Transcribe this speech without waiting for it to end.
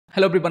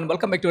Hello everyone,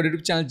 welcome back to our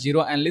YouTube channel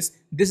Zero Analyst.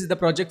 This is the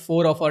project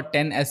 4 of our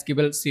 10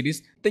 SQL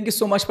series. Thank you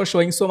so much for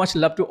showing so much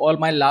love to all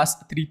my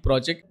last 3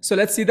 projects. So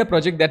let's see the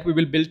project that we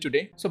will build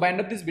today. So by end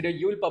of this video,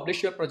 you will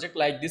publish your project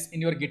like this in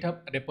your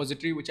GitHub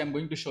repository, which I'm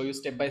going to show you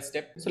step by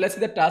step. So let's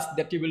see the task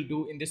that you will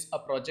do in this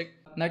project.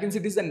 Now you can see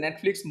this is a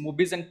Netflix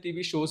movies and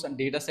TV shows and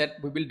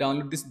dataset. We will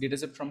download this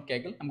dataset from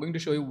Kaggle. I'm going to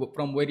show you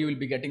from where you will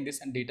be getting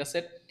this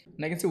dataset.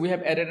 And I can see we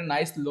have added a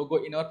nice logo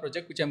in our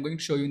project, which I'm going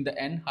to show you in the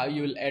end how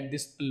you will add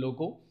this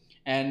logo.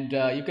 And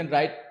you can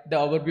write the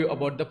overview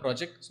about the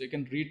project, so you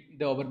can read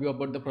the overview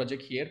about the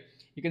project here.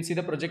 You can see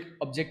the project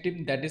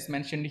objective that is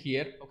mentioned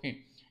here, okay,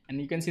 and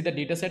you can see the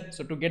dataset.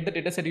 So to get the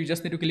dataset, you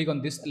just need to click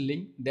on this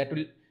link that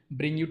will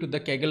bring you to the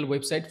Kaggle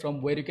website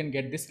from where you can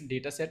get this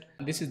dataset.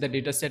 This is the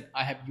dataset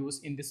I have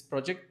used in this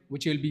project,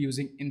 which you will be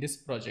using in this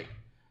project.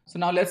 So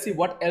now let's see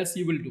what else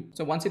you will do.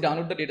 So once you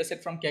download the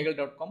dataset from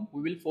kaggle.com,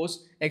 we will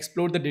first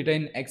explore the data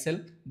in Excel.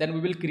 Then we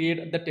will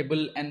create the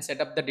table and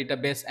set up the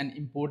database and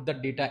import the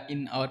data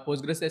in our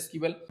Postgres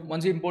SQL.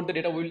 Once you import the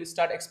data, we will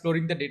start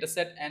exploring the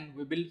dataset and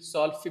we will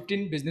solve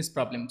 15 business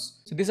problems.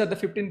 So these are the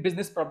 15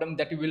 business problems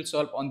that we will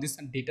solve on this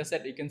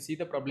dataset. You can see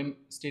the problem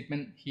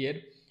statement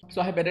here.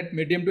 So I have added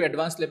medium to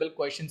advanced level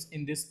questions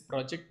in this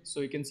project. So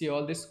you can see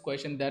all these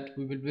questions that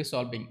we will be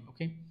solving,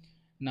 okay.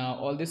 Now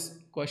all these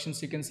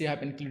questions you can see I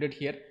have included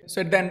here.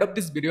 So at the end of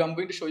this video, I'm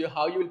going to show you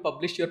how you will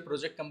publish your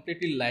project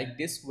completely like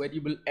this, where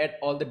you will add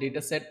all the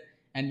data set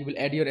and you will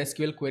add your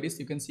SQL queries.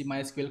 You can see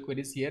my SQL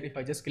queries here. If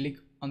I just click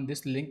on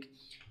this link,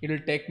 it will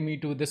take me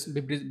to this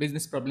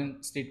business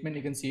problem statement.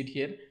 You can see it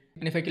here.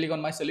 And if I click on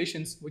my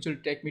solutions, which will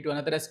take me to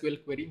another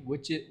SQL query,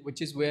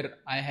 which is where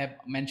I have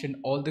mentioned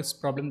all this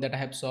problem that I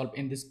have solved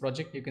in this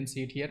project. You can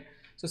see it here.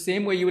 So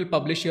same way you will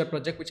publish your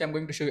project, which I'm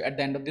going to show you at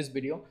the end of this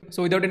video.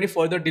 So without any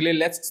further delay,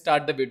 let's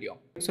start the video.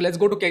 So let's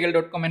go to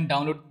kaggle.com and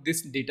download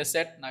this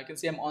dataset. Now you can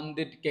see I'm on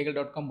the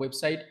kaggle.com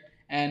website,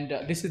 and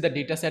this is the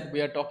dataset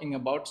we are talking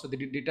about. So the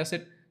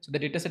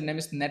dataset name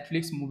is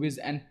Netflix movies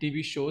and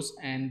TV shows,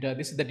 and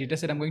this is the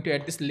dataset. I'm going to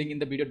add this link in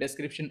the video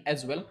description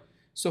as well.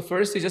 So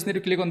first you just need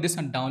to click on this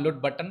download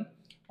button.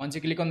 Once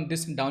you click on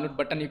this download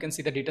button, you can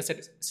see the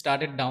dataset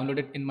started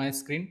downloaded in my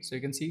screen. So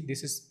you can see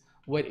this is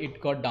where it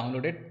got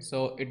downloaded.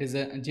 So it is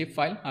a zip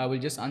file. I will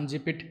just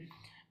unzip it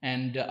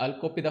and I'll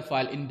copy the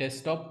file in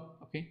desktop.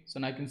 Okay, so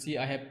now you can see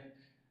I have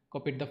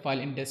copied the file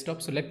in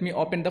desktop. So let me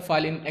open the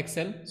file in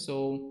Excel.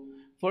 So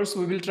first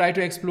we will try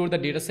to explore the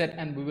dataset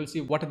and we will see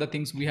what are the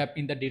things we have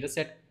in the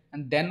dataset,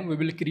 and then we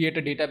will create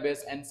a database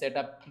and set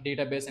up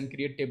database and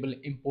create table,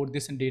 import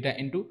this data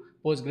into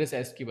Postgres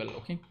SQL.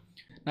 Okay,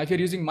 now if you're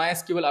using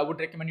MySQL, I would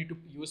recommend you to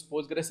use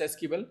Postgres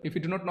SQL. If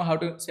you do not know how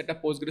to set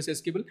up Postgres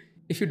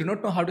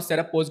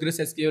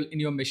SQL, in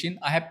your machine,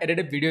 I have added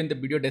a video in the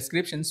video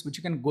descriptions, which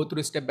you can go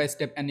through step by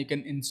step and you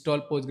can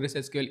install Postgres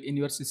SQL in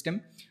your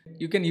system.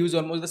 You can use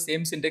almost the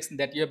same syntax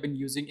that you have been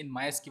using in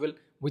MySQL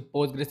with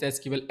Postgres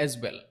SQL as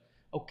well.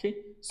 Okay,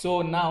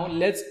 so now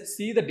let's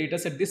see the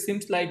dataset. This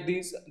seems like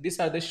these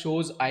are the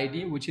shows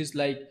ID, which is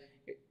like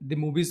the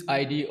movies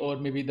ID or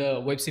maybe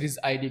the web series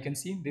ID. You can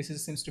see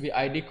this seems to be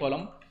ID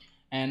column.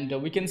 And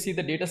we can see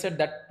the data set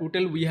that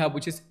total we have,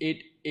 which is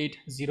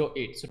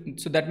 8808.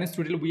 So that means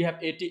total we have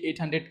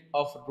 8800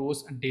 of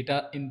rows and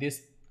data in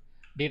this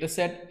data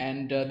set.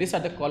 And these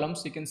are the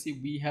columns. You can see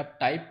we have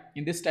type.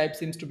 In this type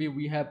seems to be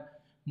we have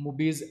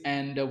movies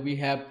and we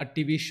have a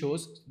TV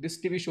shows.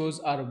 These TV shows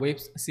are web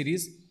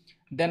series.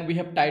 Then we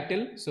have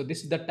title. So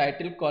this is the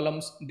title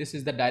columns. This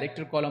is the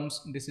director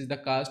columns. This is the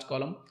cast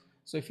column.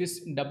 So if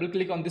you double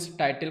click on this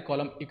title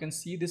column, you can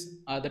see this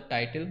are the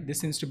title. This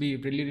seems to be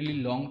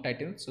really long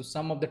title. So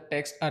some of the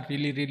text are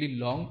really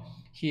long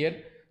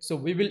here. So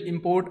we will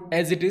import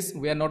as it is.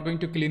 We are not going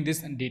to clean this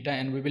data,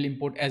 and we will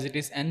import as it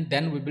is, and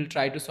then we will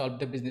try to solve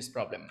the business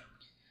problem.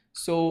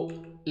 So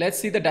let's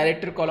see the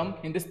director column.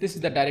 In this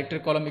is the director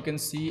column, you can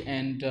see,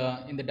 and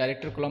in the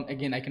director column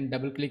again I can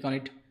double click on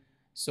it.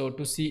 So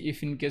to see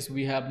if in case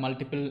we have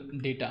multiple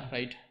data,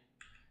 right?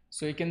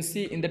 So you can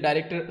see in the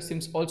director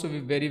seems also be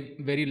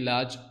very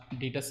large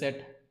data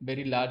set,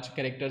 very large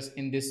characters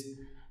in this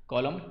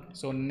column.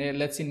 So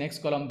let's see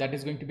next column, that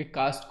is going to be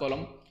cast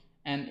column,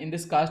 and in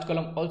this cast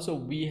column also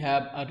we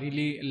have a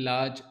really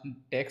large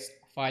text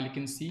file, you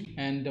can see.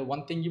 And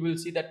one thing you will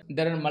see that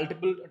there are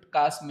multiple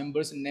cast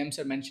members and names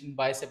are mentioned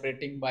by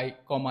separating by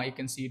comma. You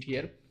can see it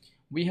here.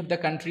 We have the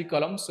country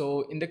column.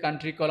 So in the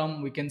country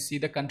column we can see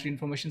the country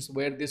information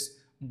where this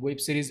web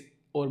series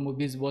or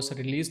movies was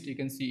released. You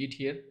can see it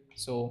here.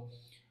 So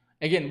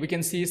again we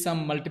can see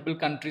some multiple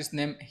countries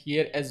name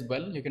here as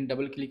well. You can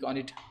double click on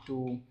it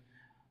to,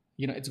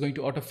 it's going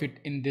to auto fit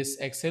in this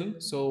Excel.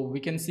 So we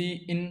can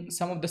see in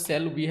some of the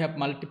cell we have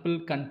multiple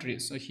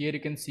countries. So here you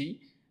can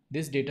see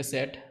this data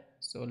set.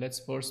 So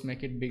let's first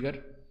make it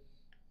bigger.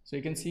 So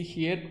you can see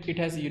here it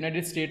has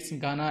United States,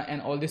 Ghana,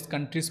 and all these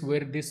countries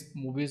where this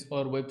movies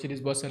or web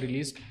series was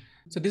released.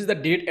 So this is the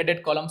date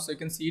added column. So you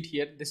can see it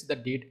here. This is the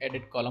date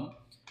added column.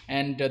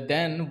 And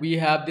then we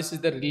have, this is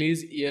the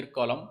release year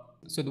column.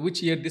 So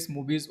which year this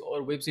movies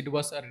or web series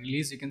was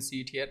released, you can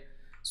see it here.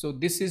 So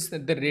this is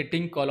the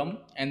rating column,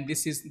 and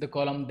this is the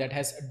column that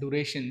has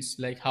durations,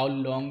 like how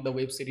long the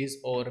web series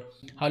or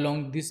how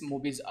long these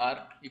movies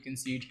are. You can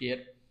see it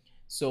here.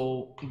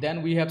 So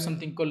then we have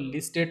something called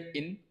listed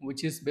in,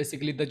 which is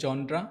basically the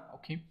genre.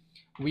 Okay,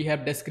 we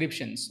have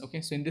descriptions.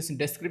 Okay, so in this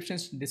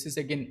descriptions, this is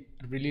again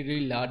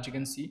really large, you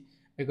can see,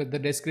 because the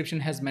description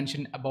has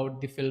mentioned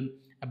about the film,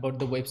 about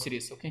the web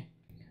series. Okay,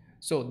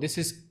 so this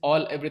is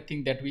all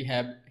everything that we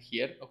have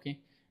here. Okay,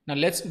 now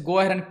let's go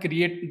ahead and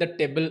create the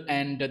table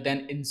and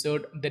then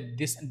insert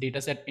this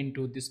data set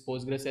into this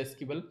Postgres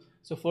SQL.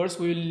 So first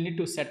we will need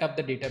to set up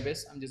the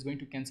database. I'm just going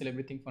to cancel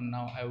everything for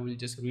now. I will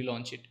just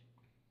relaunch it.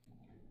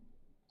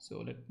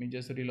 So let me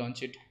just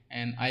relaunch it,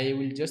 and I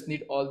will just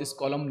need all this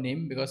column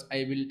name because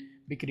I will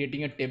be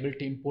creating a table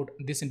to import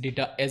this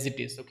data as it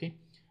is. Okay,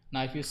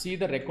 now if you see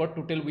the record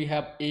total, we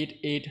have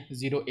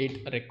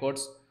 8808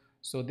 records.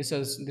 So this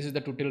is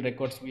the total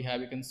records we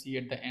have. You can see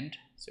at the end,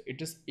 so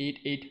it is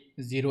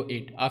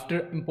 8808.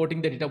 After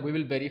importing the data, we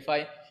will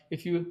verify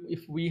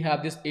if we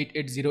have this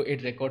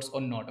 8808 records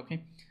or not.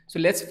 Okay, so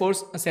let's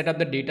first set up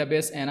the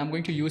database, and I'm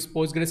going to use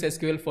Postgres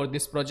SQL for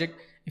this project.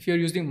 If you're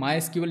using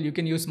MySQL, you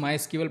can use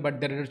MySQL,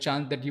 but there is a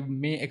chance that you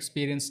may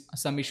experience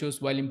some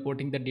issues while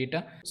importing the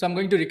data. So I'm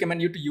going to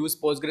recommend you to use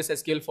Postgres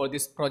SQL for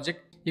this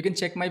project. You can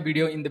check my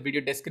video in the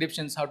video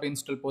descriptions how to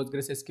install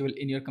Postgres SQL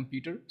in your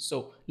computer.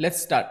 So let's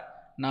start.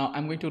 Now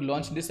I'm going to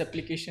launch this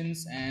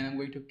applications, and I'm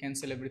going to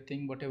cancel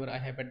everything whatever I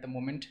have at the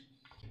moment.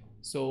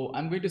 So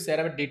I'm going to set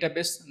up a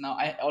database. Now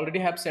I already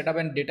have set up a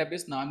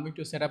database. Now I'm going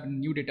to set up a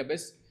new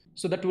database.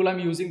 So the tool I'm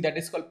using, that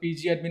is called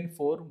pgadmin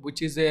 4,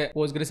 which is a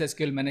Postgres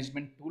SQL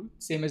management tool,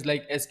 same as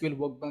like SQL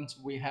Workbench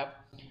we have.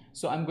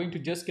 So I'm going to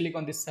just click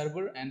on this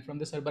server, and from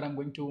the server I'm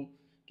going to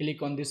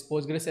click on this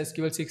Postgres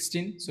SQL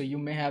 16. So you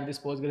may have this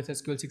Postgres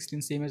SQL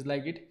 16 same as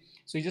like it.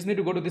 So you just need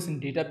to go to this in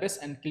database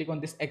and click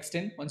on this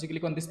extend. Once you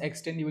click on this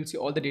extend, you will see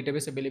all the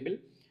database available.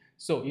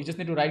 So you just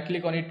need to right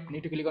click on it,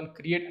 need to click on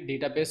create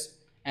database,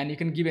 and you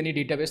can give any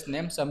database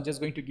name. So I'm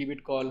just going to give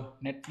it called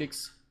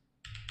Netflix.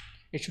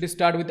 It should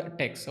start with a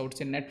text. So I would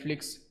say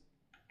Netflix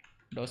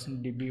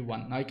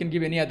DB1. Now you can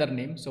give any other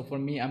name. So for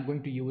me, I'm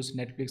going to use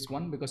Netflix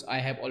 1 because I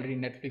have already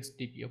Netflix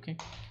DB. Okay,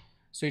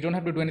 so you don't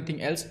have to do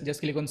anything else. Just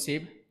click on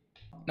save.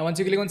 Now once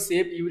you click on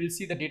save, you will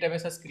see the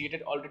database has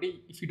created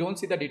already. If you don't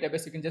see the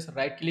database, you can just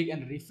right click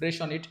and refresh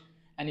on it,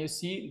 and you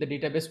see the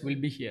database will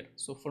be here.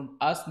 So for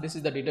us, this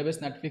is the database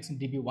Netflix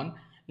DB1.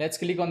 Let's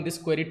click on this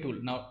query tool.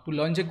 Now to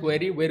launch a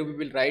query where we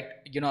will write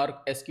our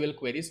SQL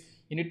queries,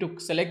 you need to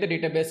select the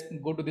database,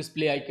 go to this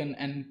play icon,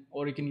 and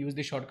or you can use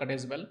the shortcut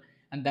as well.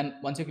 And then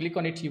once you click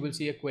on it, you will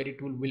see a query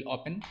tool will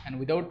open, and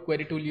without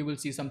query tool you will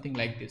see something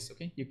like this.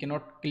 Okay, you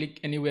cannot click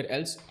anywhere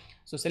else.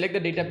 So select the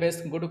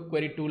database, go to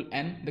query tool,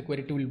 and the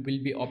query tool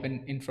will be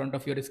open in front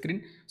of your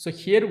screen. So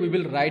here we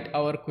will write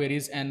our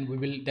queries, and we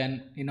will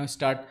then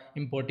start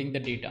importing the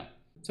data.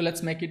 So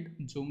let's make it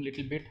zoom a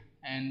little bit,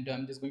 and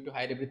I'm just going to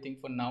hide everything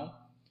for now.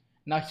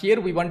 Now here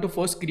we want to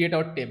first create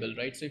our table,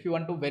 right? So if you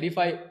want to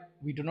verify,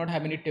 we do not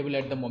have any table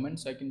at the moment,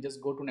 so I can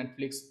just go to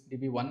Netflix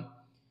DB1,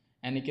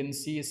 and you can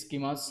see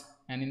schemas,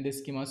 and in the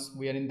schemas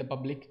we are in the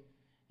public,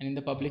 and in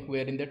the public we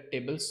are in the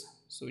tables,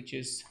 so which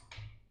is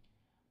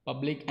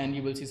public, and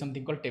you will see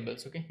something called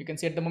tables. Okay, you can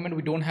see at the moment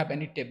we don't have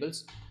any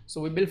tables,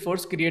 so we will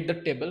first create the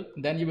table,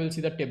 then you will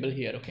see the table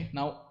here. Okay,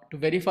 now to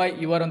verify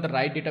you are on the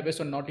right database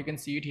or not, you can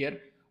see it here.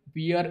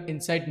 We are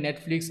inside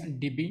Netflix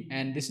DB,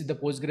 and this is the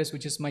Postgres,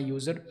 which is my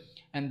user,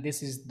 and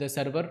this is the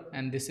server,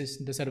 and this is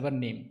the server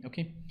name.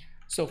 Okay,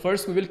 so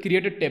first we will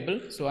create a table.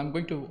 So I'm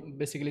going to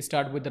basically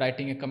start with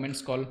writing a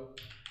comments called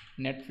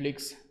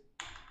Netflix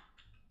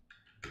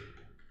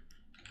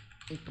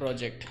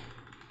project.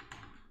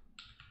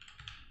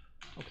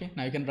 Okay,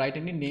 now you can write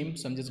any name,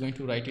 so I'm just going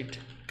to write it,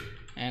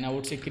 and I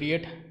would say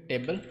create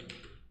table.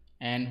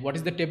 And what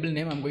is the table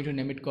name? I'm going to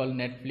name it called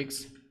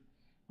Netflix.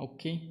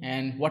 Okay,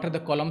 and what are the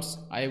columns?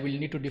 I will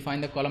need to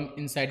define the column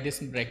inside this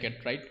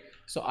bracket, right?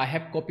 So I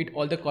have copied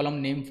all the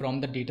column name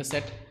from the data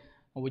set,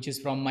 which is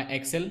from my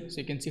Excel.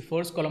 So you can see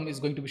first column is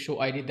going to be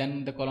show ID,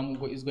 then the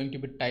column is going to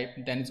be type,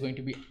 then it's going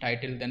to be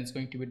title, then it's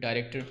going to be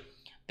director,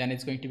 then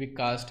it's going to be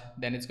cast,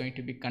 then it's going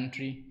to be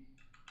country.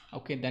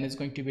 Okay, then it's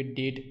going to be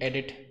date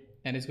edit,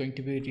 then it's going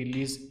to be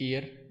release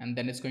year, and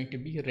then it's going to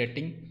be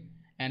rating,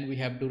 and we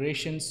have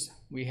durations,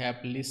 we have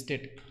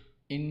listed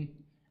in,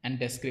 and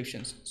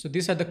descriptions. So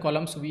these are the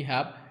columns we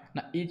have.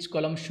 Now each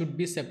column should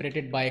be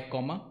separated by a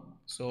comma.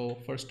 So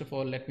first of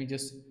all, let me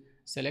just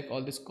select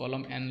all this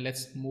column, and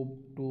let's move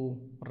to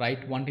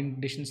right, one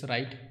indentations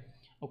right.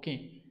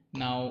 Okay,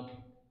 now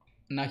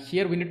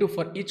here we need to,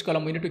 for each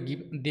column we need to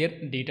give their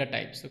data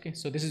types. Okay,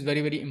 so this is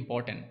very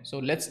important. So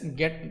let's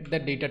get the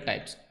data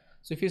types.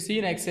 So if you see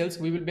in Excel,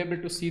 we will be able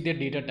to see their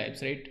data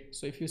types, right?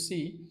 So if you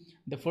see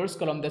the first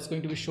column, that's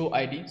going to be show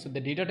ID. So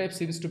the data type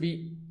seems to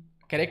be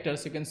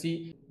characters. You can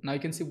see, now you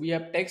can see we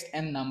have text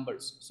and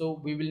numbers, so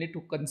we will need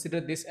to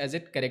consider this as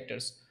it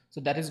characters.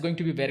 So that is going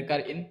to be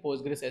varchar in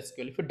Postgres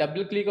SQL. If you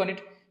double click on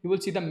it, you will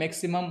see the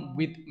maximum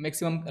width,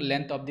 maximum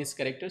length of this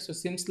character. So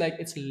seems like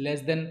it's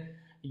less than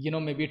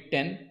maybe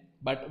 10.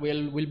 but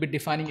we'll be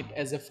defining it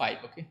as a 5.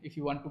 Okay, if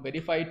you want to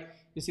verify it,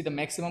 you see the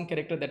maximum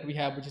character that we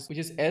have, which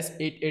is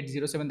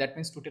S8807. That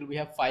means total we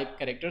have 5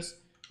 characters.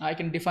 Now I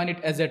can define it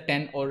as a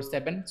 10 or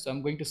 7. So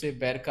I'm going to say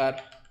varchar,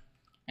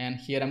 and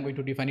here I'm going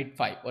to define it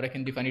 5, or I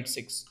can define it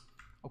 6.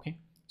 Okay,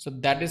 so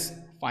that is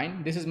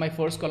fine. This is my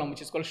first column,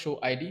 which is called show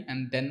id,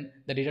 and then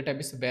the data type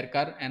is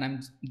varchar, and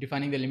I'm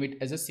defining the limit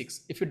as a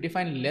 6. If you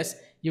define less,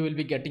 you will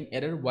be getting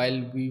error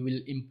while we will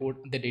import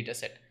the data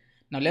set.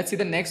 Now let's see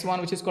the next one,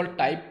 which is called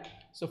type.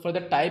 So for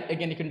the type,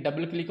 again, you can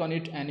double click on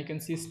it, and you can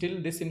see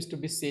still this seems to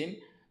be same,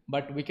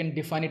 but we can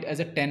define it as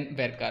a 10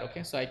 varchar.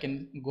 Okay, so I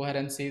can go ahead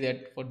and say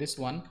that for this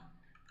one,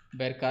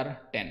 varchar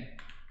 10.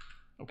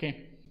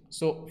 Okay,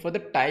 so for the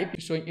type,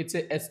 showing it's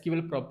a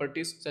SQL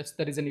properties. That's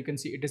the reason you can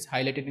see it is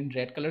highlighted in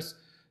red colors.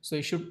 So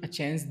you should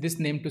change this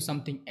name to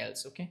something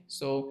else. Okay,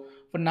 so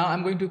for now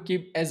I'm going to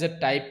keep as a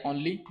type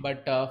only,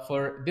 but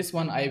for this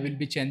one I will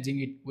be changing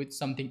it with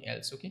something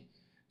else. Okay,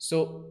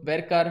 so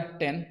varchar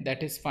 10,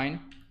 that is fine.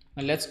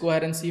 Now let's go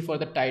ahead and see for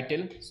the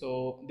title.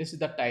 So this is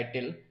the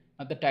title.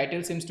 Now the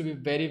title seems to be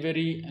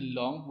very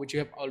long, which you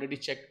have already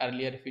checked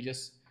earlier. If you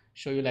just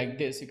show you like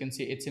this, you can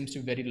see it seems to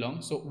be very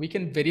long. So we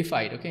can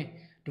verify it. Okay,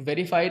 to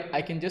verify it,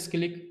 I can just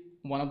click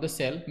one of the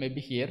cell, maybe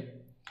here,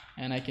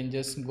 and I can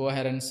just go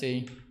ahead and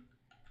say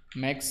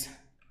max.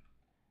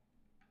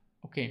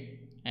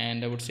 Okay,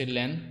 and I would say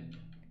len,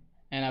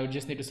 and I would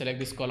just need to select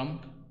this column,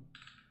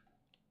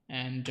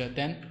 and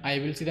then I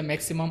will see the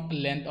maximum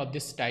length of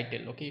this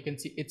title. Okay, you can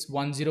see it's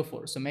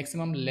 104. So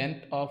maximum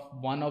length of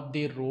one of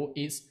the row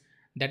is,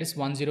 that is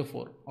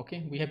 104.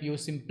 Okay, we have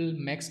used simple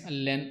max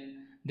length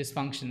these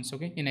functions,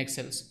 okay, in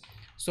Excels.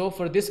 So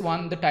for this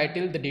one, the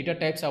title, the data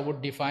types, I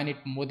would define it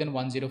more than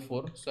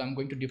 104. So I'm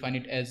going to define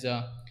it as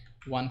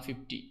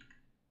 150.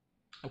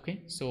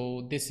 Okay,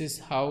 so this is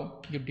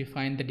how you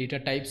define the data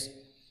types.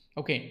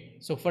 Okay,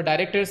 so for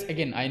directors,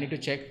 again, I need to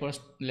check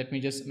first. Let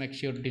me just make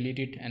sure, delete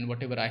it, and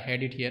whatever I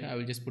had it here, I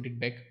will just put it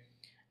back.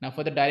 Now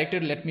for the director,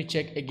 let me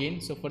check again.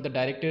 So for the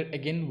director,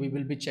 again, we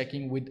will be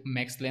checking with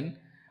max len.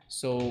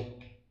 So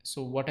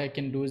what I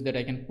can do is that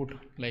I can put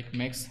like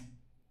max,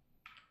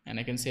 and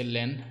I can say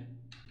len,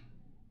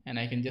 and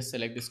I can just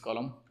select this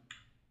column.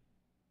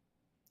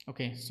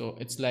 Okay, so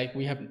it's like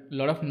we have a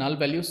lot of null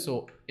values,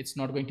 so it's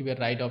not going to be a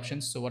right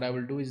option. So what I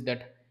will do is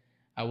that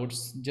I would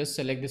just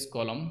select this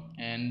column,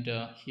 and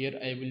here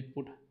I will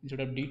put,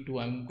 instead of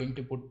D2, I'm going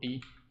to put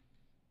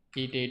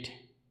D8808.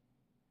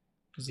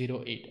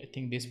 I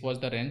think this was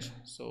the range.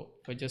 So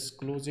if I just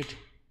close it,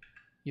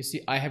 you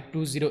see I have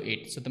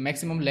 208. So the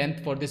maximum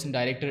length for this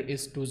director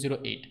is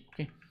 208.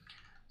 Okay,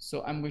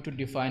 so I'm going to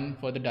define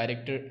for the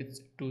director, it's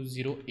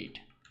 208.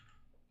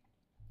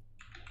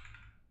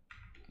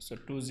 So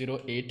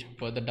 208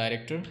 for the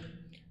director.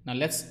 Now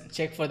let's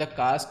check for the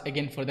cast.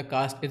 Again, for the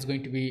cast, it's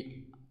going to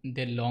be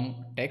the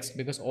long text,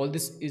 because all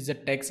this is a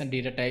text and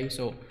data type.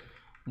 So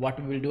what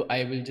we will do,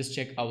 I will just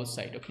check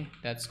outside. Okay,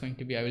 that's going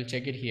to be, I will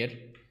check it here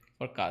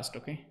for cast.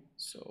 Okay,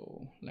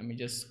 so let me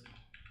just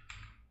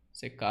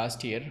say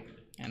cast here,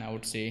 and I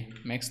would say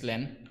max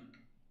len,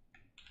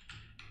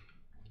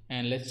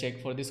 and let's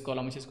check for this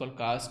column, which is called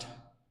cast.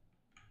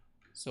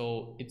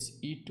 So it's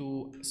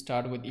E2,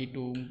 start with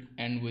E2,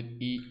 end with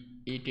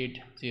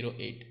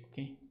E8808.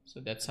 Okay, so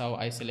that's how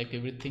I select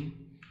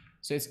everything.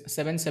 So it's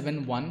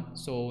 771.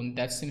 So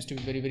that seems to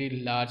be very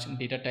large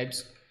data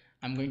types.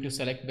 I'm going to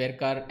select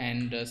varchar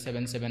and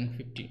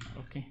 7750.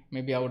 Okay,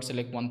 maybe I would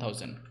select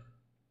 1000.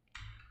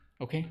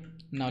 Okay,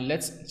 now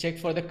let's check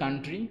for the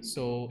country.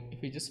 So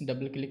if you just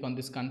double click on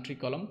this country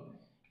column,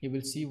 you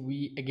will see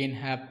we again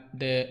have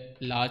the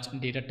large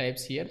data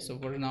types here. So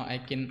for now, I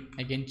can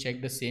again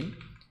check the same.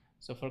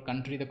 So for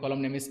country, the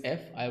column name is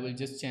F. I will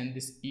just change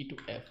this E to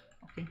F.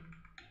 Okay,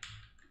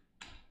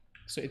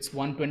 so it's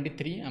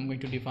 123. I'm going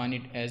to define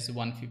it as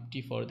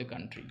 150 for the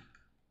country.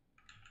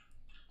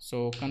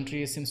 So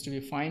country seems to be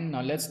fine.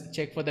 Now let's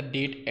check for the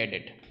date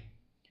edit.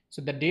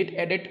 So the date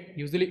edit,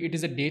 usually it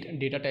is a date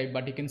data type,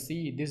 but you can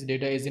see this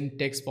data is in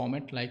text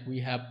format. Like we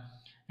have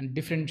a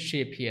different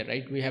shape here,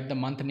 right? We have the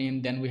month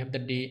name, then we have the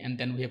day, and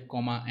then we have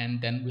comma, and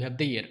then we have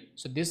the year.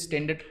 So this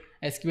standard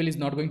SQL is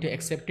not going to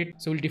accept it.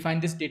 So we'll define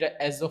this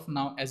data as of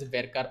now as a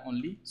varchar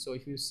only. So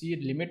if you see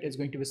limit is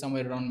going to be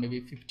somewhere around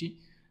maybe 50.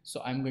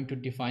 So I'm going to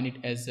define it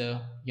as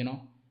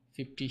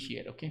 50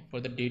 here. Okay,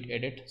 for the date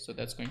edit. So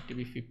that's going to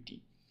be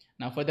 50.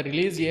 Now for the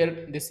release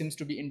year, this seems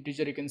to be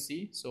integer, you can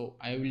see. So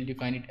I will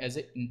define it as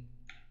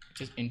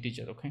just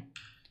integer. Okay,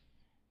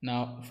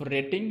 now for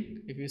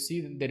rating, if you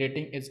see, the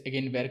rating is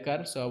again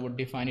varchar, so I would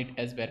define it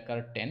as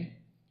varchar 10.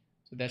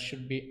 So that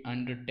should be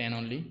under 10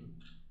 only.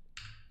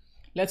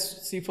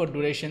 Let's see for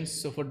durations.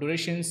 So for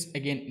durations,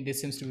 again, this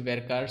seems to be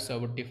varchar, so I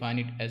would define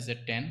it as a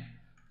 10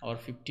 or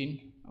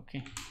 15.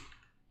 Okay,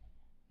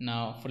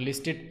 now for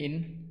listed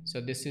in,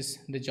 so this is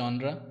the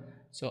genre,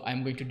 so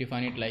I'm going to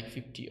define it like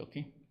 50.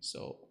 Okay,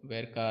 so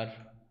varchar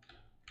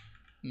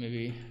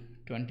maybe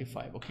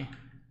 25. Okay,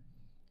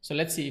 so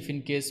let's see if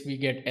in case we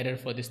get error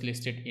for this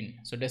listed in.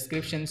 So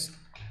descriptions,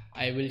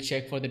 I will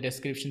check for the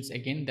descriptions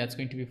again. That's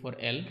going to be for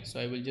L.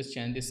 So I will just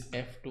change this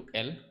F to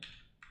L.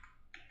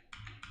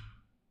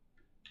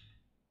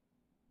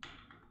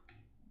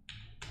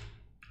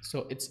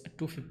 So it's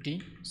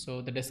 250.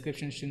 So the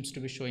description seems to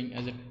be showing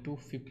as a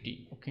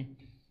 250. Okay,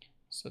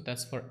 so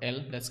that's for L,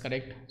 that's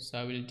correct. So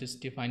I will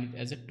just define it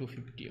as a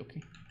 250.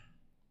 Okay,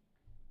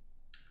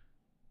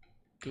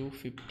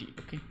 250.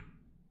 Okay,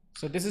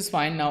 so this is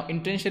fine. Now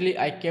intentionally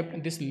I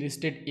kept this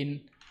listed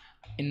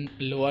in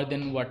lower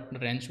than what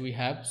range we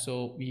have,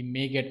 so we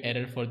may get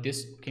error for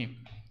this. Okay,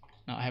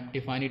 now I have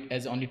defined it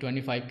as only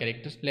 25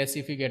 characters. Let's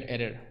see if we get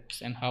error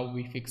and how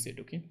we fix it.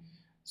 Okay,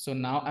 so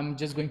now I'm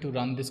just going to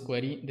run this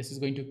query. This is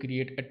going to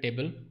create a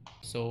table.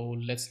 So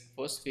let's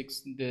first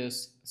fix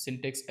this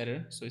syntax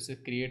error. So it's a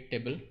create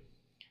table.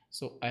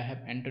 So I have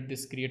entered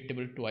this create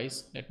table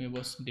twice. Let me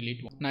first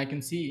delete one. Now I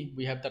can see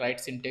we have the right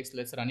syntax.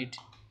 Let's run it.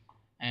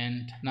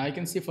 And now you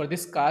can see for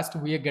this cast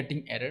we are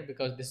getting error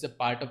because this is a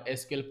part of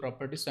SQL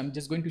property. So I'm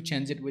just going to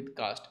change it with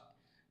cast.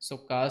 So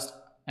cast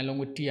along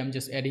with T, I'm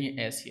just adding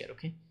a S here.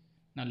 Okay,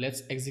 now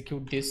let's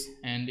execute this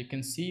and you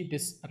can see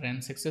this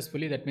ran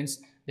successfully. That means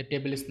the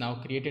table is now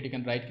created. You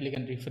can right click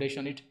and refresh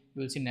on it.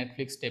 You will see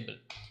Netflix table.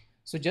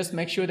 So just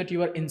make sure that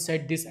you are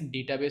inside this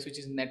database, which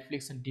is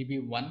Netflix and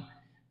DB1.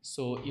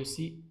 So you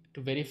see,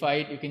 to verify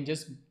it, you can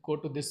just go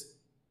to this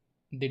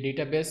the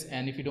database,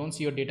 and if you don't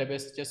see your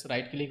database, just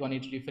right click on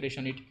it, refresh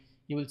on it,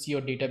 you will see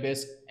your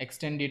database,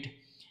 extend it,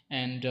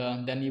 and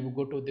then you will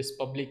go to this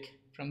public.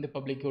 From the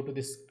public go to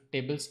this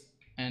tables,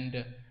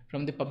 and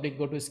from the public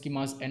go to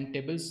schemas and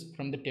tables.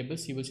 From the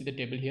tables you will see the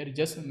table here.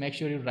 Just make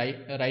sure you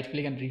right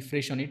click and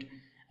refresh on it,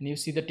 and you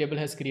see the table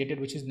has created,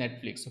 which is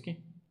Netflix.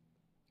 Okay,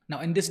 now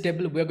in this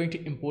table we are going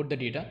to import the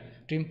data.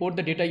 To import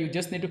the data, you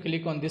just need to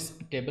click on this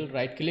table,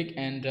 right click,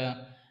 and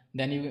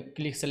then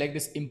you select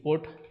this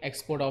import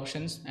export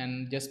options,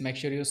 and just make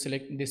sure you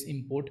select this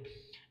import.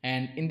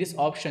 And in this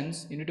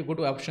options, you need to go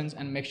to options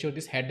and make sure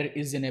this header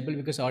is enabled,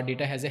 because our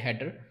data has a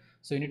header.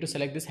 So you need to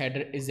select this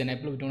header is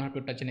enabled. We don't have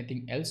to touch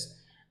anything else.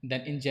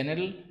 Then in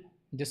general,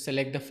 just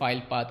select the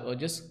file path, or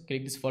just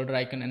click this folder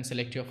icon and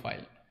select your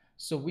file.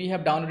 So we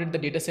have downloaded the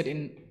dataset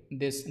in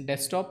this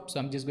desktop, so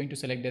I'm just going to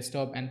select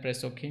desktop and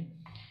press OK.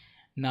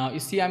 Now you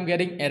see I'm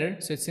getting error,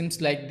 so it seems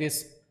like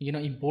this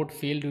import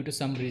failed due to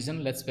some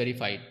reason. Let's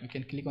verify it. You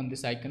can click on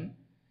this icon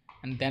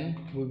and then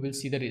we will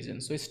see the reason.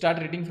 So start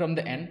reading from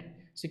the end.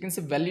 So you can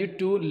say value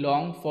too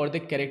long for the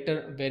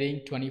character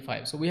varying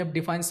 25. So we have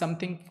defined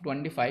something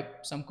 25,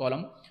 some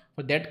column.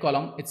 For that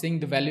column it's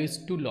saying the value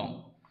is too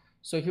long.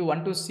 So if you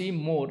want to see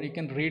more, you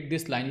can read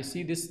this line. You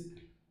see this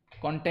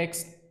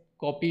context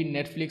copy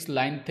Netflix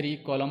line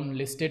 3 column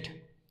listed.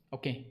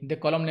 Okay, the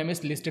column name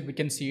is listed, we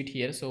can see it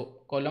here.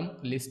 So column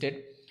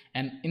listed,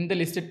 and in the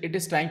listed it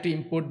is trying to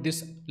import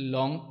this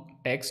long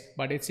text,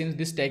 but it seems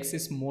this text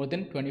is more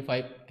than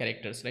 25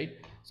 characters, right?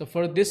 So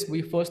for this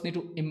we first need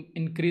to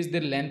increase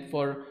the length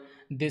for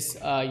this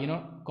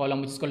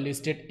column, which is called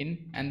listed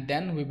in, and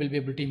then we will be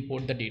able to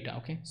import the data.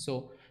 Okay,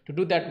 so to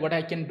do that, what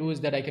I can do is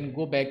that I can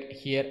go back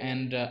here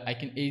and I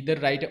can either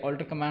write an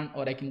alter command,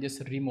 or I can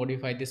just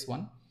remodify this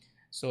one.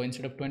 So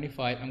instead of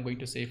 25 I'm going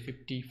to say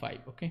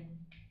 55. Okay,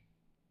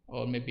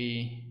 or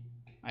maybe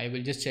I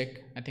will just check,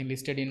 I think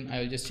listed in,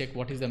 I will just check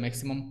what is the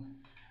maximum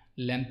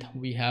length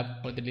we have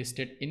for the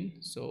listed in.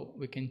 So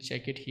we can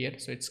check it here.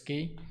 So it's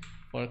K.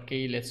 For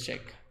K, let's check.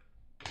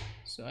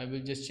 So I will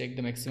just check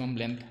the maximum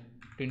length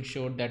to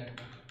ensure that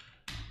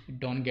you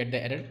don't get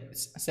the error.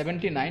 It's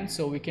 79,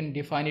 so we can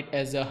define it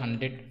as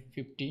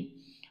 150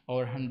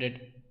 or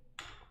 100.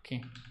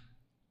 Okay,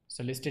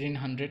 so listed in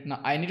 100. Now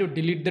I need to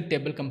delete the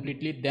table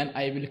completely, then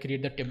I will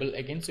create the table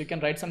again. So you can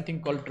write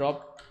something called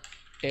drop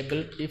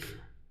table if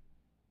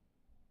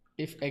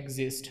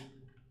exist.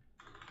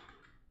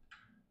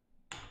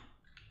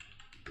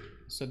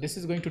 So this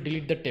is going to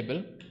delete the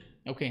table.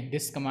 Okay,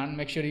 this command,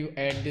 make sure you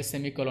add this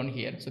semicolon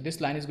here. So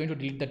this line is going to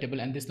delete the table,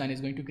 and this line is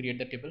going to create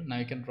the table. Now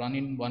you can run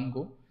in one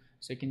go.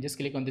 So you can just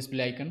click on this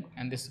play icon,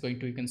 and this is going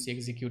to, you can see,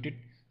 execute it.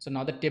 So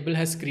now the table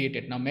has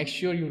created. Now make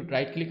sure you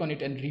right click on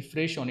it and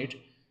refresh on it.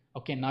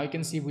 Okay, now you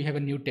can see we have a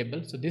new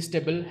table. So this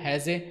table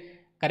has a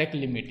correct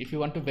limit. If you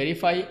want to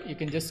verify, you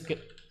can just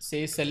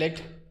say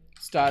select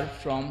star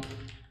from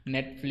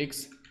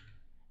Netflix,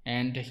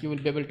 and you will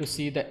be able to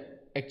see the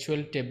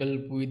actual table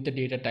with the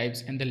data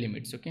types and the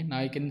limits. Okay, now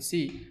you can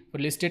see for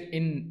listed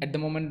in, at the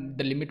moment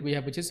the limit we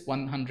have, which is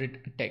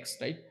 100 text,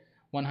 right,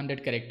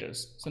 100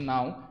 characters. So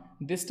now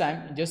this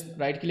time just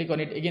right click on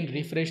it again,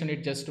 refresh on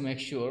it just to make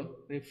sure,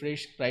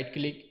 refresh, right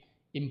click,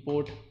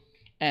 import,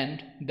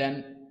 and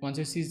then once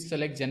you see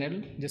select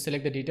general, just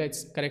select the data,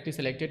 it's correctly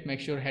selected, make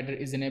sure header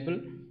is enabled,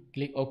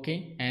 click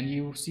OK, and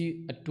you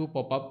see a two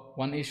pop up.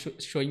 One is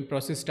showing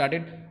process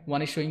started,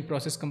 one is showing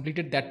process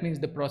completed. That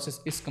means the process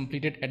is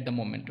completed at the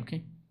moment.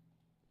 Okay,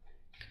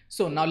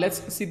 so now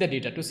let's see the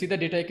data. To see the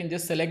data, you can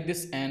just select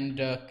this and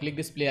click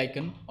this play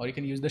icon, or you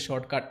can use the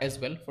shortcut as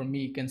well. For me,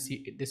 you can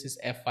see this is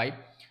F5,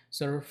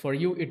 so for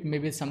you it may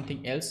be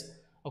something else.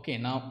 Okay,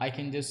 now I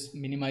can just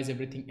minimize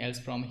everything else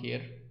from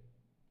here.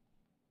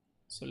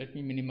 So let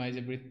me minimize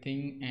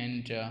everything,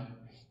 and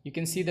you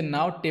can see the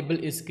now table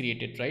is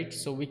created, right?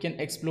 So we can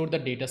explore the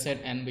data set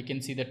and we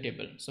can see the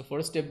table. So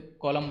first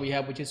column we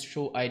have, which is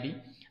show ID.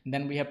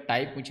 Then we have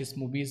type, which is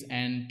movies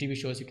and TV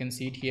shows, you can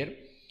see it here.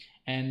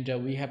 And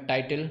we have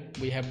title,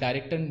 we have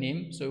director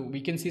name. So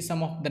we can see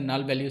some of the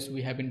null values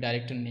we have in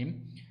director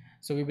name,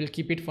 so we will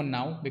keep it for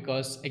now,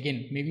 because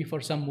again, maybe for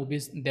some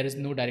movies there is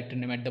no director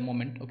name at the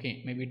moment.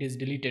 Okay, maybe it is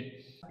deleted.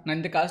 Now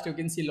in the cast you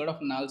can see a lot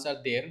of nulls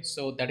are there,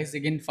 so that is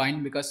again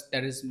fine, because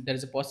there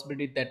is a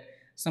possibility that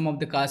some of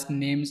the cast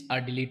names are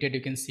deleted.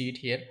 You can see it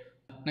here.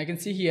 Now you can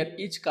see here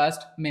each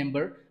cast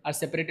member are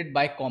separated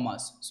by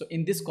commas. So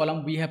in this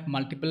column we have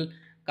multiple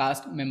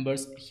cast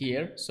members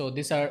here. So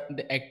these are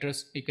the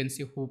actors, you can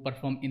see, who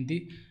perform in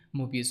the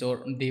movies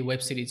or the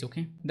web series.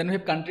 Okay, then we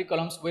have country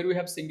columns where we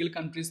have single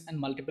countries and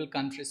multiple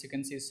countries, you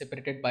can see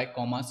separated by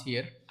commas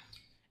here.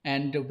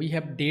 And we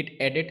have date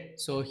edit,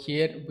 so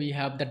here we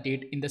have the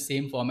date in the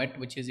same format,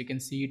 which is, you can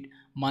see it,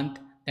 month,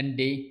 then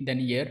day, then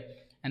year.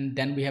 And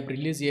then we have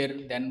release year,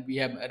 then we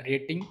have a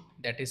rating,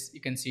 that is,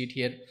 you can see it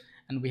here.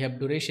 And we have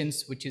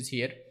durations, which is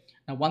here.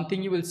 Now one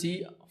thing you will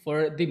see,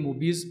 for the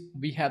movies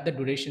we have the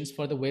durations.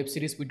 For the web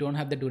series we don't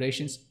have the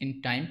durations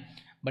in time,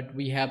 but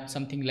we have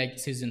something like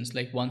seasons,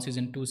 like 1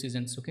 season, 2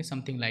 seasons, okay,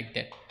 something like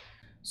that.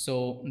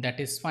 So that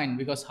is fine,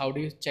 because how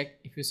do you check?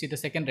 If you see the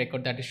second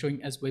record that is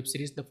showing as web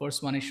series, the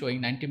first one is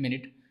showing 90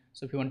 minutes.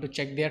 So if you want to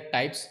check their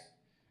types,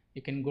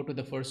 you can go to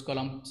the first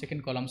column,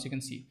 second column. So you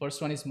can see first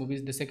one is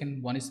movies, the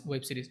second one is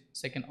web series,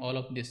 second all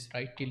of this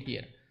right till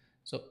here.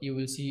 So you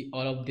will see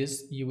all of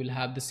this, you will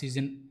have the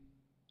season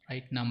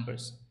right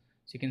numbers.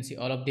 So you can see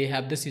all of they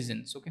have the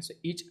seasons. Okay, so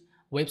each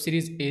web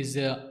series is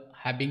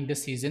having the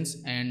seasons,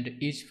 and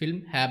each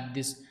film have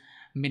this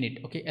minute,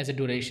 okay, as a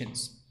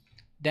durations.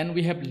 Then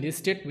we have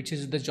listed, which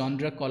is the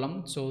genre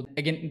column. So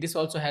again, this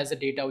also has a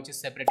data which is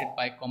separated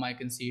by comma. You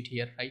can see it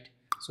here, right?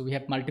 So we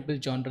have multiple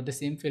genre, the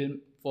same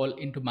film fall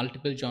into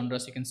multiple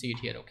genres, you can see it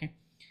here. Okay,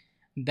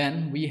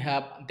 then we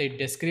have the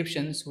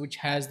descriptions, which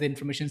has the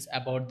informations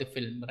about the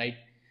film, right?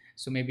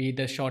 So maybe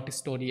the short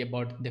story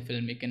about the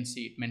film, you can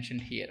see it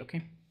mentioned here.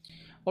 Okay,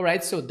 all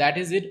right, so that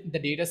is it, the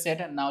data set.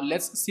 And now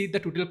let's see the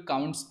total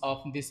counts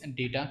of this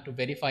data to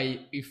verify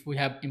if we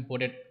have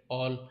imported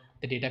all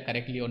the data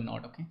correctly or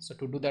not. Okay, so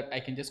to do that I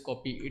can just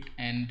copy it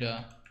and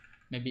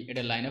maybe add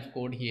a line of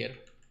code here,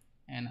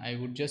 and I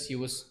would just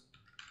use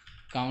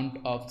count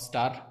of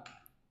star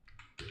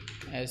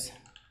as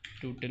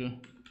total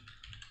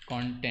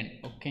content.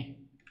 Okay,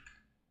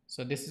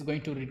 so this is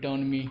going to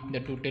return me the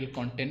total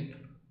content.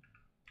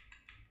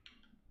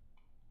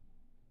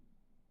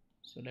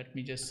 So let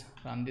me just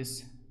run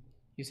this.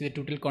 You see the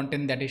total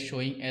content that is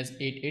showing as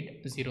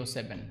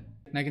 8807.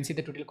 Now I can see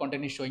the total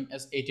content is showing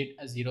as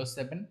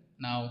 8807.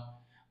 Now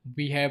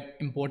we have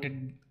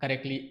imported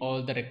correctly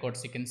all the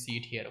records, you can see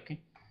it here. Okay,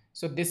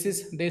 so this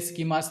is the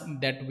schemas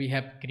that we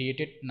have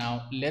created.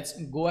 Now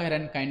let's go ahead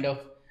and kind of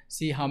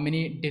see how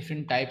many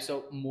different types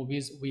of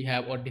movies we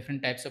have, or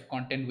different types of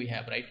content we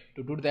have, right?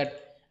 To do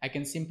that I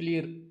can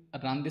simply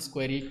run this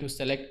query to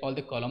select all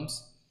the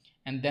columns,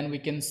 and then we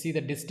can see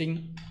the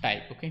distinct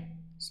type. Okay,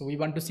 so we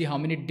want to see how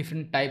many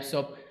different types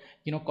of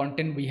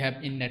content we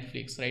have in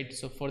Netflix, right?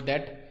 So for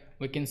that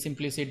we can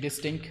simply say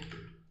distinct,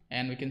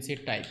 and we can say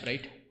type,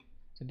 right?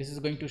 So this is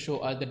going to show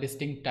us the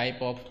distinct type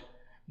of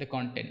the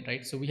content,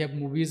 right? So we have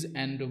movies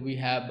and we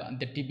have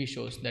the TV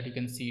shows that you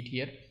can see it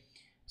here.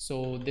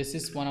 So this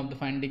is one of the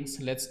findings.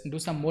 Let's do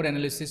some more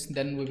analysis,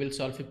 then we will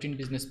solve 15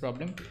 business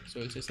problem. So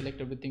we'll say select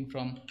everything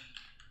from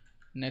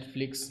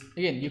Netflix.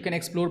 Again, you can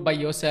explore by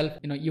yourself,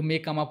 you may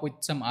come up with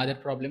some other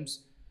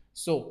problems.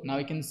 So now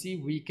we can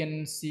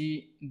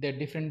see the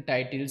different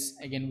titles.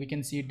 Again, we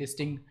can see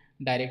distinct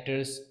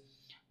directors,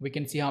 we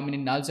can see how many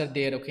nulls are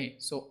there. Okay,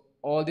 so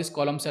all these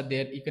columns are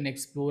there, you can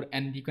explore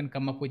and you can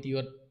come up with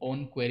your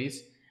own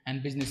queries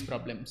and business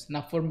problems.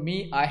 Now for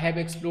me, I have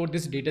explored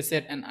this data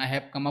set and I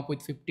have come up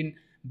with 15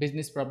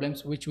 business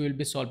problems which we will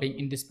be solving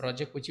in this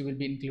project, which you will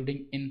be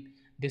including in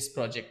this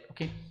project.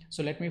 Okay,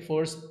 so let me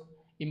first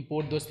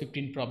import those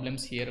 15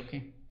 problems here.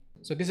 Okay,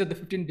 so these are the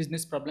 15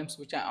 business problems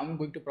which I am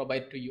going to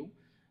provide to you,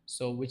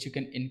 so which you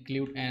can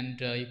include, and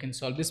you can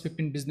solve this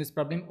 15 business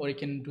problem, or you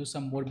can do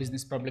some more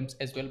business problems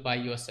as well by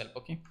yourself.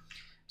 Okay,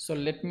 so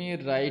let me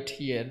write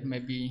here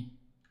maybe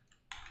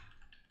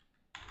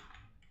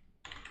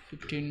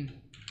 15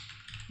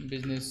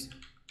 business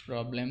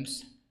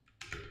problems.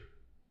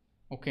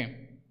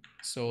 Okay,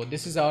 so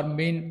this is our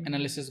main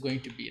analysis going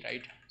to be,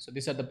 right? So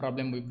these are the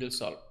problem we will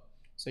solve.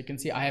 So you can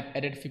see I have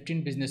added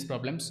 15 business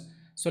problems.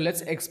 So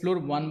let's explore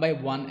one by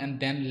one and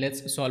then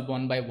let's solve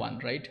one by one,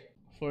 right?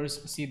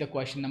 First, see the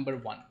question number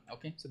 1.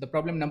 Okay, so the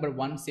problem number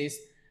 1 says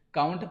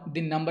count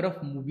the number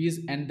of movies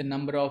and the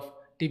number of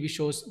TV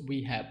shows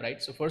we have,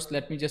 right? So first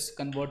let me just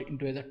convert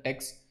into as a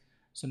text.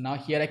 So now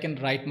here I can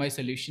write my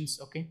solutions.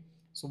 Okay,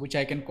 so which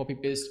I can copy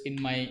paste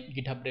in my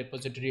GitHub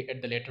repository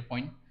at the later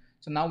point.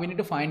 So now we need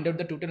to find out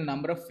the total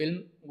number of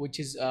film, which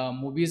is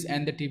movies,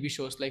 and the TV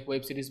shows like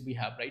web series we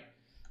have, right?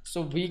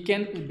 So we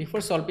can,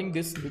 before solving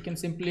this, we can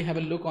simply have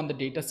a look on the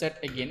data set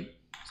again.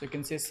 So you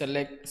can say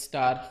select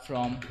star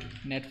from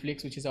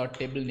Netflix, which is our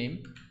table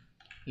name.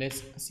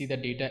 Let's see the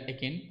data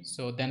again.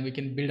 So then we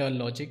can build our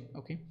logic.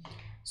 Okay,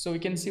 So we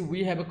can see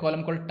we have a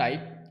column called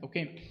type.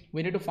 Okay,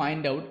 we need to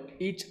find out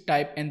each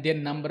type and their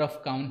number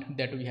of count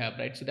that we have,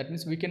 right? So that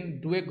means we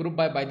can do a group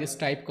by this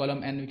type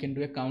column, and we can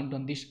do a count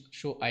on this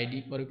show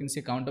id, or you can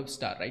say count of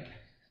star, right?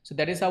 So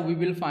that is how we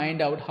will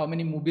find out how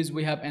many movies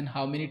we have and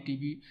how many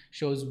TV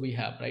shows we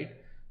have, right?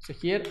 So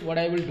here what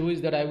I will do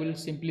is that I will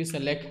simply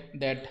select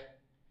that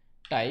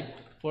type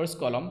first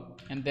column,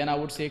 and then I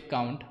would say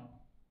count.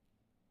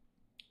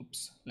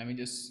 Oops, let me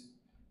just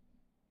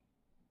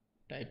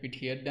type it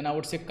here. Then I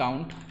would say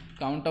count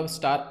of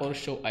star or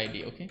show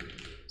id. Okay,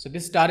 so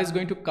this star is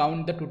going to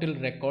count the total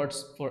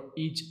records for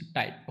each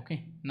type.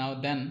 Okay, now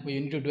then we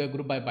need to do a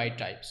group by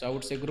type. So I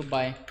would say group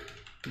by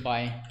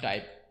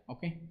type.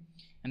 Okay,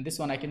 and this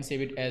one I can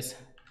save it as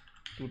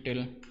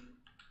total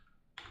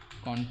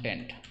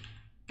content.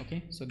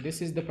 Okay, so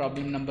this is the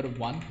problem number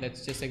 1.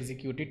 Let's just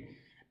execute it.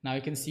 Now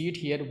you can see it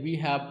here. We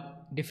have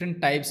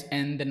different types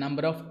and the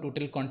number of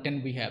total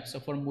content we have. So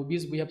for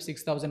movies we have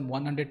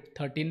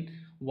 6113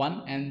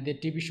 and the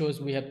TV shows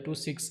we have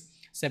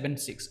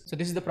 2676. So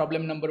this is the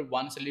problem number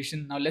 1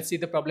 solution. Now let's see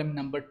the problem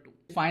number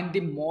 2. Find the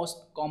most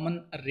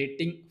common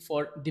rating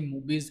for the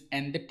movies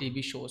and the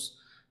TV shows.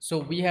 So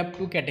we have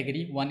two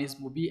categories, one is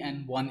movie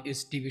and one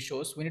is TV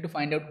shows. We need to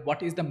find out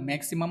what is the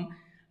maximum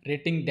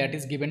rating that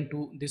is given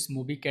to this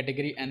movie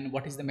category and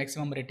what is the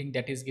maximum rating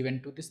that is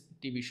given to this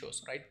TV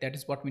shows, right? That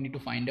is what we need to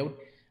find out.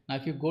 Now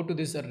if you go to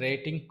this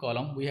rating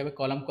column, we have a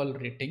column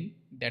called rating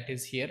that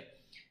is here.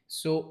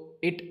 So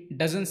it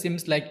doesn't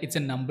seems like it's a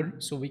number,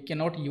 so we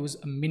cannot use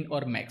a min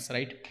or max,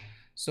 right?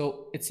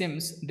 So it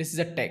seems this is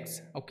a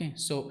text. Okay,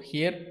 so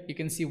here you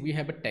can see we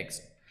have a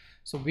text.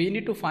 So we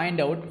need to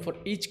find out for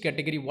each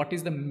category what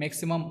is the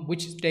maximum,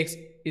 which text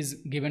is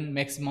given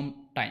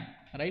maximum time,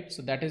 right?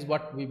 So that is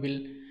what we will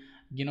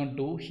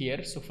do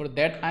here. So for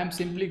that I'm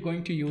simply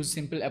going to use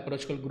simple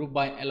approach called group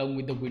by along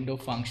with the window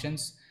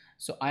functions.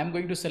 So I'm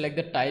going to select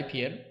the type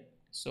here.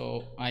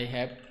 So I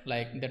have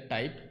like the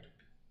type.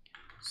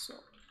 So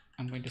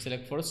I'm going to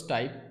select first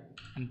type,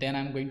 and then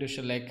I'm going to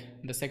select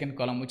the second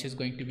column, which is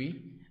going to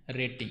be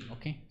rating.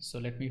 Okay, so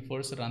let me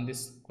first run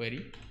this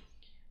query.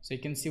 So you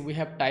can see we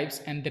have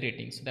types and the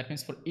ratings. So that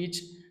means for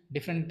each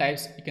different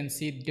types you can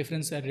see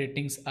different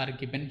ratings are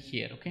given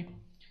here. Okay,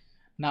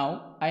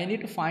 now I need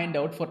to find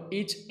out for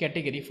each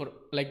category, for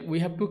like we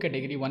have two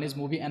category, one is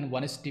movie and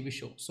one is TV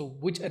show. So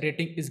which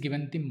rating is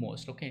given the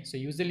most? Okay, so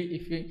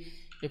usually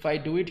if I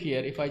do it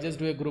here, if I just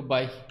do a group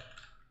by,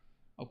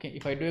 okay,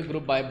 if I do a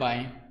group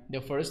by the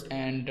first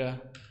and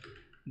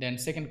then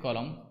second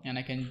column, and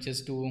I can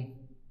just do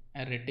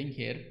a rating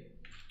here,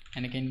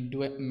 and I can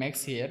do a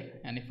max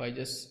here, and if I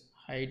just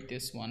hide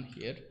this one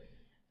here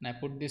and I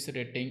put this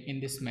rating in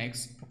this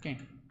max. Okay,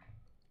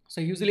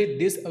 so usually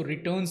this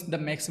returns the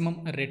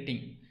maximum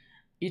rating,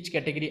 each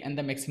category and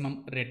the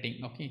maximum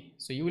rating. Okay,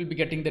 so you will be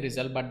getting the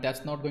result, but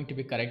that's not going to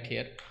be correct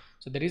here.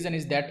 So the reason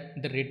is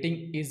that the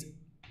rating is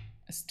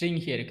a string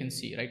here. You can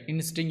see, right,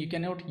 in string you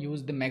cannot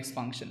use the max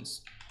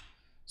functions.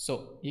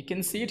 So you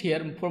can see it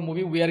here. For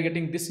movie we are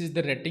getting, this is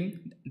the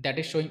rating that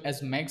is showing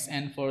as max,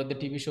 and for the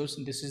TV shows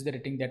this is the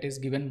rating that is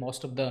given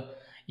most of the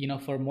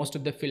for most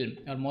of the film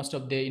or most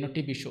of the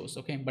TV shows.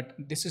 Okay, but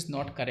this is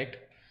not correct,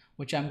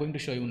 which I'm going to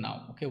show you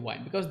now. Okay, why?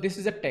 Because this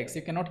is a text.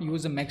 You cannot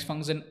use a max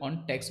function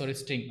on text or a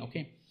string.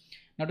 Okay,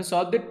 now to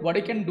solve that, what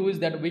I can do is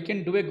that we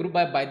can do a group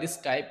by this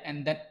type,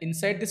 and then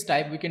inside this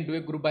type we can do a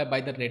group by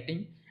the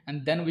rating,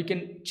 and then we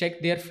can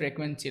check their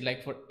frequency,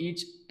 like for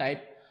each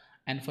type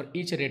and for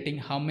each rating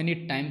how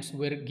many times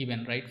were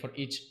given, right, for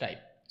each type.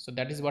 So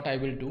that is what I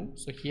will do.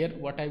 So here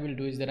what I will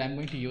do is that I'm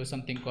going to use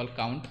something called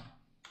count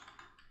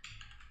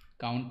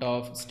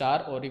of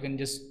star, or you can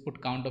just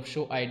put count of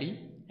show id,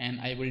 and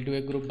I will do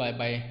a group by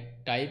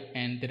type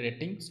and the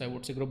rating. So I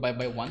would say group by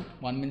 1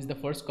 means the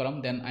first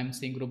column, then I'm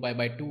saying group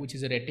by 2, which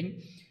is a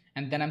rating,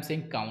 and then I'm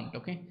saying count.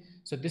 Okay,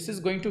 so this is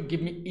going to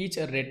give me each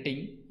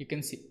rating. You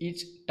can see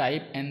each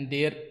type and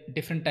their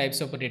different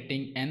types of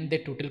rating and the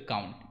total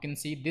count. You can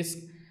see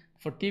this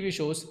for TV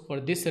shows, for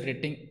this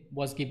rating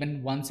was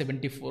given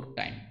 174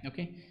 time.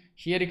 Okay,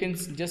 here you can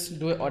just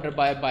do an order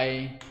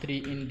by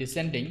 3 in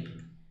descending,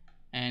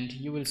 and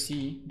you will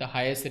see the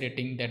highest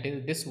rating, that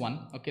is this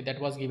one. Okay, that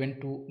was given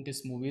to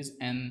this movies,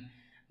 and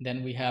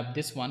then we have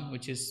this one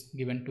which is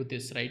given to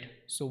this, right?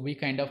 So we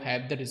kind of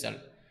have the result.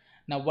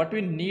 Now what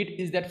we need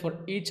is that for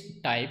each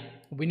type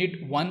we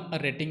need one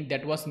rating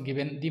that was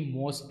given the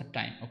most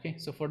time. Okay,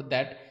 so for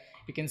that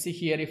you can see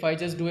here, if I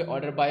just do a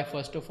order by,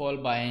 first of all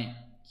by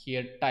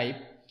here type,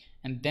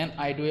 and then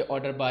I do a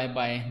order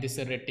by this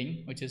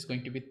rating, which is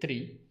going to be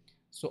 3.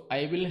 So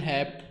I will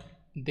have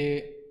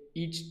the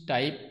each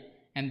type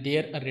and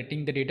their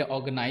rating, the data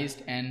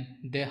organized, and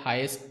the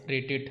highest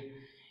rated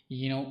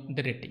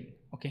the rating.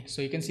 Okay,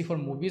 so you can see for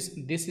movies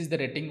this is the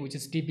rating, which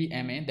is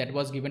TBMA, that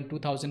was given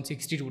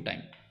 2062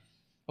 time.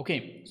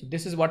 Okay, so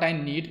this is what I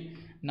need.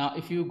 Now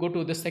if you go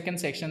to the second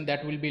section,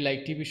 that will be like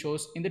TV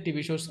shows. In the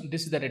TV shows,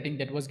 this is the rating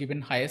that was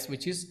given highest,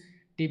 which is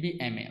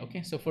TBMA.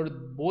 Okay, so for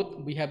both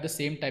we have the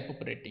same type of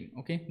rating.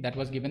 Okay, that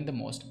was given the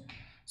most.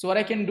 So what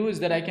I can do is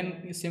that I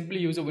can simply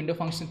use a window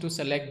function to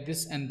select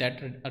this and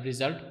that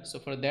result. So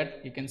for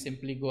that you can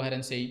simply go ahead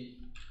and say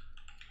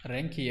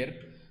rank here.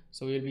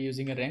 So we'll be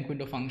using a rank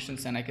window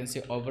functions, and I can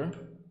say over.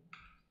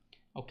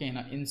 Okay,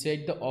 now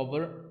inside the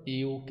over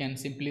you can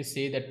simply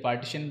say that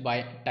partition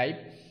by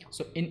type.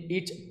 So in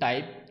each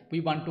type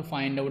we want to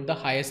find out the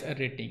highest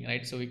rating,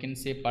 right? So we can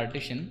say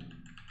partition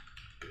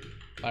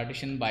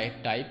by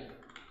type.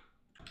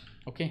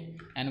 Okay,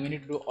 and we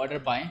need to do order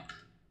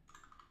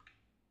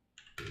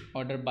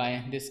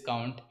by this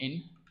count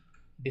in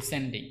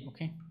descending.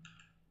 Okay,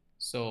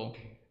 so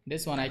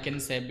this one I can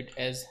save it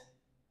as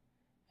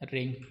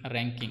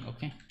ranking.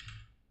 Okay,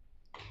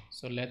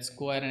 so let's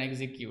go ahead and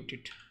execute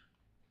it.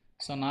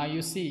 So now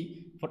you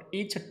see for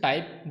each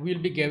type we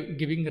will be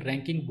giving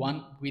ranking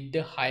 1 with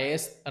the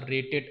highest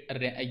rated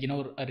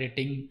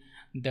rating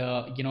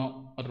the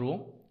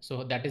row.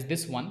 So that is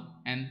this one,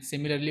 and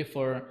similarly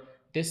for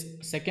this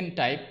second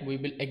type we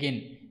will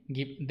again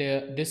give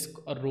this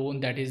row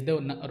that is the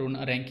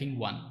row ranking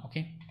 1.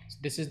 Okay, so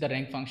this is the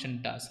rank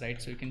function does,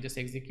 right? So you can just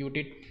execute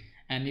it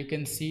and you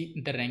can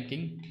see the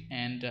ranking,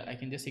 and I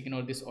can just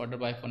ignore this order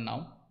by for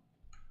now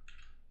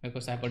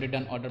because I've already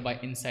done order by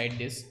inside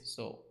this.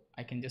 So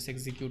I can just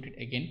execute it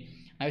again.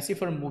 Now you see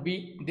for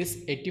movie this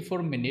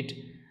 84 minute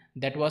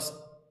that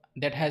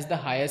has the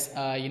highest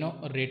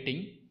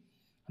rating,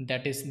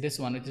 that is this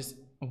one, which is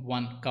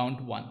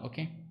count 1.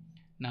 Okay,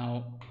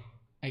 now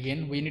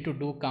again we need to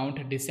do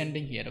count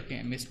descending here. Okay,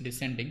 I missed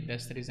descending,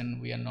 that's the reason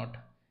we are not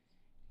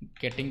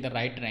getting the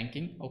right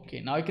ranking.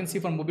 Okay, now you can see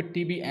for movie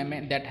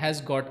TBMA that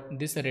has got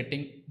this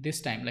rating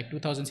this time, like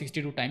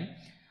 2062 time.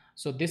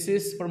 So this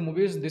is for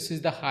movies, this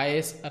is the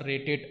highest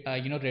rated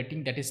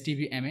rating, that is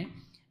TBMA.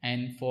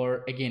 And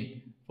for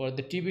again for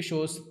the TV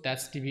shows,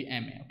 that's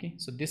TBMA. Okay,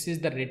 so this is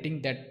the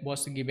rating that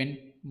was given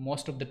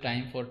most of the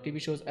time for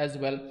TV shows as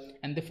well,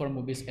 and for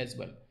movies as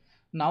well.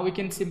 Now we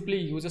can simply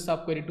use a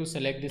subquery to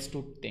select these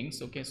two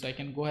things. Okay, so I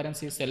can go ahead and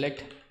say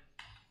select,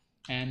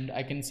 and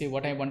I can say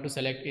what I want to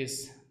select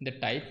is the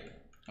type.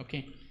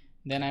 Okay,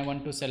 then I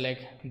want to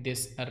select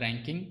this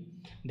ranking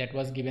that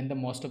was given the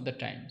most of the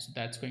time, so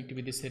that's going to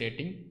be this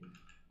rating.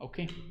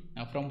 Okay,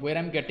 now from where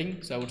I'm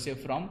getting, so I would say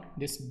from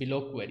this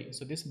below query.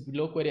 So this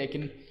below query I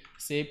can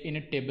save in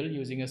a table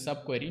using a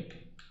subquery.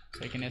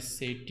 So I can just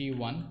say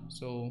T1.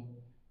 So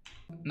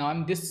now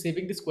I'm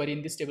saving this query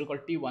in this table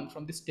called T1.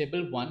 From this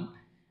table 1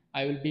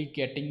 I will be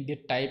getting the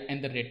type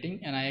and the rating,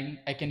 and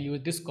I can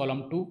use this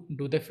column to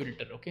do the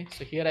filter. Okay,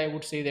 so here I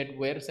would say that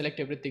where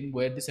select everything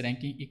where this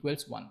ranking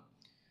equals 1.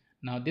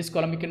 Now this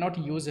column we cannot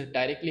use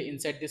directly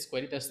inside this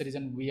query, that's the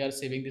reason we are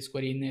saving this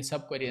query in a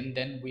subquery and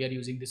then we are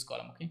using this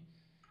column. Okay,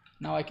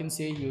 now I can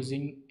say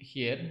using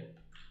here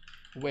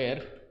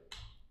where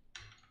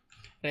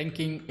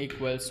ranking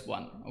equals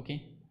 1.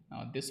 Okay,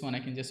 now this one I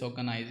can just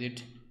organize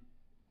it.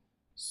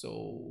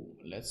 So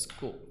let's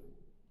go,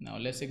 now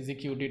let's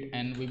execute it,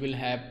 and we will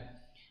have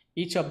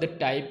each of the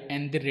type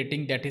and the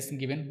rating that is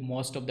given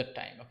most of the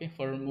time. Okay,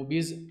 for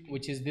movies,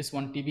 which is this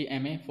one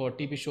TBMA, for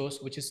TV shows,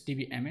 which is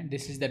TBMA,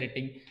 this is the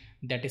rating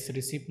that is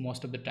received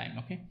most of the time.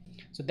 Okay,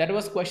 so that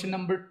was question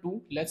number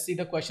 2. Let's see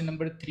the question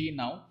number 3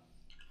 now.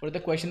 For the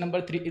question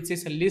number 3, it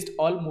says list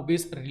all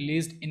movies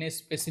released in a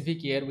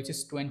specific year, which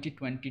is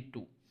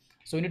 2022.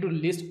 So we need to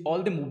list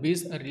all the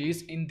movies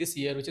released in this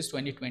year, which is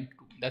 2022.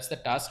 That's the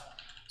task.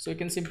 So you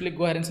can simply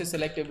go ahead and say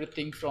select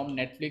everything from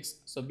Netflix.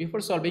 So before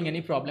solving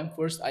any problem,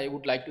 first I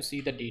would like to see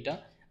the data.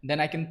 Then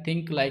I can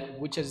think like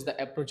which is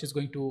the approach is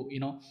going to,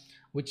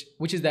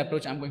 which is the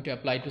approach I'm going to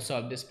apply to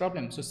solve this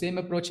problem. So same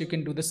approach, you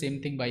can do the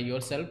same thing by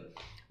yourself.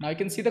 Now you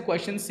can see the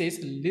question says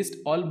list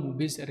all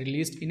movies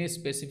released in a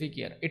specific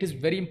year. It is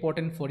very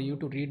important for you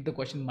to read the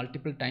question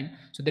multiple times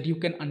so that you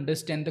can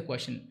understand the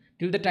question.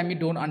 Till the time you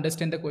don't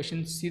understand the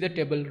question, see the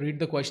table, read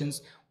the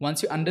questions.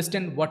 Once you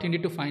understand what you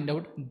need to find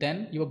out,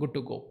 then you are good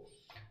to go.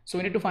 So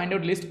we need to find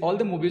out list all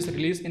the movies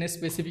released in a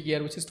specific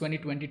year, which is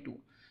 2022.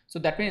 So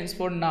that means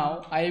for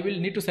now I will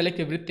need to select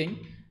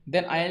everything.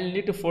 Then I'll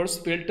need to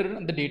first filter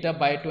the data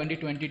by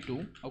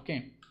 2022.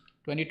 Okay,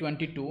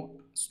 2022,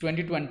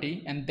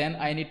 2020, and then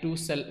I need to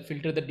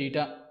filter the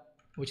data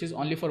which is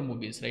only for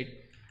movies, right?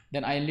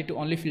 Then I need to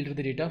only filter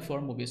the data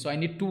for movies. So I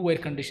need two where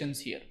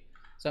conditions here.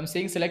 So I'm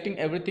saying selecting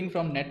everything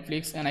from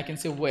Netflix, and I can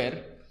say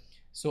where.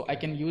 So I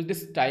can use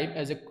this type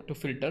as to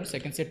filter. So I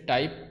can say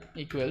type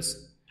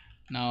equals,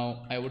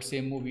 now I would say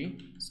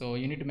movie. So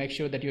you need to make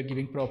sure that you're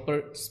giving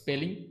proper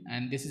spelling,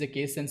 and this is a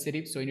case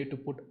sensitive, so you need to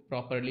put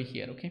properly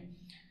here. Okay,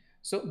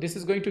 so this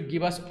is going to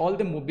give us all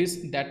the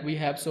movies that we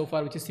have so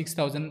far, which is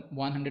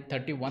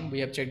 6131. We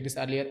have checked this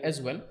earlier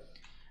as well.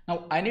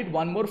 Now I need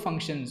one more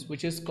functions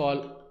which is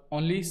called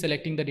only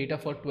selecting the data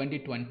for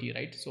 2020,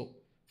 right? So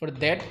for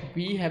that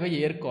we have a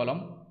year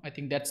column. I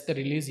think that's the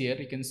release year,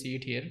 you can see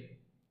it here.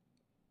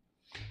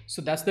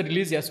 So that's the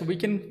release year. So we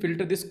can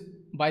filter this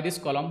by this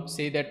column,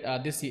 say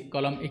that this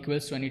column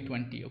equals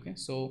 2020. Okay,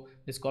 so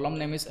this column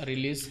name is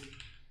release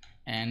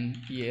and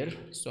year.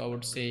 So I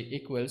would say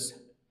equals,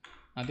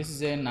 this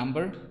is a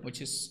number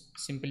which is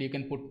simply you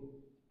can put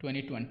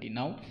 2020.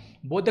 Now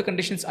both the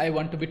conditions I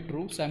want to be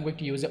true, so I'm going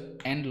to use a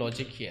AND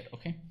logic here,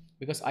 okay,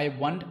 because I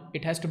want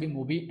it has to be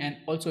movie and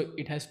also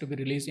it has to be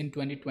released in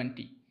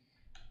 2020.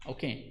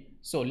 Okay,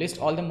 so list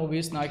all the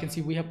movies. Now I can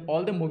see we have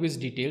all the movies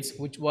details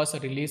which was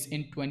released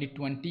in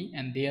 2020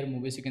 and their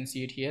movies, you can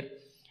see it here.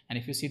 And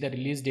if you see the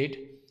release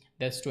date,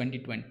 that's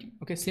 2020.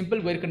 Okay,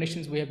 simple where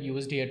conditions we have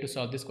used here to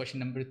solve this question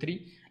number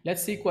 3.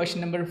 Let's see question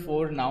number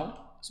 4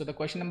 now. So the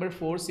question number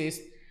 4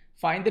 says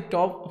find the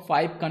top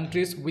 5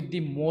 countries with the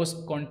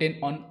most content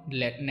on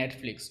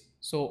Netflix.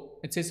 So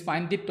it says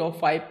find the top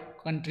 5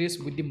 countries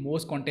with the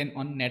most content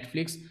on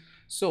Netflix.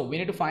 So we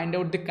need to find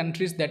out the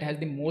countries that has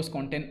the most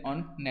content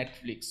on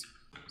Netflix.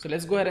 So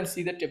let's go ahead and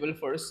see the table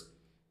first.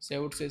 So I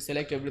would say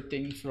select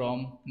everything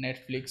from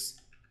Netflix.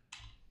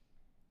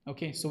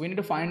 Okay, so we need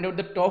to find out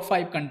the top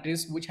 5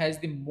 countries which has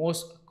the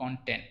most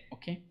content.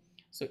 Okay,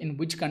 so in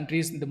which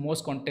countries the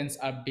most contents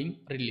are being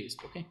released.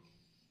 Okay,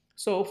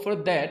 so for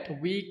that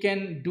we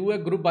can do a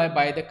group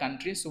by the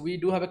country. So we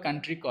do have a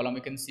country column,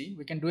 you can see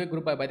we can do a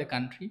group by the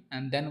country,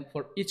 and then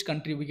for each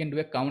country we can do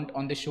a count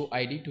on the show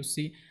ID to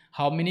see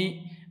how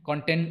many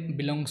content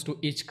belongs to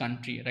each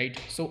country, right?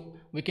 So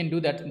we can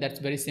do that. That's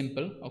very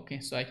simple. Okay,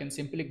 so I can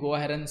simply go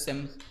ahead and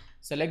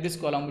select this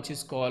column which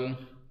is called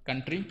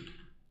country,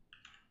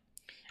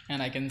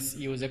 and I can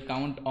use a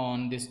count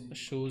on this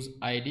shows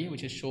ID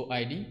which is show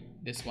ID,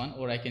 this one,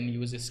 or I can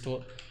use a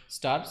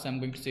star. So I'm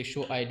going to say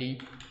show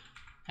ID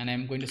and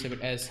I'm going to save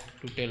it as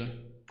total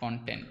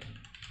content.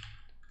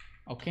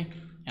 Okay,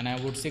 and I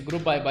would say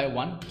group by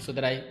one so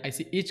that I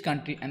see each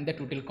country and the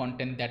total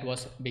content that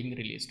was being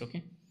released.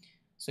 Okay,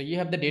 so you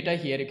have the data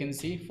here, you can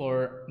see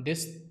for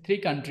this 3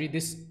 country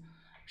this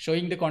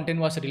showing the content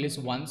was released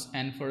once,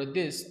 and for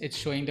this it's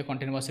showing the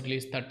content was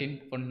released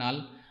 13. For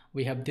null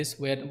we have this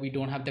where we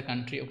don't have the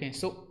country. Okay,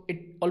 so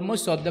it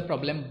almost solved the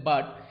problem,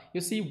 but you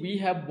see we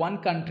have one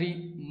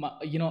country,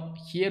 you know,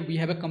 here we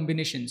have a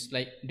combinations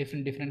like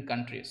different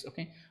countries.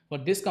 Okay, for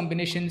these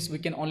combinations we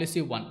can only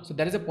see one, so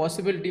there is a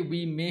possibility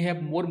we may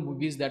have more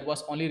movies that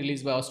was only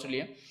released by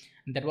Australia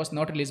and that was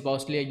not released by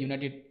Australia,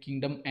 United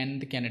Kingdom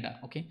and Canada.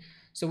 Okay,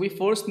 so we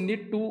first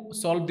need to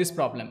solve this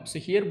problem. So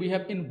here we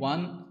have in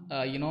one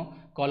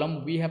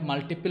column we have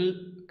multiple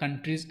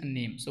countries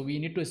name, so we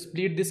need to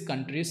split these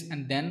countries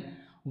and then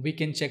we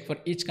can check for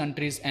each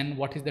countries and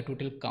what is the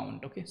total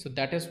count. Okay, so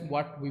that is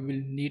what we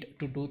will need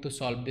to do to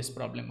solve this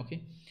problem.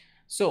 Okay,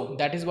 so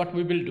that is what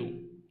we will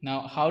do.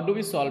 Now how do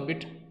we solve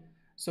it?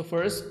 So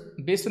first,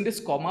 based on this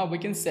comma we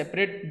can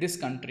separate this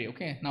country.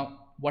 Okay, now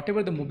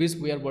whatever the movies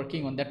we are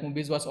working on, that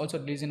movies was also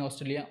released in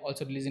Australia,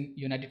 also released in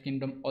United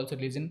Kingdom, also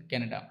released in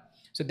Canada,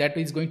 so that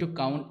is going to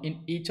count in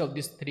each of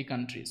these 3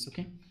 countries.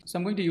 Okay, so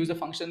I'm going to use a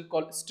function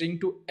called string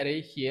to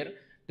array here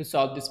to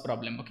solve this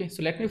problem. Okay,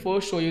 so let me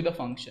first show you the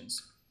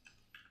functions.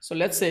 So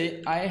let's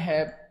say I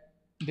have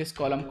this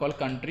column called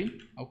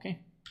country. Okay,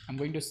 I'm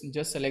going to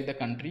just select the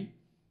country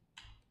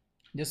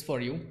just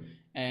for you,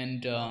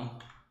 and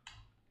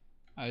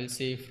I will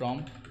say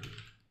from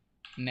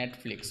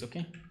Netflix.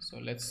 Okay, so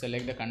let's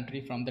select the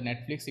country from the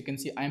Netflix. You can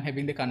see I'm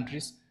having the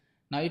countries.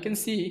 Now you can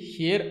see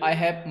here I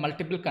have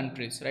multiple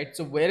countries, right?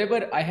 So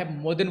wherever I have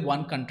more than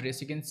one countries,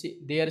 you can see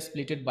they are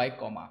splitted by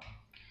comma.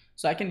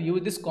 So I can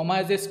use this comma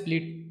as a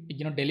split,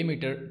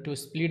 delimiter to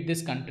split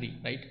this country,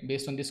 right,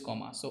 based on this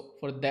comma. So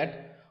for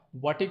that,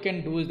 what you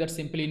can do is that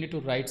simply you need to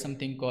write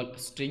something called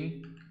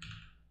string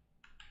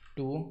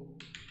to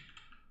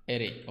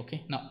array.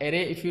 Okay, now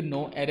array, if you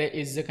know, array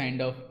is a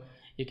kind of,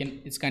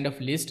 it's kind of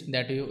list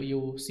that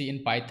you see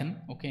in Python.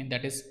 Okay,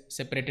 that is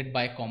separated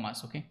by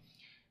commas. Okay,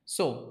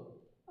 so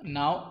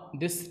now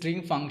this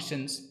string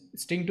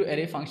to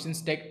array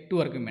functions take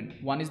 2 arguments.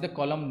 One is the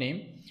column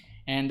name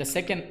and the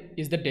second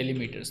is the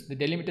delimiters. The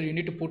delimiter you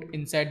need to put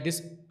inside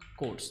this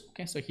quotes.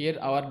 Okay, so here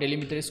our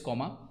delimiter is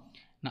comma.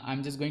 Now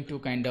I'm just going to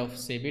kind of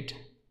save it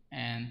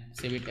and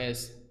save it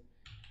as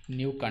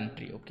new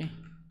country. Okay,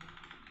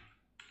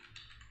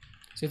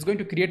 so it's going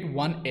to create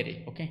one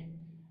array. Okay,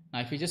 now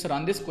if you just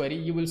run this query,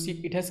 you will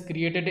see it has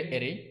created an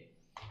array.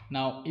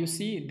 Now you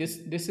see this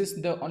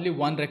is the only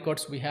one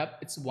records we have,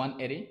 it's one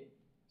array.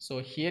 So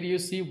here you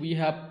see we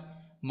have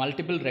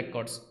multiple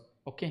records.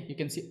 Okay, you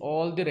can see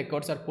all the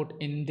records are put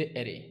in the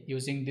array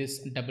using this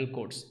double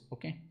quotes.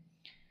 Okay,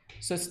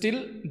 so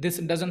still this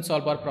doesn't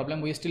solve our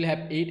problem. We still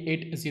have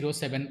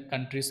 8807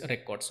 countries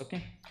records.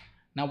 Okay,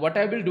 now what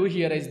I will do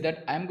here is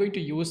that I'm going to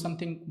use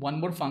one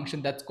more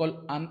function that's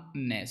called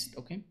unnest.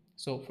 Okay,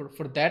 so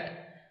for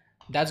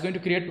that's going to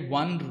create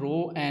one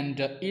row,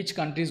 and each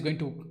country is going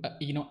to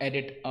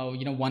edit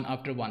one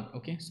after one.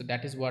 Okay, so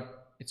that is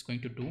what it's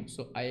going to do.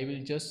 So I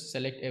will just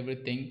select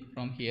everything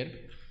from here,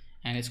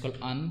 and it's called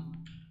unnest.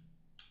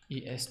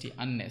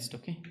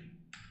 Okay,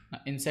 now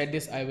inside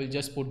this I will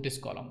just put this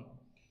column.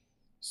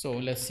 So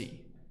let's see.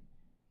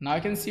 Now I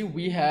can see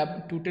we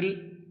have total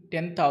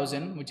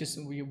 10,000, which is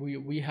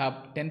we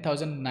have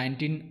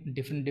 10,019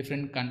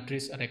 different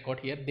countries record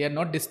here. They are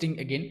not distinct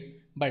again,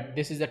 but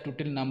this is the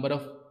total number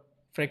of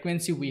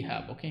frequency we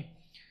have. Okay,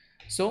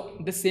 So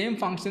the same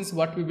functions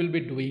what we will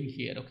be doing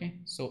here. Okay,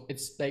 so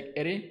it's like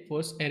array.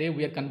 First array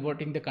we are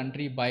converting the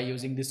country by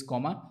using this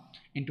comma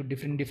into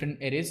different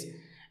arrays,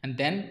 and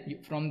then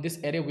from this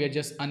array we are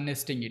just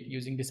unnesting it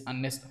using this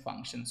unnest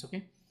functions.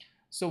 Okay,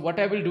 so what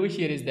I will do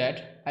here is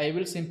that I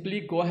will simply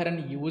go ahead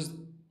and use,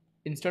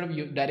 instead of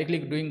you directly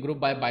doing group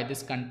by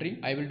this country,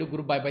 I will do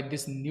group by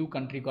this new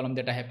country column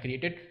that I have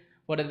created,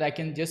 for that I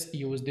can just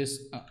use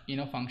this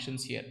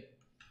functions here.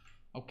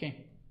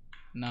 Okay,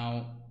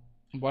 now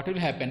what will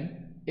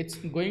happen, it's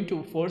going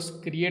to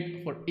first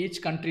create for each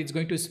country, it's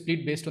going to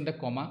split based on the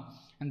comma,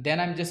 and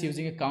then I'm just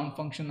using a count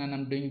function and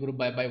I'm doing group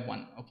by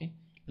 1. Okay,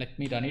 let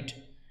me run it.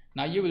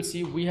 Now you will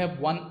see we have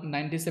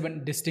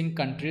 197 distinct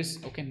countries.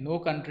 Okay, no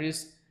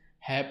countries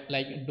have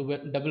like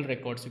double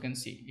records. You can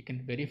see, you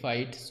can verify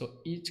it. So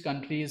each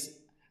country is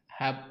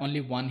have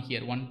only one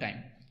here, one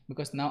time,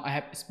 because now I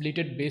have split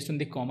it based on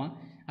the comma.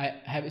 I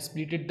have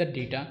splitted the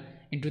data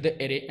into the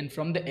array, and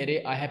from the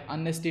array I have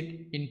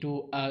unnested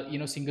into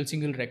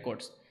single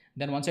records.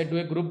 Then once I do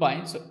a group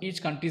by, so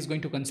each country is going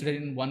to consider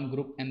in one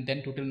group, and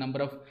then total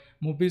number of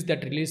movies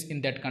that release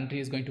in that country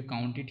is going to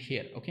count it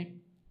here. Okay,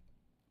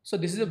 so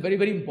this is a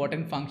very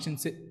important function,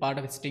 part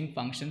of string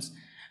functions.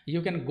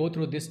 You can go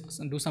through this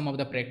and do some of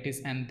the practice,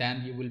 and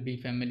then you will be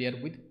familiar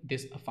with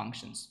these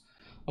functions.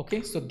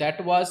 Okay, so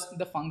that was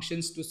the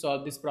functions to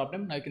solve this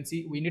problem. Now you can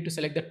see we need to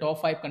select the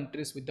top 5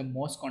 countries with the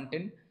most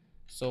content.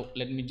 So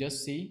let me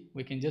just see,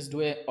 we can just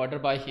do a order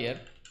by here,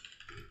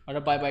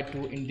 order by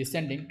 2 in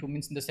descending, 2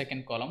 means in the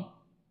second column.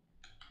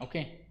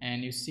 Okay,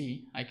 and you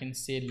see I can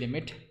say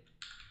limit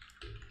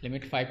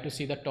 5 to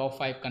see the top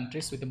 5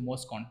 countries with the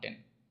most content.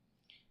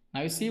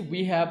 Now you see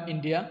we have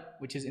India,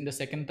 which is in the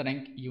second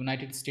rank,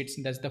 United States,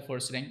 that's the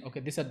first rank. Okay,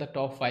 these are the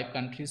top 5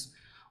 countries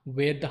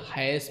where the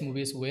highest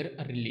movies were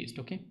released.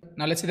 Okay,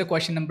 now let's see the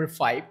question number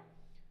 5.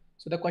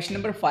 So the question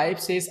number 5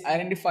 says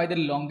identify the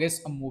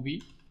longest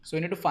movie. So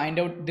we need to find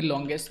out the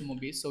longest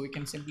movie. So we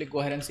can simply go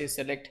ahead and say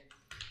select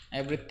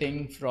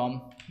everything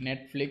from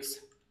Netflix,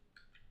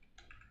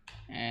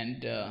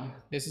 and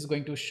this is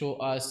going to show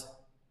us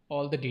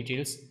all the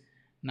details.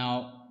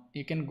 Now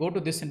you can go to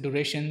this in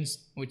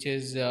durations, which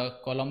is a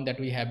column that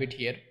we have it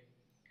here.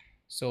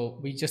 So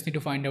we just need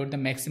to find out the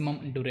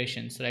maximum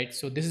durations, right?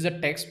 So this is a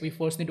text. We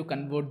first need to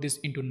convert this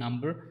into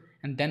number,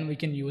 and then we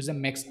can use a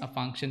max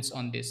functions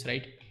on this,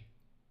 right?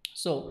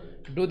 So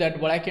to do that,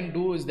 what I can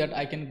do is that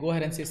I can go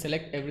ahead and say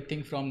select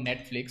everything from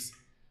Netflix.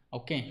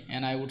 Okay,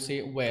 and I would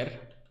say where,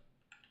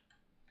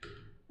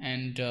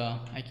 and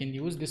I can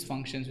use this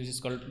functions which is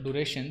called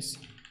durations.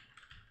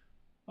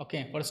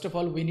 Okay, first of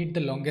all we need the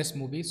longest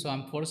movie, so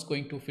I'm first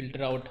going to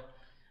filter out,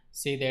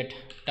 say that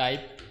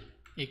type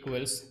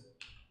equals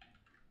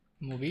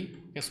movie,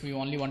 because we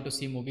only want to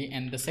see movie,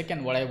 and the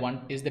second what I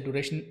want is the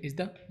duration is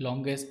the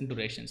longest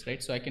durations,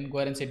 right? So I can go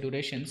ahead and say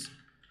durations,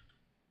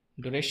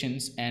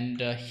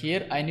 and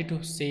here I need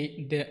to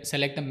say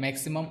select the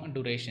maximum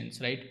durations,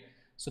 right?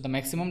 So the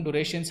maximum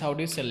durations, how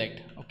do you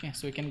select? Okay,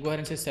 so we can go ahead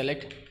and say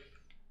select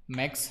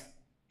max,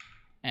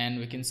 and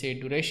we can say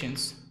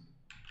durations,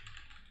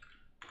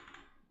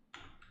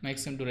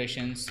 maximum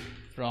durations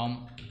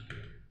from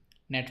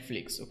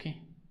Netflix.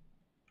 Okay,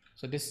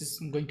 so this is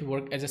going to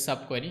work as a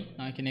subquery.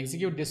 Now I can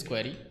execute this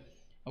query.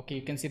 Okay,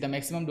 you can see the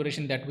maximum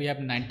duration that we have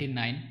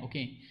 99.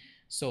 Okay,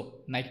 so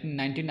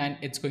 1999,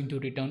 it's going to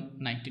return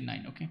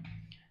 99. Okay,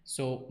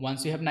 so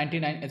once you have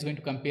 99, it's going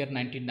to compare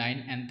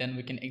 99, and then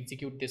we can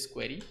execute this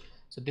query.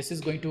 So this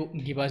is going to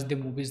give us the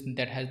movies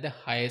that has the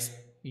highest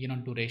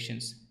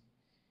durations.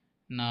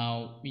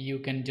 Now you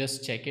can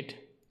just check it.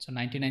 So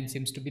 99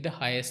 seems to be the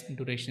highest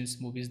durations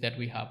movies that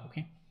we have.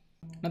 Okay,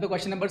 now the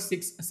question number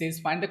 6 says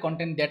find the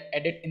content that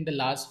added in the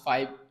last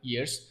 5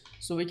 years.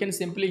 So we can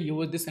simply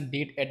use this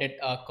date added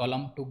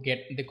column to get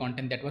the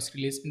content that was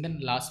released in the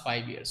last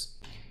 5 years.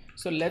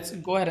 So let's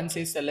go ahead and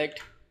say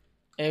select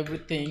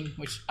everything,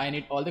 which I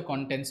need all the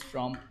contents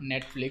from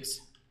Netflix.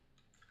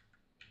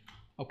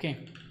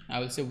 Okay, I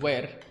will say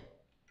where,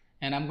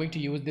 and I'm going to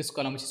use this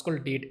column which is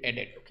called date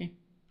added. Okay,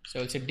 so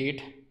I'll say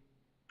date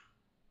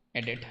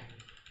added.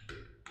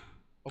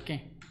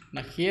 Okay,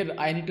 now here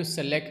I need to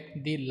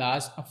select the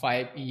last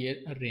 5 year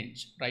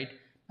range, right?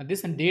 Now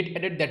this date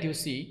added that you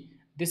see,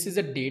 this is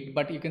a date,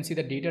 but you can see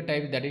the data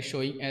type that is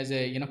showing as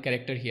a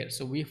character here.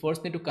 So we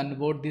first need to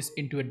convert this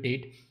into a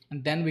date,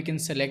 and then we can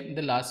select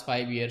the last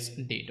 5 years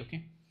date.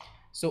 Okay,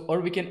 so or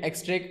we can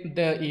extract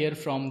the year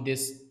from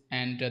this,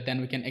 and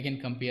then we can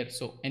again compare.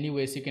 So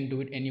anyways, you can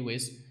do it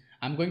anyways.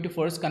 I'm going to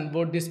first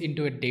convert this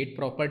into a date,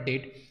 proper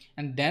date,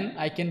 and then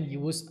I can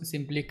use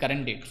simply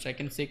current date. So I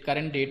can say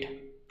current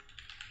date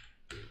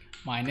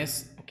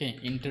minus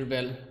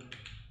interval,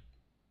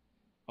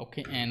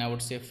 and I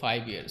would say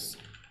 5 years.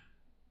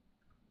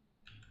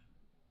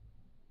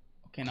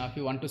 Okay, now if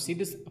you want to see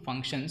these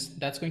functions,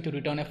 that's going to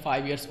return a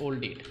 5 years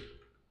old date.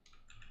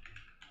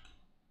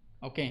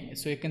 Okay,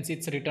 so you can see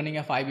it's returning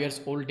a 5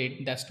 years old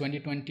date, that's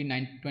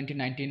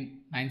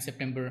 2019 9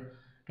 September,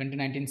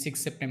 2019 6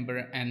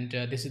 September, and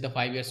this is the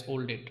 5 years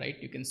old date, right?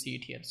 You can see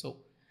it here. So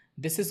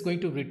this is going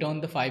to return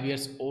the 5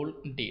 years old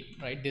date,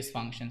 right? This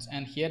functions,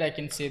 and here I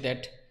can say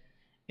that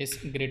is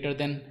greater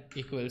than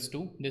equals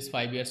to this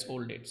 5 years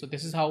old date. So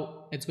this is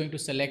how it's going to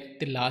select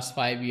the last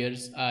 5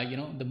 years,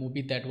 the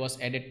movie that was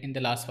added in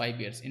the last 5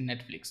 years in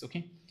Netflix.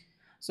 Okay,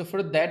 so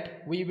for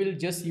that we will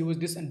just use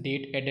this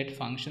date edit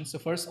function. So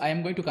first I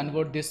am going to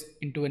convert this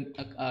into an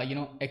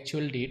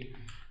actual date.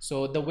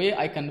 So the way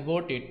I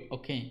convert it,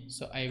 okay,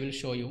 so I will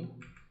show you.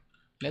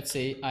 Let's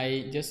say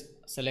I just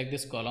select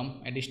this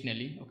column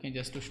additionally, okay,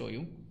 just to show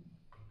you,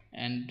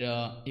 and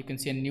you can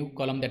see a new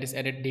column that is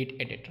added date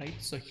edit, right?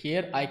 So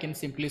here I can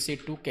simply say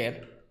to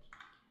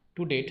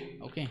date.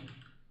 Okay,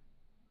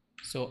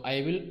 so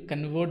I will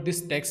convert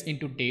this text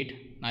into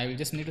date. I will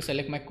just need to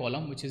select my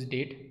column, which is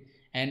date,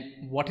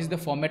 and what is the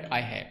format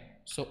I have.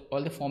 So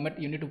all the format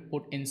you need to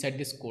put inside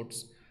this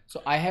quotes.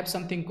 So I have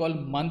something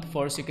called month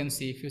first. You can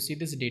see, if you see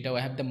this data,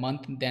 I have the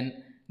month,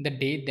 then the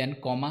day, then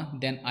comma,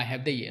 then I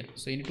have the year.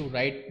 So you need to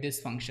write this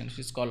function, which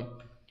is called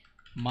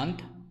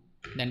month,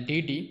 then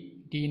D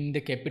in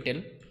the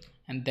capital,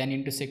 and then you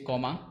need to say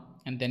comma,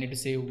 and then you need to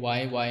say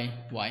y.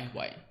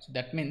 So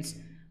that means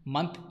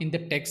month in the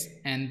text,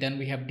 and then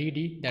we have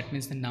DD, that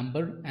means the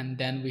number, and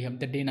then we have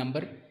the day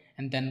number,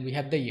 and then we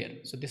have the year.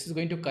 So this is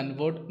going to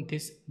convert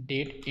this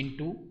date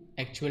into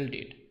actual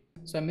date.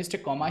 So I missed a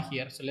comma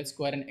here, so let's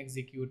go ahead and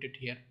execute it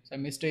here. So I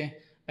missed a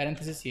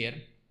parenthesis here.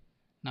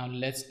 Now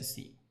let's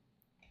see.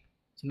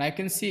 So now I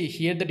can see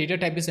here the data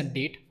type is a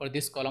date for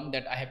this column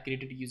that I have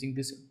created using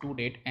this to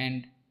date,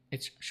 and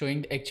it's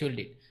showing the actual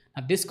date.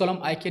 Now this column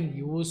I can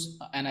use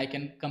and I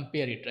can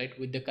compare it, right,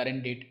 with the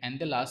current date and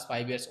the last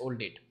 5 years old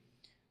date.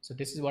 So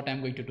this is what I'm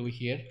going to do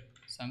here.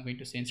 So I'm going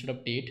to say, instead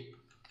of date,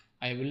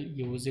 I will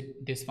use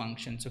this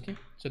functions. Okay,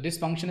 so this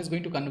function is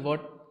going to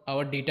convert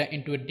our data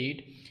into a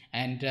date,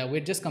 and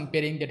we're just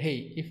comparing that,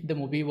 hey, if the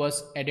movie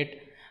was added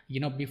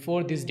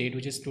before this date,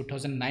 which is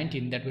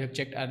 2019 that we have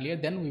checked earlier,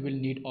 then we will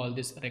need all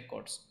these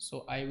records.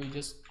 So I will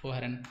just go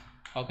ahead and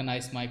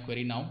organize my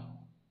query now.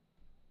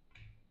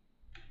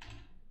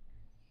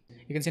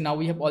 You can see now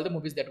we have all the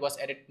movies that was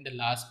added in the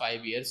last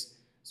 5 years,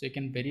 so you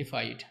can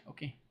verify it.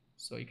 Okay,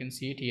 so you can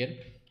see it here,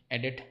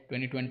 edit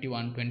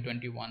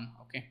 2021.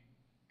 Okay,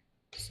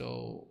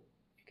 so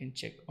you can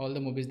check all the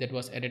movies that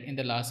was added in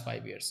the last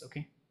 5 years.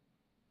 Okay,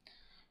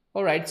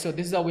 all right, so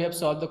this is how we have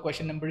solved the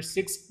question number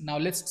 6. Now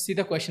let's see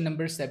the question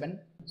number 7.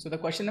 So the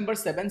question number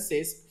 7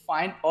 says,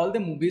 find all the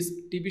movies,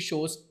 TV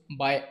shows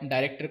by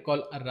director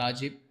called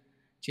Rajiv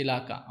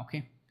Chilaka.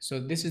 Okay, so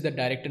this is the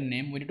director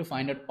name. We need to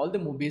find out all the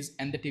movies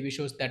and the TV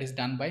shows that is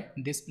done by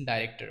this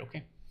director.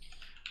 Okay,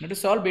 now to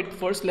solve it,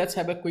 first let's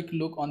have a quick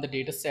look on the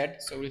data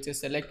set. So we'll say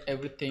select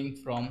everything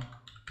from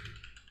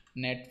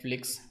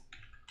Netflix.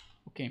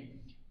 Okay,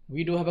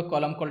 we do have a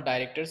column called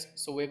directors,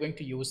 so we're going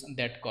to use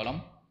that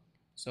column.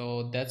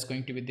 So that's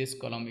going to be this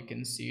column. You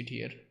can see it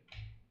here.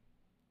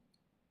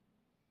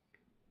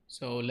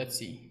 So let's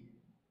see.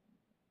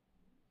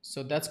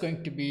 So that's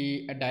going to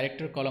be a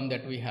director column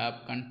that we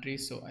have, country.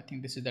 So I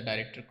think this is the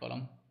director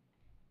column.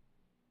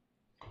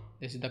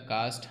 This is the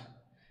cast.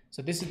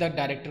 So this is the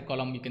director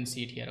column. You can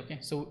see it here. Okay,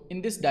 so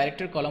in this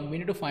director column, we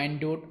need to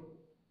find out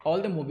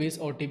all the movies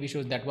or TV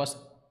shows that was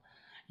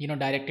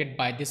directed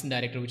by this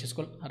director, which is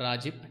called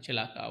Rajiv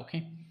Chilaka.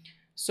 Okay,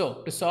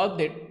 so to solve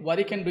that, what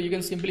you can do, you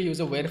can simply use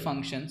a where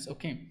functions.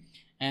 Okay,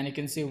 and you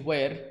can say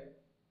where,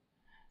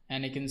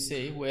 and you can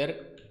say where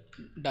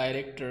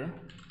director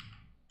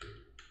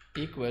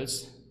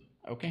equals,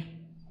 okay,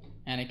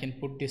 and I can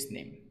put this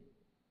name.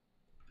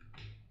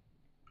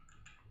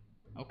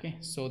 Okay,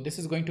 so this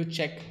is going to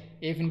check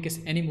if in case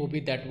any movie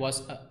that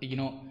was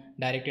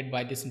directed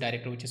by this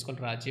director, which is called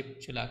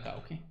Rajiv Chilaka.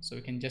 Okay, so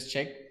we can just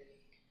check.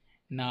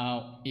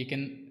 Now you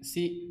can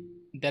see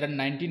there are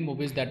 19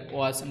 movies that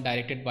was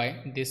directed by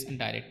this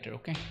director.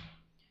 Okay,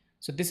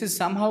 so this is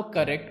somehow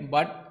correct,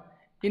 but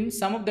in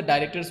some of the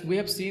directors we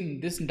have seen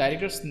this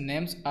directors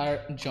names are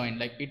joined,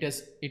 like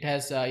it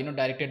has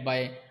directed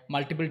by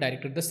multiple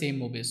directors the same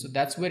movies. So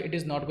that's where it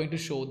is not going to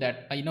show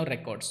that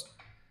records.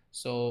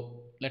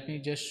 So let me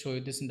just show you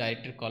this in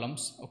director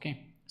columns.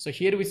 Okay, so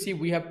here we see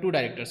we have two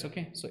directors.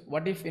 Okay, so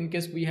what if in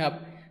case we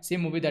have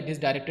same movie that is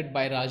directed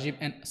by Rajiv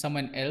and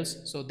someone else?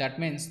 So that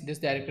means this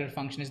director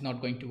function is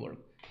not going to work.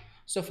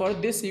 So for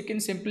this you can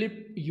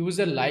simply use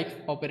a like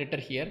operator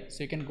here.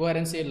 So you can go ahead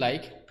and say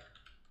like,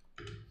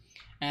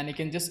 and you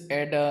can just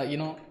add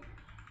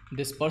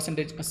this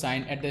percentage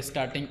sign at the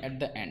starting, at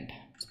the end.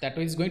 So that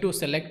is going to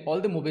select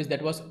all the movies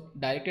that was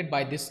directed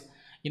by this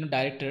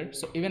director.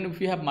 So even if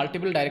you have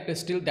multiple directors,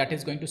 still that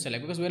is going to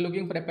select, because we are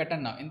looking for a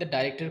pattern now. In the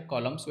director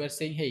columns we are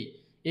saying, hey,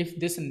 if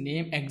this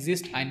name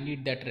exists, I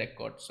need that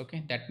records.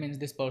 Okay, that means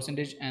this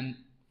percentage and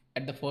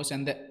at the first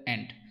and the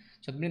end.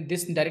 So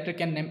this director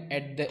can name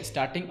at the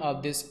starting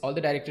of this all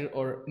the director,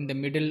 or in the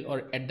middle,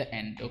 or at the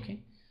end. Okay,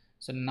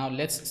 so now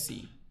let's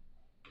see.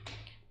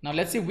 Now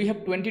let's see, we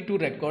have 22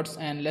 records,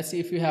 and let's see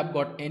if you have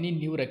got any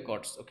new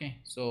records. Okay,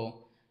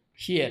 so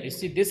here you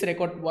see this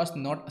record was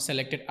not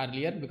selected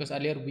earlier, because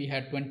earlier we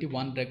had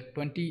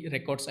 20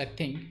 records I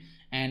think,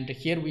 and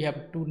here we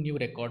have two new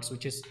records,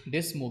 which is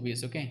this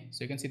movies. Okay,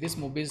 so you can see this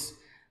movies,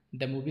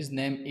 the movie's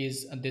name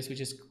is this,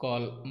 which is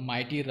called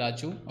Mighty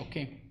Raju.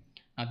 Okay,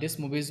 now this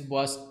movies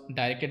was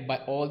directed by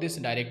all this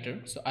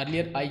director. So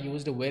earlier I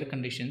used where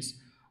conditions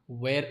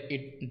where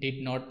it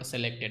did not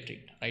selected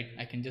it, right?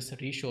 I can just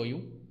re-show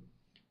you.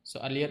 So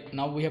earlier,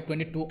 now we have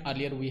 22,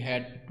 earlier we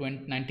had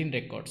 19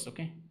 records.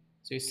 Okay,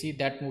 so you see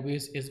that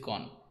movies is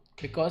gone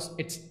because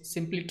it's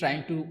simply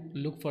trying to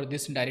look for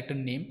this director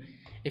name.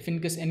 If in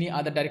case any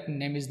other director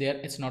name is there,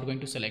 it's not going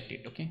to select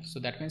it. Okay, so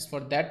that means for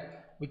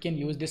that we can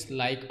use this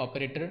like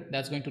operator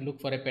that's going to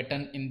look for a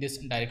pattern in this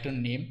director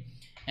name,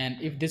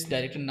 and if this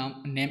director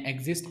name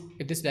exists,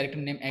 if this director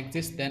name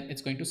exists, then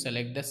it's going to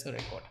select this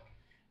record.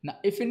 Now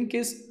if in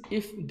case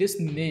if this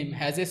name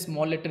has a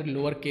small letter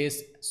lowercase,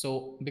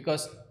 so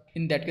because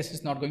in that case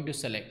it's not going to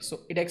select, so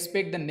it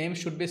expect the name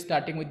should be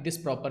starting with this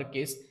proper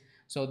case.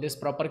 So this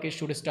proper case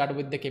should start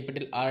with the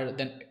capital R,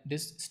 then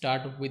this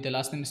start with the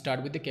last name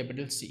start with the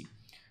capital C.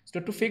 So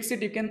to fix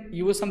it, you can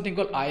use something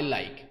called I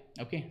like.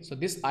 Okay, so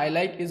this I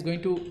like is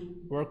going to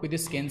work with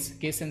this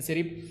case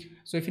sensitive.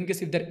 So if in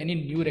case if there are any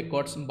new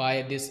records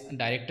by this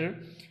director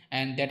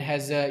and that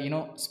has a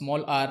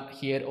small r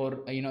here or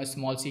a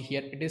small c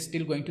here, it is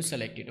still going to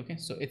select it. Okay,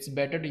 so it's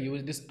better to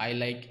use this I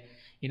like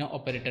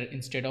operator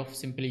instead of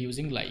simply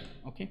using like.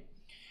 Okay,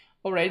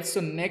 all right, so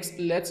next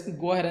let's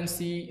go ahead and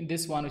see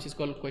this one, which is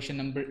called question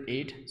number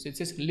 8. So it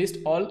says list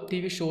all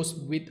TV shows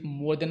with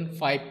more than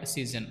 5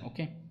 seasons.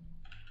 Okay,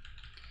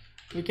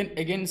 we can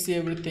again see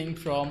everything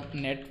from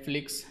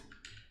Netflix.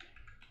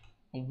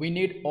 We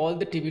need all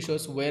the TV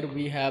shows where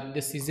we have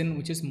the season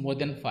which is more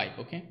than 5.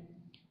 Okay,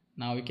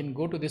 now we can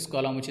go to this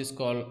column which is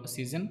called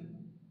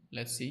season.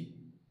 Let's see.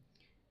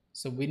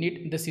 So we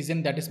need the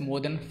season that is more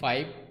than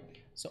 5.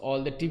 So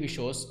all the TV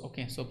shows.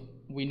 Okay, so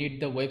we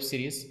need the web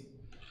series.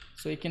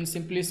 So you can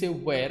simply say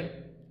where,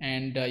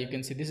 and you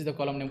can see this is the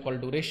column name called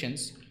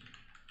durations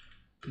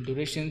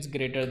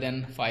greater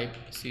than 5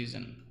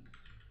 season.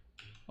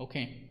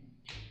 Okay,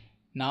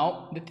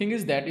 now the thing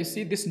is that you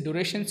see this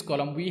durations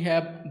column, we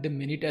have the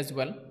minute as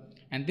well,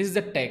 and this is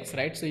the text,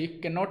 right? So you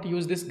cannot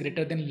use this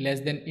greater than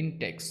less than in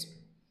text.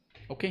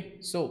 Okay,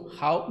 so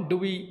how do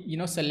we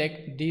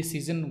select the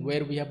season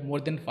where we have more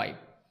than 5?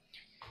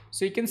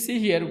 So you can see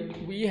here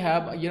we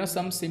have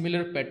some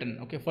similar pattern.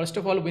 Okay, first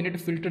of all we need to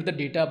filter the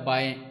data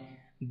by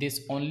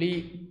this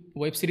only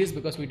web series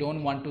because we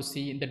don't want to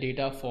see the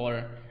data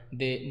for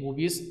the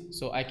movies.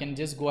 So I can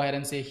just go ahead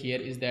and say here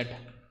is that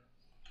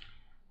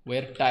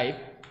where type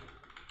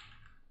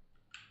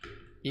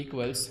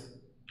equals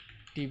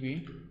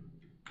TV,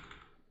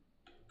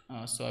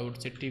 so I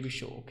would say TV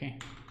show. Okay,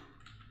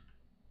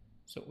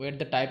 so where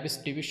the type is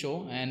TV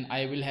show, and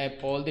I will have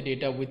all the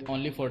data with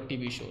only for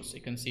TV shows.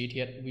 You can see it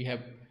here, we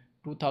have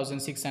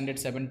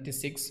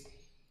 2676.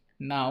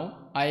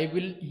 Now I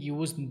will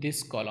use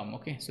this column.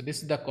 Okay, so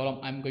this is the column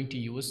I'm going to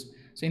use.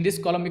 So in this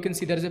column you can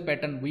see there is a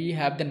pattern. We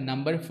have the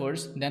number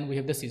first, then we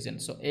have the season.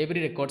 So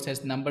every record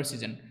has number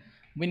season.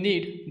 We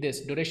need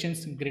this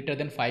durations greater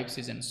than 5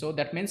 seasons. So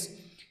that means,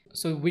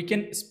 so we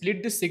can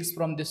split the 6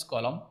 from this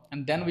column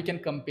and then we can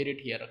compare it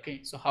here.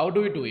 Okay, so how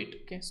do we do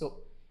it? Okay, so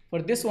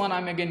for this one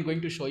I'm again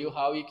going to show you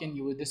how you can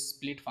use this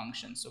split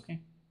functions. Okay,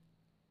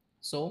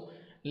 so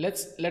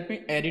let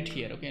me add it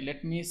here. Okay,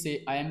 let me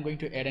say I am going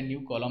to add a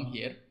new column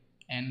here,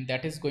 and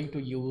that is going to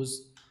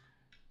use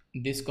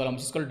this column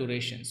which is called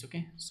durations.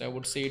 Okay, so I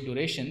would say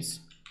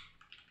durations,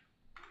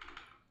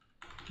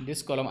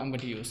 this column I'm going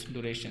to use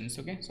durations.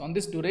 Okay, so on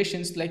this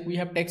durations, like we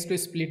have text to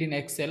split in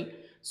Excel,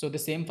 so the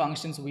same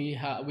functions we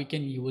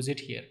can use it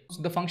here.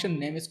 So the function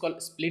name is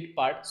called split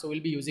part, so we'll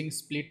be using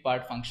split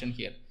part function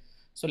here.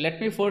 So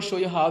let me first show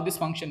you how this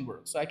function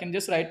works. So I can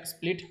just write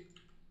split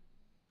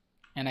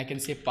and I can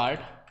say part,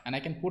 and I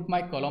can put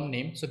my column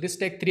name. So this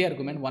take 3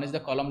 arguments. One is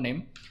the column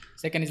name,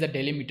 second is the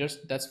delimiters,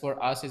 that's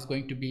for us is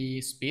going to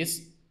be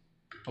space.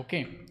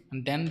 Okay,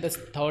 and then the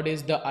third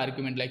is the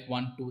argument like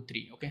 1 2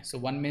 3. Okay, so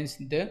 1 means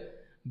the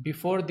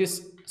before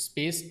this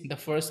space the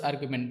first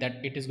argument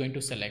that it is going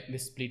to select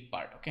this split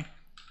part. Okay,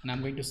 and I'm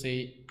going to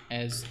say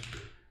as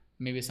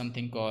maybe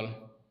something called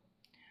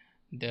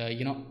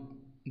the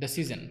the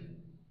season.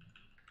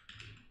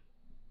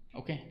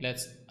 Okay,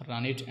 let's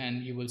run it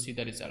and you will see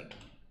the result.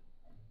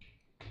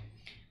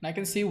 Now I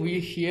can see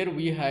we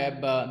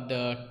have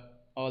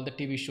all the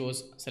TV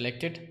shows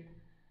selected.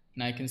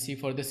 Now I can see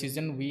for the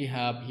season we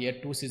have here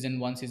 2 season,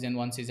 1 season,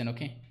 1 season.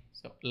 Okay,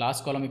 so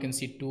last column you can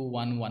see 2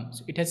 1 1.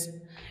 So it has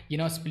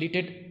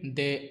splitted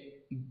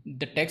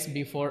the text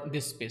before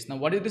this space. Now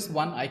what is this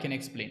one? I can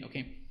explain.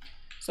 Okay,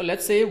 so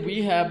let's say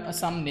we have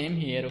some name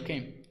here.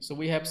 Okay, so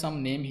we have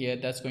some name here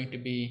that's going to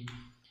be,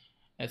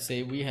 let's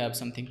say we have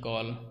something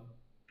called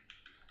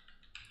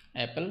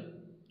apple.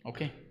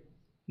 Okay,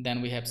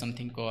 then we have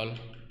something called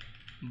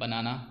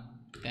banana,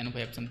 then we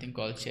have something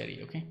called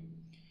cherry. Okay,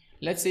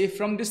 let's say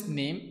from this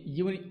name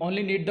you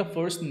only need the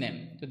first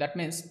name, so that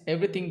means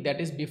everything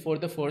that is before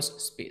the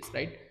first space,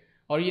 right?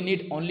 Or you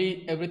need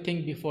only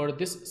everything before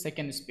this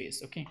second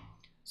space. Okay,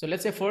 so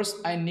let's say first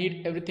I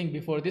need everything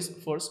before this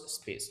first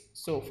space.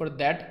 So for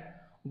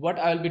that what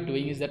I will be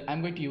doing is that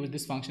I'm going to use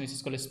this function which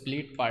is called a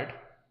split part.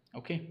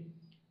 Okay,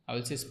 I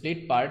will say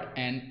split part,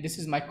 and this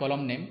is my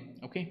column name.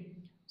 Okay,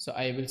 so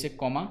I will say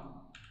comma.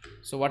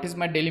 So what is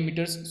my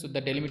delimiters? So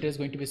the delimiter is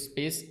going to be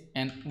space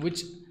and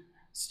which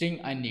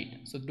string I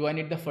need. So do I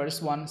need the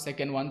first one,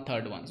 second one,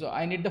 third one? So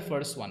I need the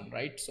first one,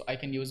 right? So I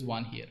can use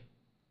one here.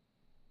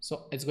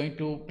 So it's going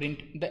to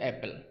print the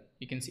apple.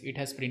 You can see it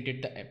has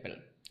printed the apple.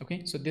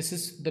 Okay, so this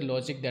is the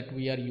logic that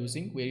we are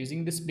using. We are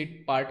using the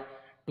split part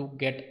to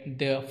get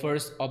the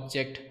first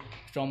object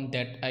from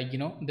that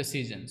the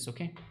seasons.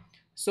 Okay,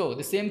 so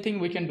the same thing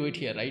we can do it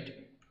here, right?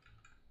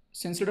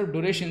 So instead of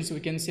durations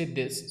we can say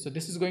this. So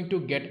this is going to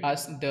get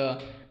us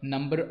the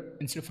number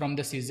instead from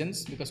the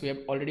seasons, because we have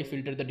already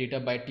filtered the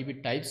data by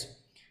TV types.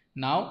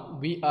 Now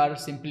we are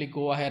simply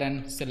go ahead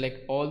and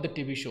select all the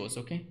TV shows,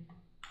 okay,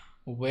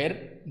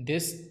 where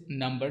this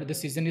number, the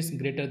season is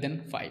greater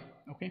than 5.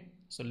 Okay,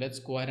 so let's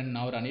go ahead and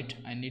now run it.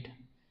 I need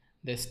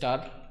the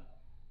star,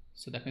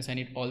 so that means I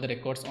need all the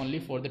records only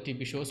for the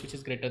TV shows which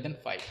is greater than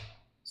 5.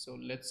 So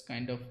let's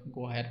kind of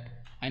go ahead.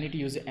 I need to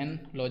use the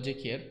n logic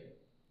here.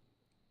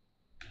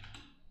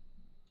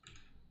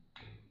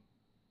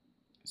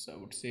 So I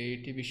would say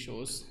TV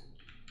shows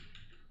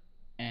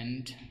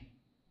and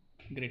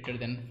greater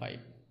than 5.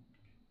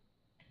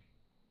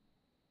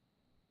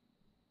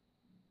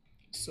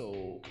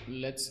 So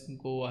let's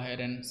go ahead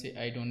and say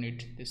I don't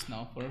need this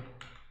now for,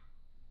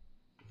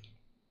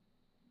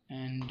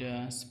 and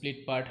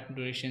split part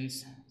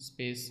durations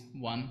space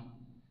 1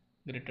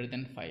 greater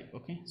than 5.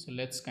 Okay, so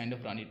let's kind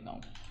of run it now.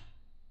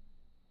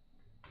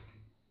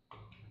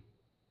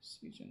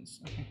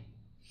 Seasons.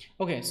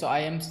 Okay, so I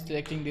am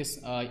selecting this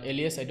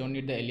alias. I don't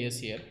need the alias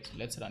here, so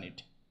let's run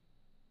it.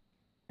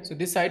 So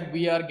this side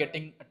we are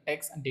getting a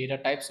text and data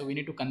type, so we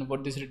need to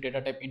convert this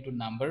data type into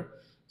number,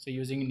 so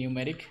using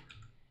numeric,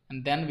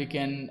 and then we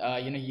can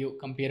you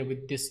compare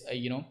with this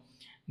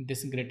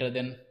this greater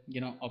than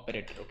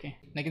operator. Okay,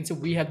 like you can see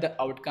we have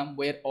the outcome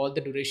where all the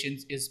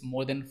durations is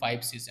more than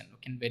 5 season. We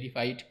can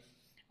verify it.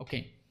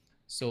 Okay,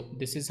 so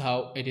this is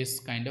how it is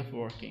kind of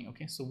working.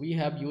 Okay, so we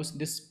have used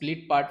this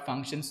split part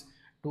functions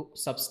to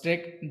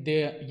subtract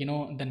the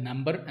the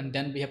number, and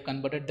then we have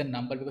converted the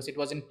number because it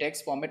was in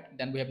text format.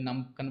 Then we have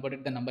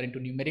converted the number into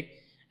numeric,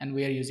 and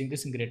we are using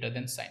this greater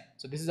than sign.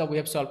 So this is how we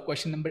have solved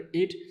question number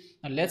 8.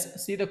 Now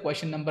let's see the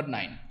question number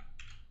 9.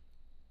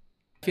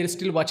 If you're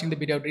still watching the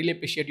video, I really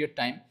appreciate your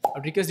time. I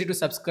would request you to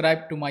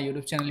subscribe to my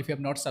YouTube channel if you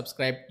have not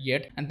subscribed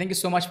yet. And thank you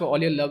so much for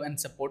all your love and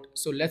support.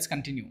 So let's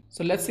continue.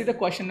 So let's see the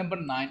question number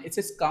 9. It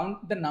says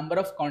count the number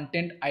of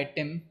content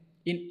item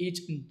in each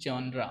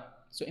genre.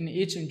 So in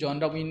each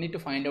genre, we need to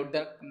find out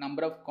the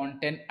number of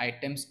content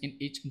items in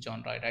each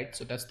genre, right?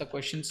 So that's the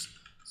questions.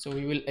 So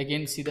we will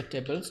again see the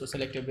table. So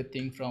select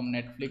everything from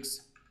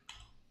Netflix.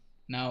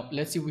 Now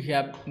let's see, we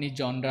have any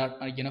genre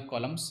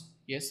columns.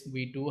 Yes,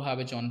 we do have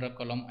a genre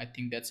column. I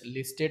think that's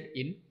listed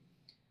in.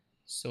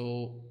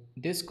 So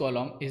this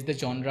column is the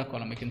genre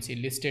column. You can see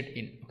listed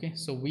in. Okay,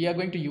 so we are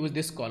going to use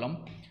this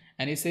column,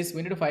 and it says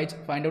we need to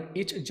find out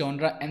each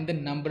genre and the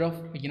number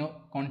of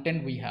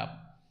content we have.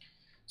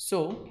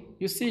 So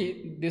you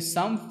see this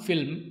some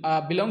film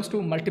belongs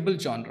to multiple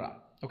genre.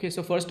 Okay,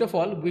 so first of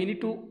all we need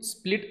to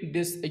split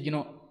this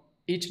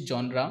each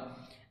genre,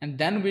 and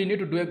then we need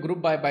to do a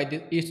group by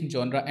this each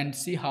genre and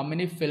see how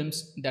many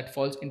films that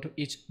falls into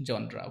each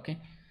genre. Okay,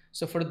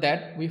 so for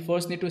that we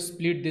first need to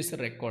split these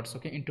records,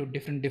 okay, into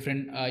different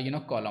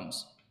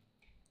columns.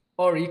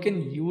 Or you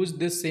can use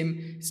this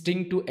same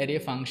string to array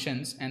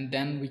functions, and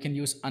then we can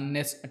use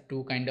unless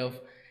to kind of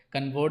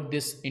convert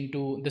this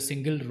into the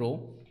single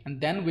row, and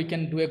then we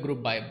can do a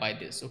group by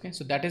this. Okay,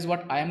 so that is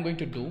what I am going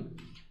to do.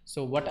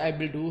 So what I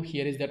will do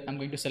here is that I'm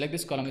going to select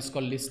this column. It's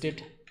called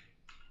listed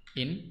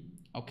in.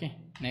 Okay,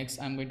 next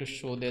I'm going to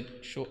show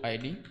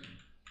id.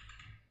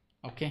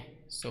 Okay,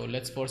 so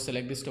let's first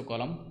select this two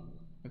column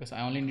because I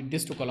only need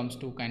these two columns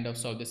to kind of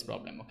solve this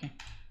problem. Okay,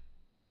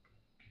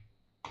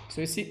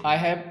 so you see I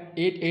have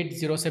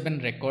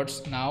 8807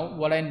 records. Now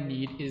what I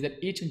need is that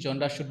each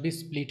genre should be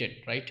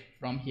splitted right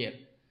from here.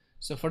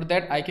 So for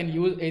that I can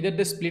use either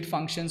the split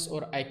functions,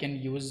 or I can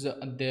use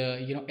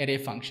the array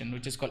function,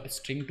 which is called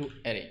string to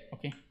array.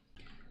 Okay,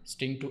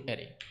 string to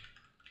array.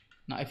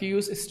 Now if you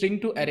use a string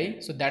to array,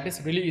 so that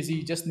is really easy.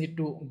 You just need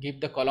to give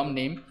the column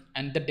name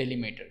and the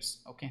delimiters.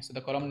 Okay, so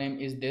the column name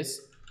is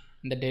this,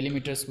 and the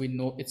delimiters we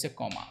know it's a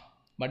comma.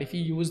 But if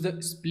you use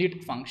the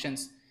split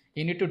functions,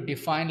 you need to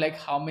define like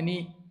how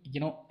many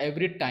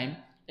every time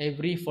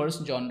every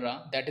first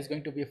genre, that is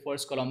going to be a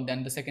first column,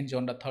 then the second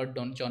genre, third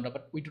genre,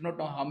 but we do not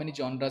know how many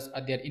genres are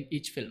there in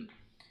each film.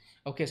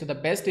 Okay, so the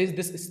best is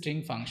this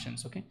string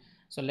functions. Okay,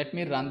 so let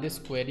me run this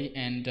query,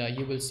 and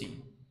you will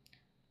see.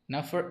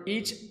 Now for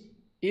each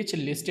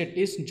listed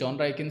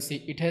genre, you can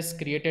see it has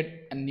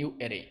created a new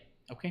array.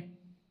 Okay,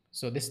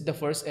 so this is the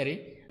first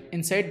array.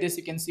 Inside this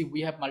you can see we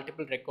have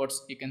multiple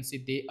records. You can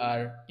see they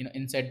are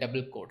inside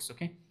double quotes.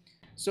 Okay,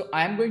 so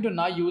I am going to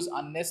now use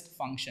unless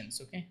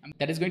functions. Okay,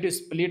 that is going to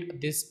split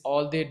this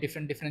all the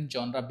different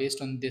genre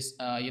based on this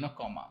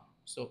comma.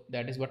 So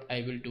that is what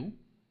I will do.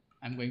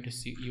 I'm going to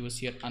use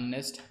here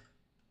unless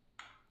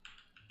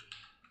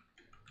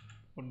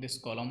put this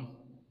column,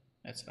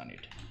 let's run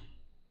it.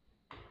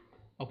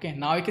 Okay,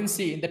 now you can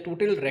see the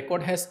total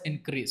record has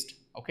increased.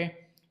 Okay,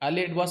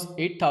 earlier it was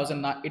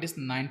 8,000, now it is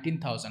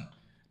 19,000.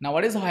 Now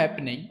what is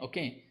happening?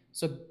 Okay,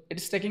 so it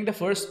is taking the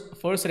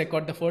first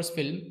record, the first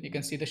film. You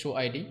can see the show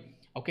ID.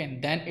 Okay,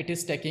 and then it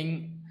is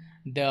taking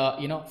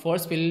the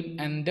first film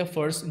and the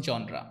first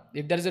genre.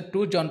 If there is a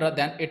two genre,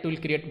 then it will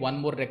create one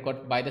more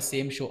record by the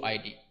same show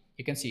ID.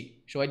 You can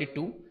see show ID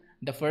 2,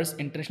 the first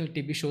international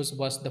TV shows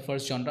was the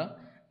first genre,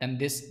 then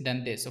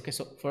this. Okay,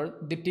 so for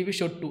the TV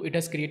show 2, it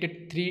has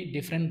created three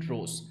different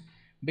rows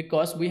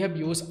because we have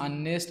used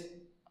Analyst.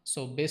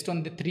 So based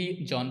on the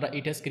three genre,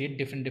 it has created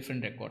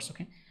different records.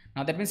 Okay,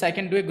 now that means I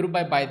can do a group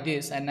by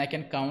this and I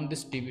can count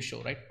this TV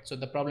show, right? So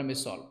the problem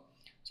is solved.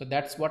 So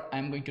that's what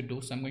I'm going to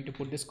do. So I'm going to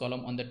put this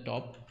column on the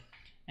top,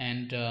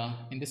 and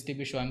in this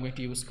TV show I'm going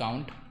to use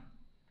count.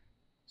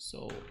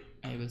 So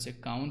I will say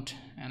count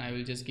and I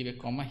will just give a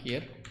comma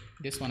here.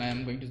 This one I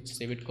am going to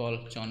save it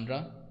called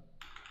genre,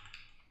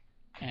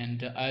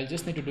 and I'll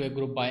just need to do a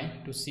group by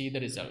to see the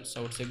results.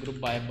 So it's a group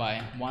by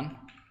 1,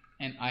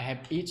 and I have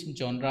each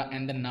genre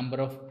and the number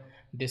of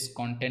this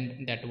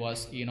content that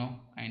was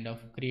kind of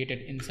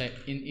created inside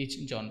in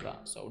each genre.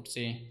 So I would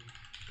say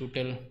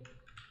total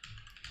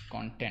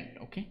content.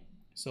 Okay,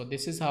 so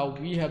this is how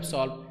we have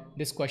solved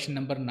this question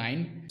number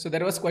 9. So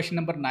that was question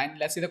number 9.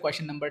 Let's see the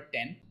question number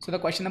 10. So the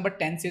question number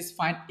 10 says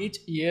find each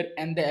year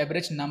and the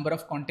average number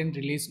of content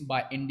released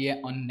by India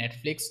on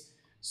Netflix.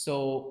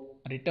 So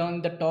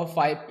return the top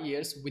 5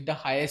 years with the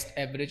highest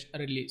average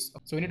release.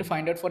 So we need to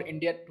find out for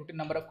India total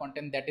number of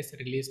content that is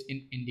released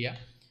in India.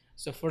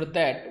 So for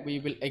that we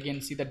will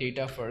again see the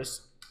data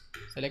first.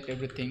 Select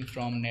everything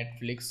from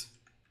Netflix.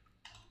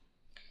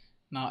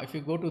 Now if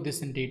you go to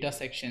this in data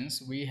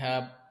sections, we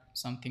have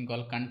something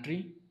called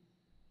country.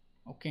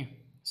 Okay,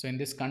 so in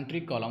this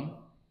country column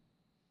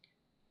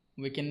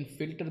we can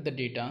filter the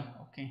data.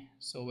 Okay,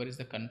 so where is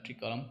the country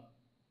column?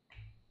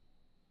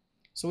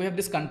 So we have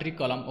this country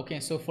column. Okay,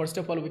 so first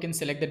of all we can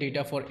select the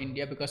data for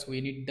India because we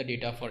need the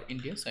data for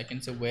India. So I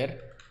can say where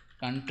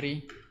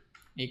country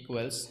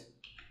equals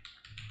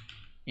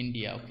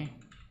India. Okay,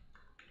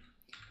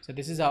 so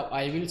this is how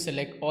I will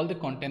select all the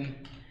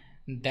content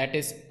that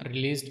is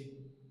released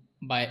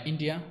by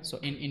India. So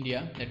in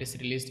India, that is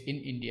released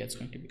in India, it's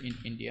going to be in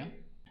India.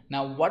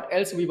 Now what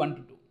else we want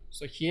to do?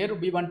 So here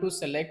we want to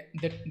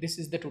select that this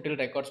is the total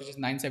records, which is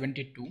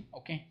 972.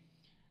 Okay,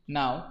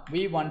 now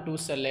we want to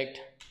select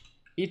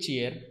each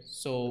year.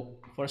 So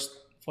first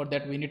for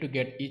that we need to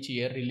get each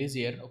year release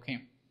year. Okay,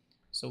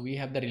 so we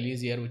have the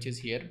release year, which is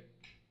here,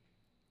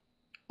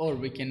 or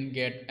we can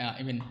get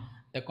even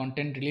the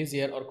content release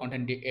year or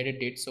content edit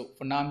date. So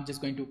for now I'm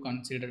just going to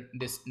consider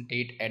this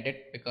date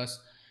edit because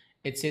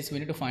it says we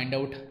need to find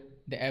out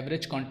the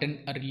average content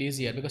release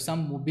year, because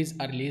some movies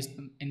are released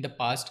in the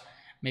past,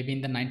 maybe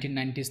in the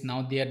 1990s.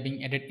 Now they are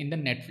being added in the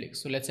Netflix.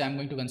 So let's say I'm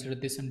going to consider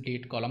this in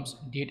date columns,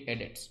 date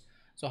edits.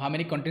 So how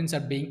many contents are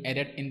being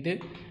added in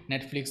the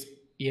Netflix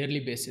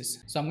yearly basis?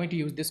 So I'm going to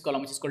use this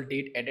column which is called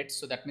date edits.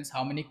 So that means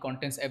how many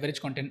contents, average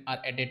content are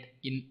added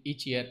in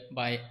each year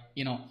by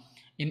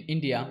in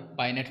India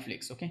by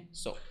Netflix. Okay,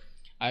 so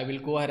I will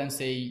go ahead and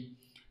say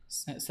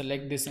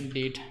select this in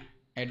date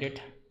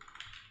edit,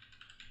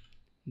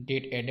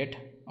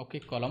 okay,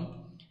 column,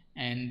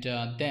 and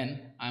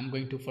then I'm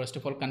going to first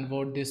of all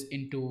convert this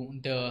into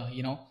the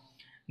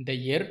the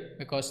year,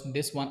 because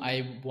this one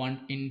I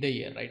want in the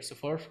year, right? So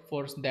for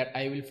that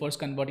I will first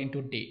convert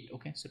into date.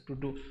 Okay, so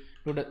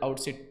to the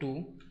outside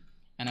 2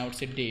 and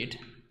outside date,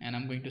 and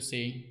I'm going to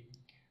say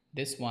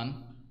this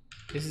one,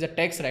 this is a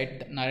text,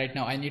 right?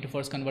 Now I need to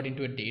first convert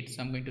into a date.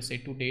 So I'm going to say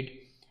to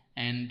date,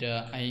 and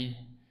I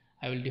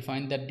will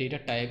define the data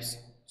types.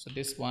 So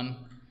this one,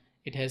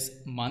 it has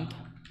month,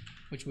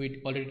 which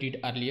we already did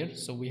earlier.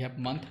 So we have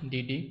month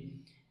dd,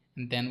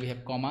 and then we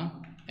have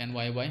comma and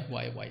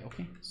yy.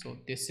 Okay, so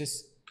this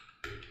is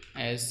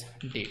as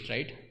date,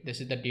 right?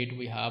 This is the date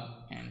we have,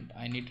 and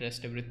I need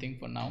rest everything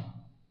for now.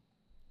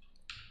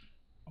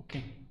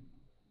 Okay,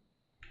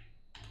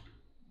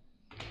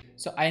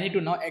 so I need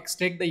to now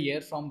extract the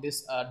year from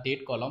this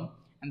date column,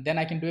 and then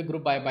I can do a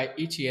group by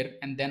each year,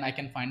 and then I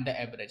can find the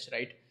average,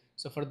 right?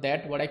 So for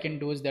that what I can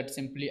do is that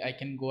simply I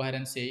can go ahead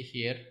and say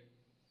here,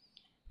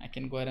 I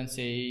can go ahead and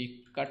say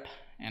cut,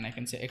 and I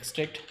can say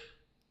extract,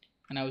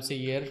 and I will say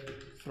year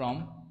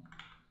from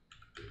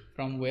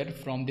where,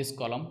 from this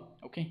column.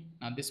 Okay,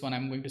 now this one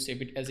I'm going to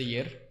save it as a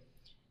year,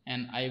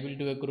 and I will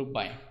do a group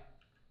by.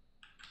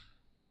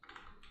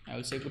 I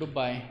will say group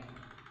by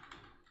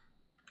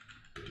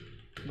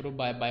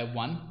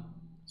 1,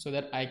 so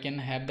that I can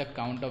have the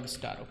count of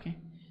star. Okay,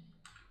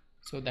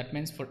 so that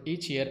means for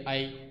each year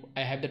I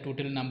have the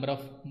total number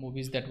of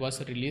movies that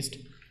was released.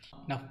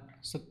 Now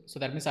so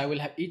that means I will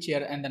have each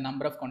year and the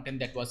number of content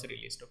that was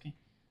released. Okay,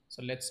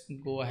 so let's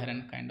go ahead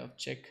and kind of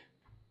check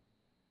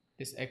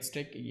this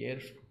extract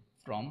year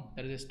from,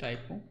 there is this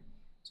typo,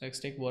 so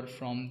extract word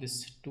from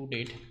this to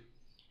date,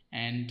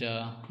 and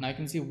now you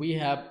can see we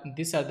have,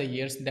 these are the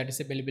years that is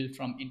available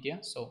from India.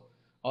 So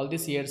all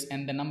these years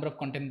and the number of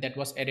content that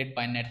was added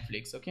by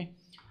Netflix. Okay,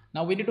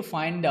 Now we need to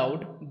find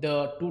out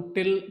the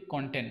total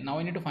content. Now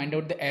we need to find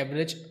out the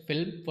average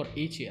film for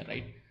each year,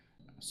 right?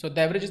 So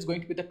the average is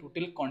going to be the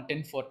total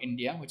content for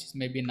India, which is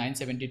maybe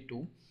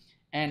 972,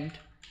 and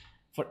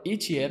for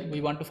each year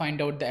we want to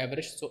find out the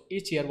average. So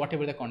each year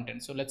whatever the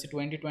content, so let's say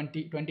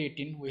 2020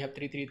 2018 we have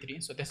 333,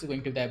 so this is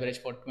going to be the average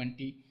for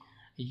 20,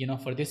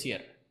 for this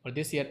year,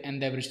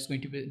 and the average is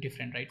going to be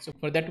different, right? So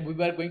for that we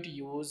were going to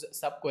use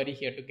subquery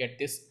here to get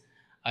this,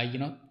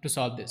 to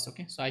solve this.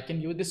 Okay, so I can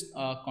use this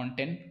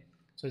content.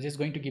 So this is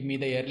going to give me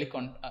the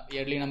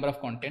yearly number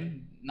of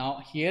content.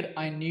 Now here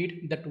I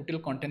need the total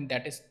content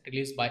that is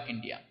released by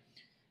India.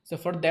 So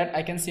for that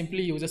I can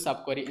simply use a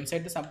subquery.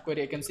 Inside the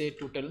subquery I can say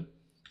total,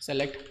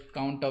 select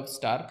count of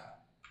star,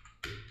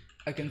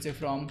 I can say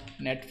from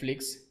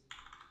Netflix,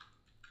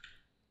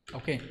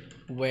 okay,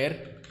 where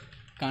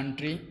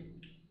country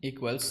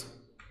equals,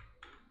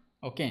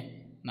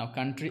 okay, now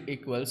country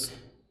equals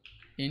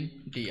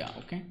India.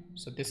 Okay,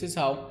 so this is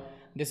how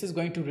this is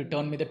going to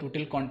return me the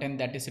total content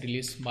that is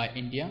released by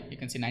India. You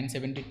can see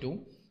 972.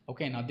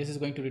 Okay, now this is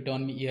going to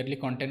return me yearly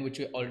content, which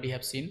we already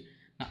have seen.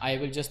 Now I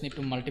will just need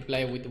to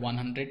multiply with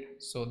 100,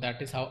 so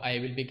that is how I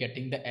will be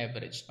getting the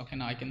average. Okay,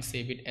 now I can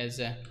save it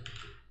as a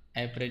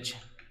average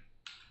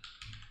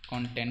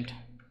content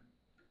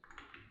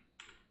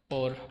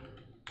per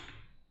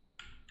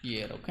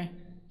year. Okay,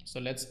 so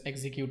let's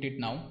execute it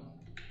now.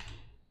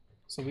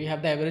 So we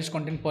have the average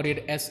content per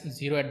year as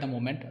 0 at the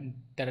moment.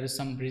 There is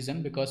some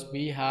reason because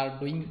we're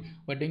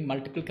doing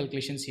multiple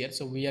calculations here,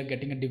 so we are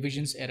getting a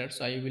divisions error.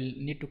 So I will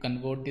need to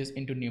convert this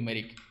into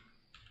numeric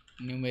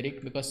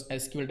because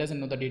SQL doesn't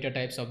know the data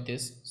types of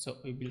this, so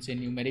we will say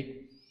numeric,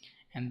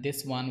 and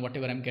this one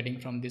whatever I'm getting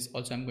from this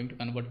also I'm going to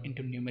convert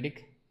into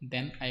numeric,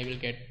 then I will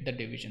get the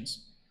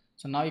divisions.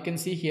 So now you can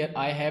see here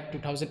I have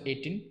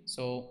 2018.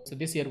 So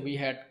this year we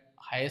had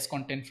highest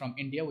content from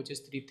India, which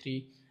is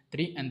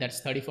 333, and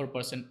that's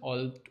 34%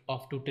 all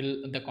of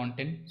total the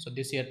content. So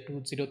this year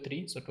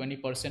 203, so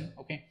 20%.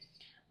 Okay,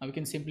 now we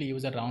can simply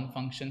use a round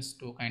functions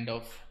to kind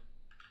of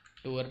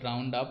do a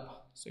round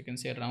up. So you can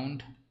say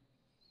round,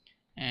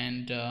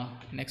 and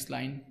next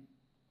line,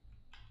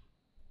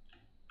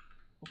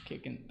 okay,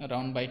 you can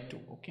round by 2.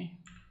 Okay,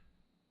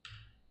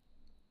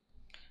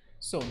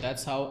 so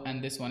that's how,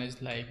 and this one is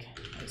like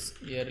as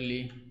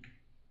yearly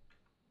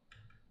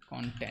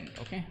content.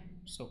 Okay,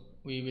 so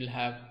we will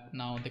have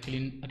now the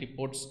clean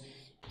reports.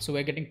 So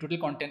we're getting total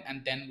content,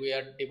 and then we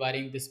are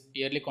dividing this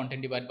yearly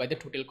content divided by the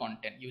total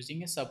content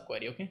using a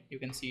subquery. Okay, you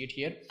can see it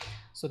here.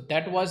 So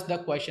that was the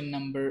question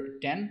number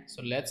 10.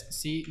 So let's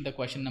see the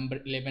question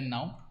number 11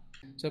 now.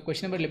 So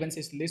question number 11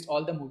 says list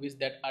all the movies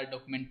that are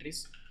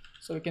documentaries.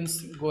 So we can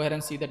go ahead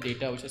and see the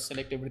data, which is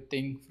select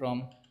everything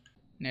from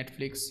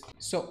Netflix.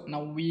 So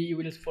now we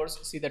will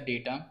first see the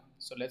data.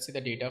 So let's see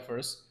the data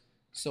first.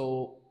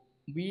 So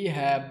we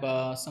have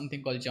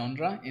something called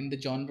genre. In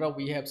the genre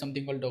we have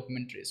something called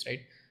documentaries, right?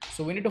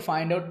 So we need to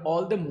find out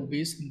all the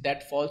movies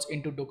that falls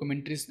into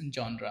documentaries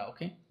genre.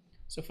 Okay,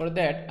 so for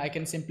that I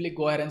can simply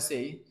go ahead and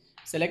say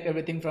select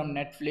everything from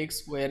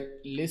Netflix where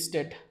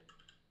listed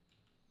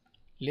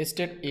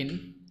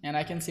in, and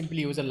I can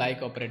simply use a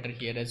like operator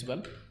here as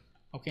well.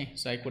 Okay,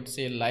 so I could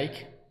say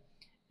like,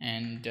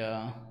 and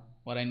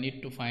what I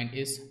need to find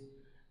is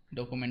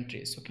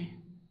documentaries. Okay,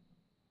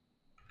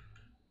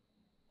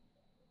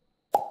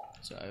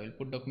 so I will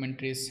put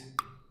documentaries.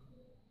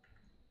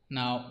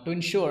 Now to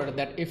ensure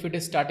that if it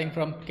is starting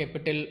from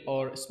capital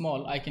or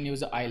small, I can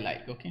use a I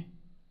like. Okay,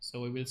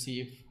 so we will see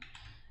if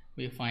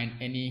we find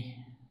any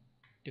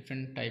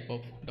different type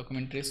of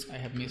documentaries. I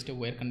have missed a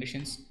where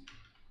conditions,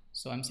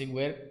 so I'm saying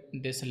where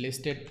this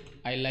listed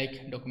I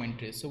like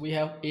documentaries. So we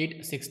have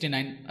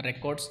 869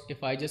 records.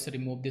 If I just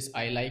remove this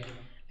I like,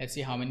 let's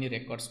see how many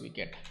records we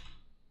get.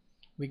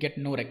 We get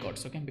no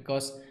records. Okay,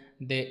 because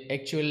the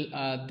actual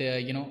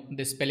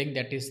the spelling,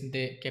 that is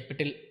the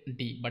capital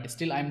D, but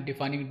still I'm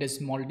defining it as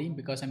small d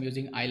because I'm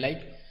using I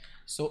like,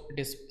 so it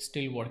is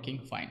still working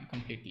fine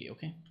completely.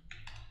 Okay,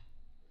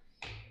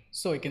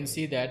 so you can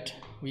see that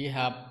we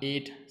have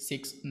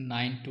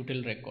 869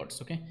 total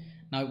records. Okay,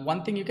 now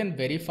one thing you can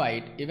verify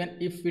it, even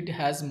if it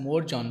has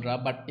more genre,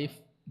 but if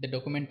the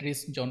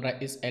documentaries genre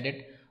is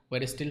added,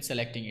 we're still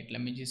selecting it.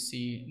 Let me just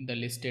see the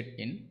listed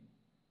in.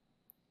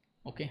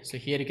 Okay, so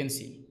here you can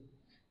see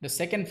the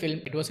second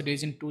film, it was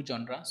released in 2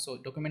 genres, so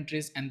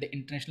documentaries and the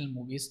international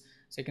movies.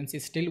 So you can see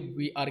still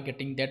we are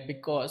getting that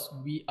because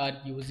we are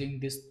using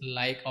this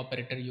like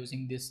operator,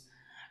 using this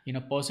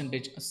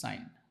percentage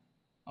sign.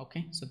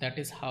 Okay, so that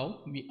is how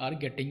we are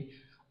getting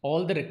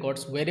all the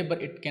records. Wherever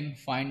it can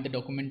find the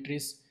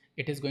documentaries,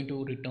 it is going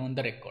to return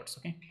the records.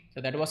 Okay, so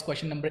that was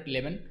question number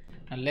 11.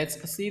 Now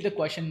let's see the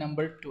question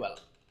number 12.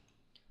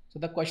 So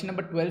the question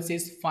number 12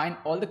 says find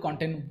all the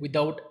content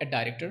without a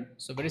director.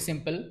 So very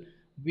simple,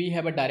 we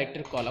have a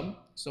director column,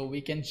 so we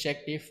can check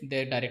if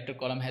the director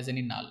column has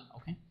any null.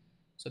 Okay,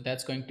 so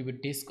that's going to be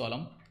this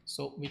column.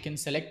 So we can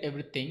select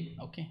everything,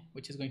 okay,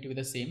 which is going to be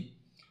the same,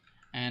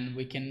 and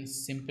we can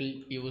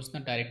simply use the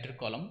director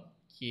column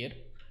here,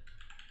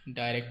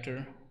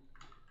 director,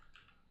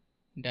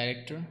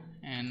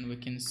 and we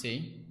can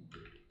say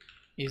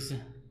is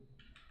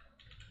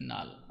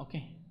null.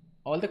 Okay,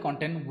 all the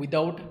content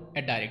without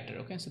a director.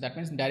 Okay, so that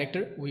means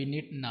director we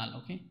need null.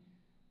 Okay,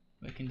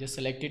 we can just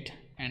select it,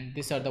 and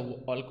these are the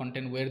all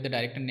content where the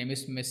director name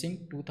is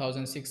missing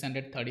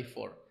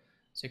 2634.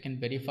 So you can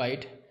verify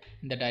it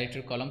in the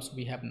director columns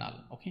we have null.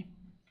 Okay,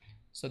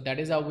 so that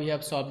is how we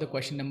have solved the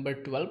question number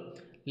 12.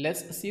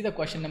 Let's see the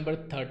question number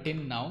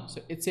 13 now.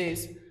 So it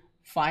says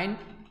find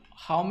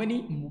how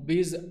many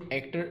movies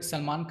actor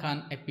Salman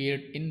Khan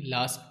appeared in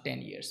last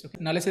 10 years. Okay,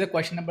 now let's see the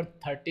question number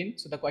 13.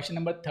 So the question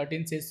number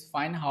 13 says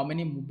find how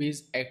many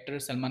movies actor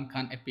Salman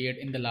Khan appeared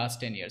in the last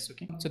 10 years.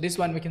 Okay, so this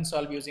one we can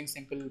solve using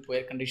simple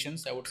where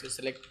conditions. I would say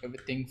select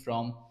everything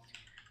from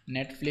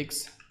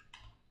Netflix.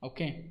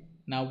 Okay,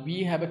 now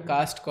we have a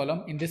cast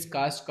column. In this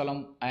cast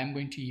column I am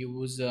going to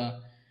use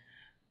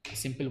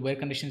simple where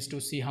conditions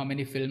to see how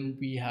many film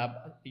we have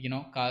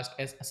cast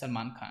as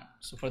Salman Khan.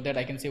 So for that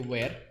I can say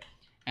where,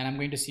 and I'm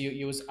going to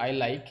use I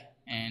like,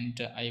 and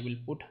I will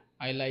put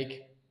I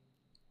like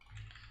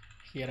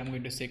here. I'm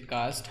going to say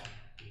cast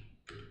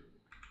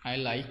I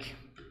like,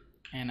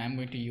 and I'm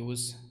going to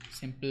use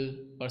simple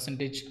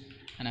percentage,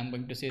 and I'm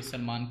going to say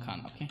Salman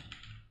Khan. Okay,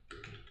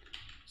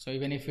 so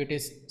even if it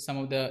is some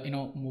of the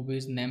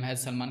movies name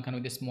has Salman Khan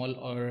with a small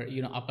or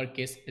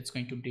uppercase, it's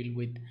going to deal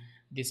with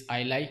this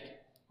I like.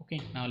 Okay,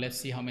 now let's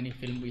see how many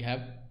film we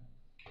have.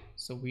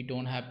 So we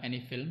don't have any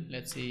film.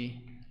 Let's see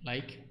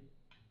like.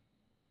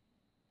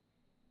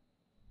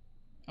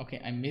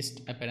 Okay, I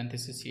missed a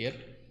parenthesis here,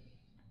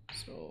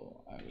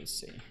 so I will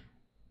say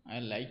I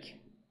like.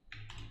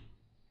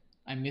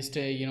 I missed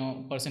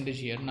a percentage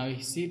here. Now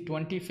you see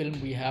 20 film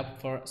we have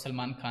for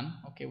Salman Khan.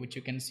 Okay, which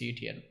you can see it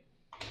here.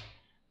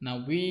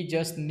 Now we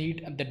just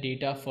need the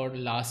data for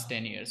last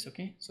 10 years.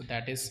 Okay, so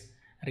that is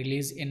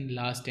released in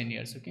last 10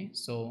 years. Okay,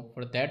 so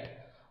for that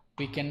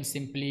we can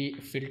simply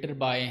filter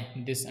by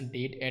this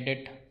date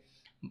edit,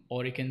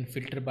 or you can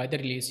filter by the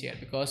release year,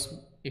 because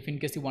if in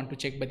case you want to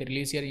check by the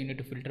release year, you need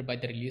to filter by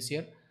the release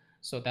year.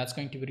 So that's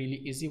going to be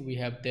really easy. We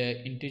have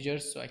the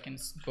integers, so I can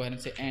go ahead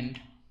and say and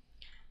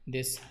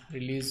this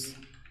release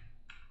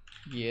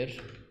year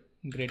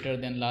greater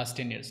than last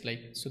 10 years,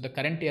 like so the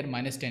current year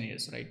minus 10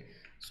 years, right?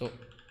 So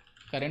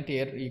current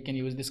year, you can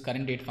use this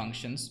current date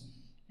functions,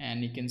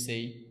 and you can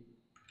say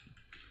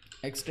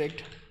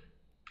extract,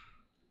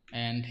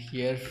 and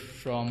here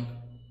from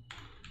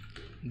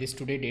this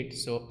today date,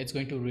 so it's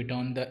going to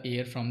return the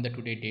year from the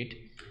today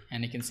date,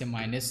 and you can say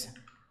minus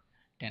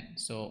 10.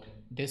 So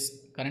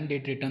this current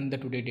date return the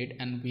today date,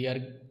 and we are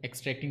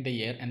extracting the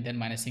year and then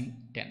minusing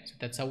 10. So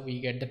that's how we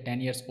get the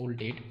 10 years old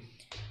date.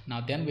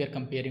 Now then we are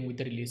comparing with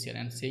the release year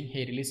and saying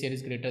hey, release year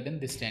is greater than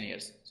this 10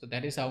 years. So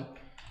that is how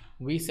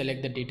we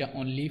select the data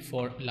only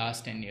for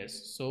last 10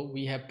 years. So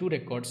we have two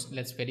records.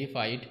 Let's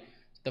verify it.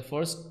 The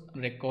first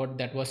record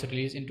that was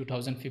released in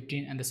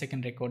 2015 and the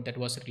second record that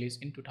was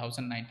released in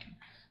 2019.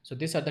 So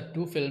these are the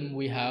two film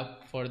we have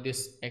for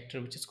this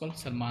actor, which is called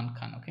Salman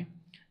Khan. Okay,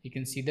 you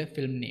can see the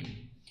film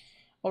name.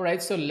 All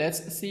right, so let's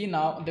see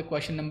now the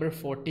question number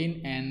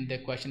 14 and the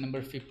question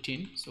number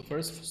 15. So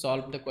first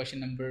solve the question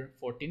number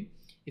 14.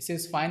 It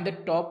says find the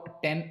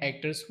top 10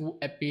 actors who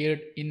appeared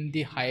in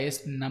the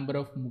highest number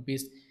of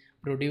movies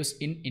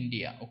produced in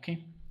India.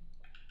 Okay,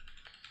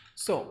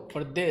 so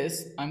for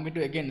this I'm going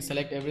to again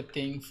select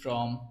everything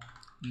from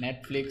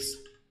Netflix.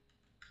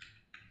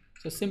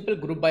 So simple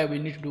group by we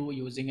need to do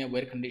using a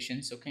where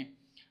conditions. Okay,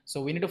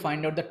 so we need to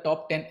find out the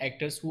top 10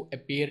 actors who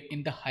appear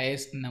in the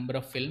highest number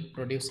of film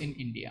produced in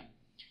India.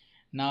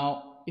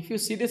 Now if you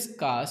see this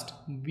cast,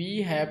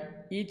 we have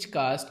each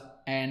cast,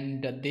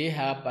 and they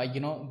have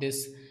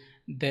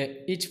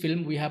each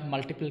film we have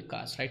multiple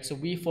casts, right? So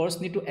we first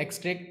need to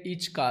extract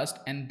each cast,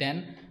 and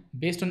then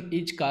based on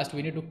each cast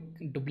we need to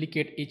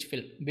duplicate each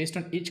film. Based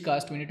on each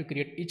cast we need to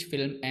create each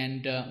film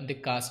and the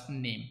cast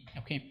name.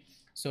 Okay,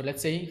 so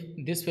let's say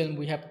this film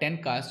we have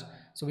 10 casts,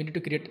 so we need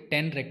to create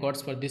 10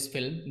 records for this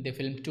film, the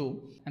film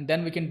 2, and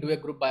then we can do a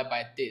group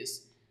by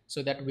this,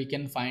 so that we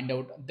can find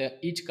out the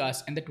each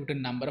cast and the total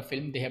number of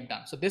film they have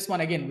done. So this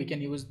one again we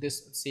can use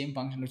this same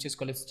function which is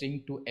called a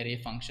string to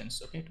array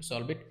functions. Okay, to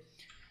solve it,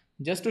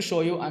 just to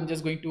show you, I'm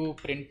just going to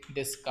print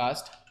this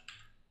cast,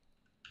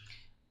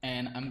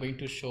 and I'm going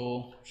to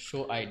show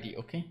ID.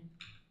 Okay,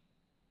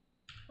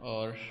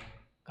 or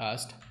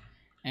cast,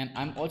 and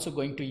I'm also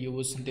going to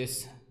use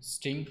this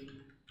string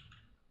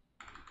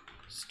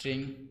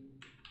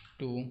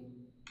to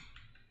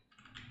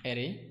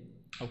array.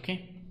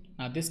 Okay,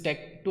 now this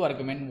take two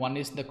argument. One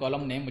is the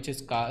column name, which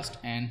is cast,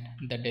 and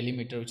the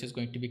delimiter, which is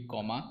going to be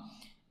comma.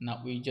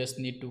 Now we just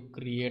need to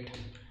create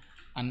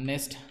a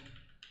nest.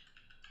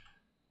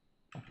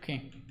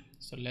 Okay,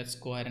 so let's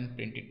go ahead and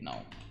print it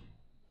now.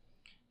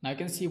 Now you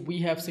can see we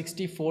have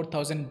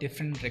 64,000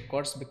 different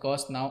records,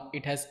 because now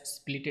it has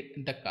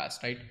splitted the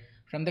cast, right?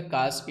 From the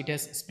cast it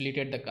has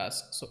splitted the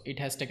cast, so it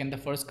has taken the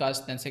first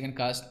cast, then second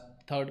cast,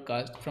 third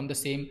cast from the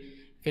same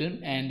film,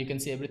 and you can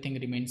see everything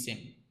remains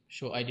same.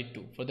 Show ID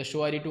 2, for the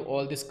show ID to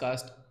all this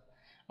cast.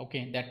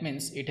 Okay, that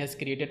means it has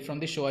created from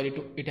the show ID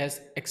to, it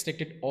has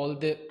extracted all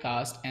the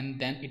cast, and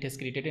then it has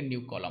created a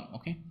new column.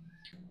 Okay,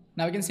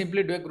 Now we can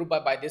simply do a group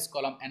by this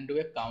column and do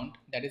a count.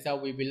 That is how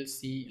we will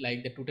see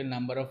like the total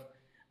number of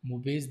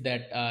movies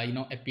that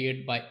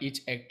appeared by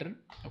each actor.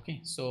 Okay,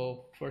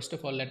 so first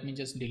of all, let me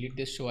just delete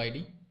this show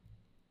id.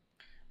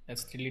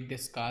 Let's delete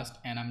this cast,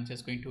 and I'm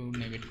just going to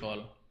name it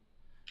call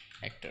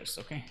actors.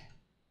 Okay,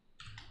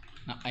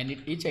 now I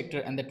need each actor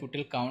and the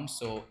total count,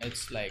 so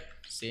it's like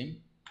same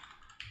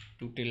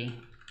total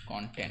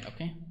content.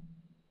 Okay,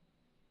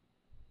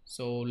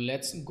 so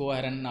let's go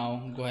ahead and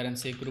now go ahead and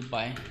say group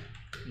by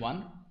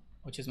one,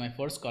 which is my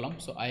first column.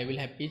 So I will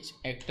have each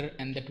actor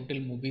and the total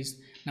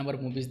movies, number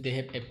of movies they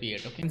have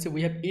appeared. Okay, so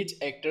we have each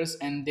actors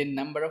and the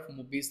number of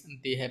movies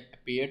they have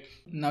appeared.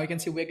 Now you can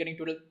see we're getting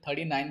total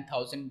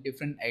 39,000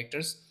 different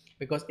actors,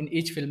 because in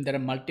each film there are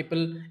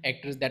multiple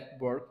actors that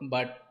work,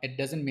 but it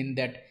doesn't mean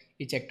that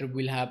each actor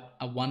will have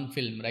a one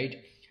film,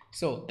 right?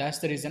 So that's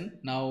the reason.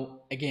 Now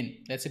again,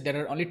 let's say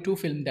there are only two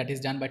films that is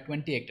done by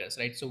 20 actors,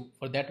 right? So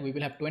for that we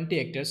will have 20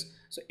 actors.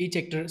 So each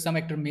actor, some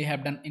actor may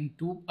have done in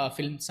two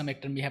films, some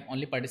actor may have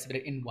only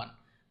participated in one,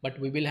 but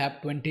we will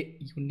have 20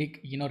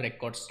 unique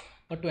records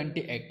for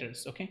 20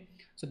 actors. Okay,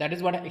 so that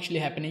is what actually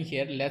happening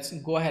here. Let's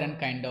go ahead and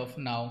kind of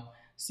now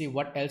see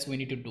what else we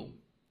need to do.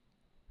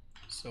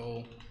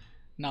 So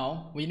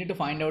now we need to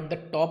find out the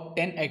top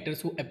 10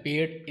 actors who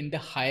appeared in the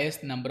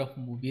highest number of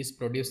movies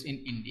produced in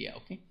India.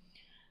 Okay,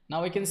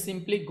 now we can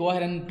simply go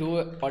ahead and do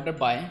order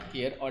by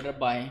here, order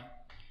by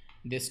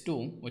this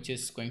two, which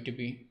is going to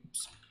be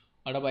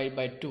order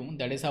by two.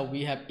 That is how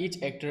we have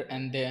each actor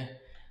and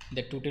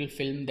the total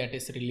film that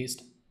is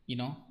released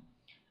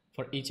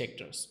for each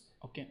actors.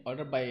 Okay,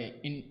 order by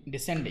in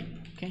descending.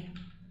 Okay,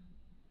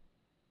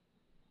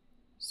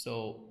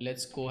 so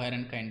let's go ahead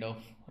and kind of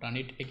run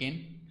it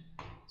again.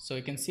 So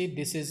you can see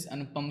this is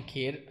Anupam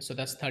Kher, so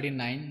that's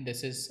 39.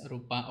 This is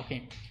Rupa.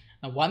 Okay,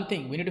 now one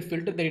thing, we need to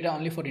filter the data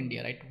only for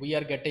India, right? We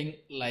are getting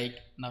like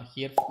now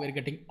here we're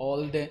getting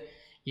all the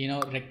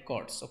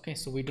records. Okay,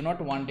 so we do not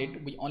want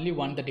it, we only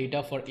want the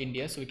data for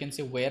India. So we can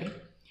say where,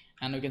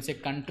 and we can say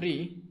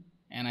country,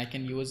 and I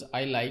can use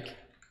I like.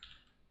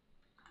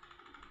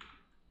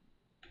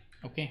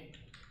 Okay,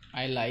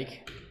 I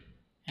like,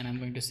 and I'm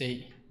going to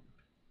say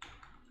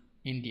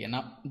India.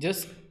 Now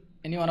just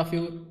any one of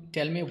you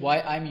tell me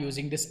why I'm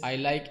using this I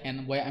like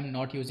and why I'm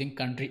not using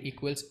country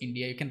equals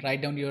India. You can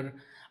write down your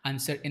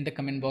answer in the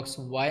comment box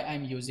why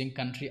I'm using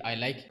country I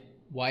like,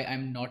 why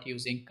I'm not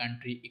using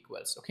country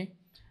equals. Okay,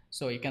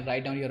 so you can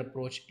write down your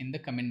approach in the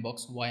comment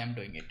box why I'm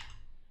doing it.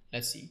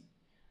 Let's see.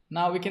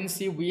 Now we can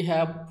see we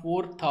have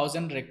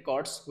 4,000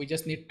 records. We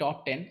just need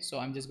top 10. So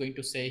I'm just going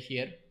to say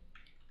here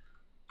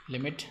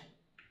limit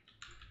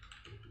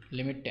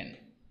 10.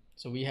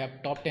 So we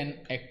have top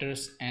 10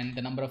 actors and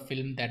the number of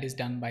film that is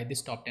done by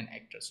this top 10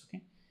 actors.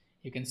 Okay,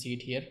 you can see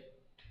it here.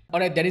 All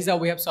right, that is how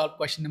we have solved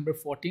question number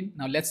 14.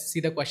 Now let's see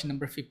the question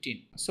number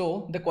 15.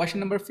 So the question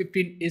number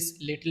 15 is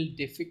little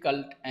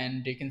difficult,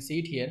 and you can see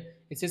it here.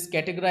 It says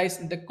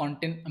categorize the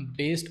content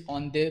based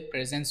on the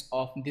presence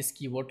of this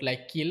keyword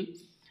like kill,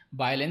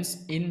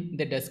 violence in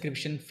the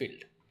description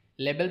field.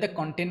 Label the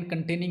content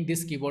containing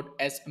this keyword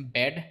as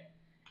bad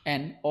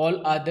and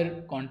all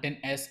other content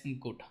as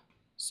good.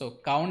 So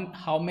count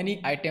how many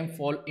items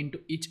fall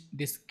into each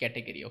this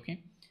category.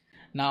 Okay,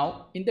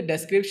 now in the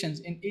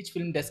descriptions, in each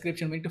film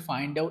description, we need to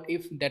find out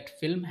if that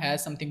film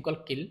has something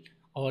called kill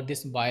or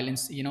this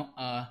violence,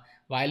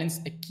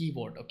 violence a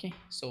keyword. Okay,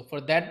 so for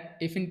that,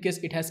 if in case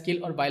it has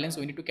kill or violence,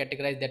 we need to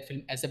categorize that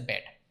film as a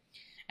bad,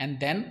 and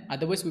then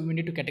otherwise we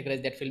need to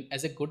categorize that film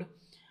as a good,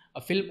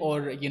 a film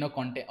or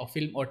content or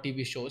film or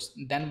TV shows.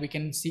 Then we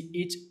can see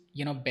each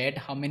bad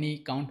how many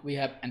count we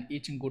have and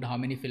each good how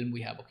many film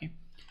we have. Okay,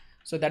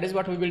 so that is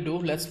what we will do.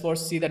 Let's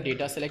first see the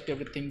data, select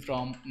everything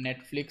from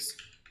Netflix,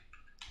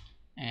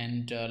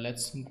 and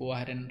let's go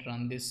ahead and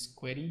run this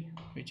query,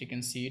 which you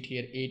can see it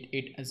here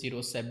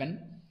 8807.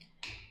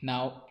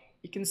 Now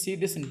you can see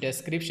this in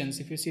descriptions.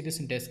 If you see this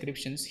in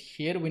descriptions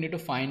here, we need to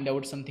find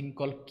out something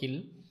called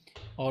kill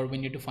or we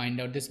need to find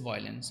out this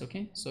violence.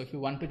 Okay, so if you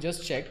want to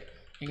just check,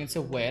 you can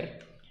say where,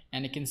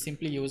 and you can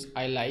simply use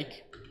I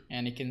like,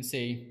 and you can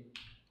say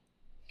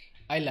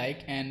I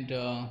like, and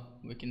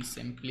we can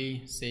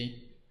simply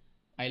say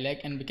I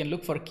like, and we can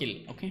look for kill.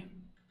 Okay,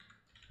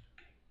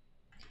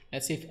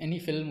 let's see if any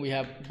film we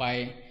have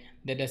by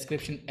the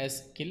description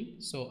as kill.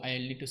 So I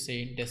need to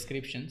say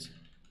descriptions,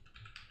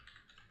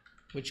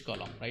 which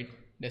column, right?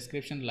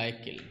 Description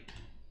like kill.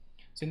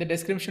 So in the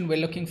description we're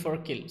looking for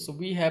kill. So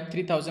we have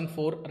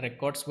 3004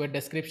 records where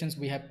descriptions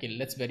we have kill.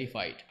 Let's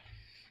verify it.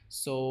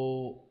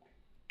 So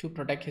to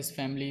protect his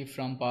family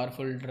from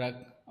powerful drug,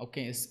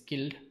 okay, is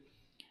killed.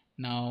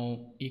 Now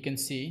you can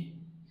see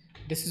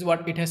this is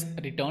what it has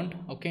returned.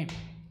 Okay,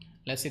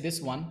 let's see this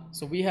one.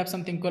 So we have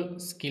something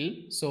called skill,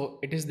 so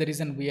it is the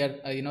reason we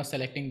are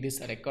selecting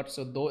this record.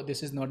 So though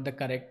this is not the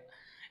correct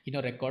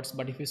records,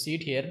 but if you see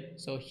it here,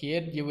 so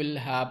here you will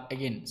have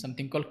again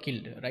something called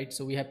killed, right?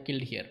 So we have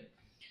killed here.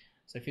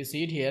 So if you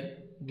see it here,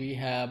 we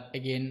have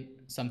again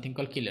something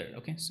called killer.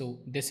 Okay, so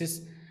this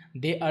is,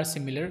 they are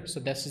similar,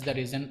 so this is the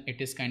reason it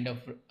is kind of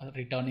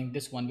returning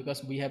this one,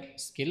 because we have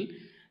skill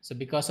So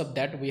because of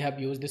that, we have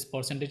used this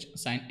percentage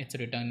sign, it's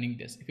returning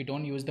this. If you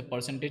don't use the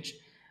percentage,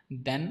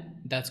 then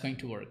that's going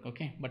to work.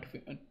 Okay, but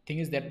thing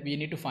is that we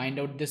need to find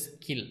out this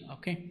kill.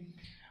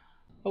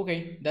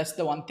 Okay, that's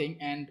the one thing,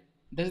 and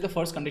this is the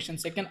first condition.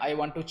 Second, I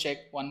want to check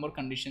one more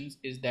conditions,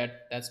 is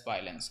that's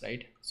violence,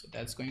 right? So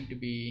that's going to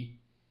be,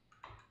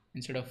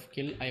 instead of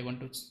kill, I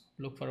want to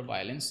look for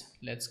violence.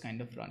 Let's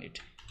kind of run it.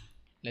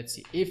 Let's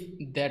see if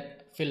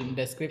that film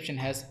description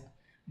has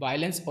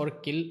violence or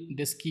kill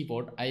this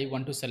keyword. I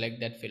want to select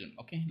that film.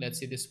 Okay, let's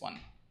see this one.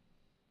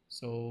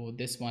 So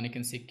this one you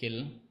can see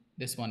kill,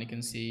 this one you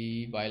can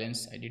see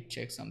violence. I did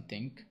check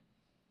something.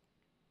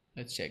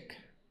 Let's check.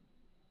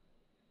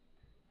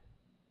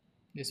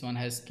 This one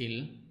has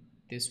kill,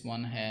 this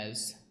one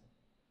has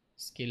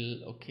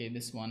skill. Okay,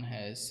 this one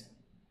has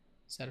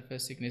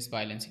surface sickness,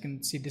 violence. You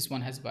can see this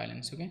one has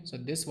violence. Okay, so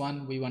this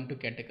one we want to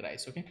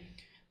categorize. Okay,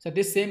 so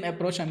this same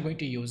approach I'm going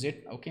to use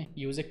it. Okay,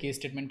 use a case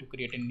statement to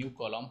create a new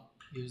column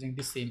using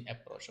the same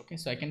approach. Okay,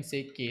 so I can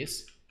say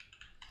case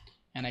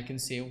and I can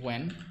say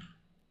when.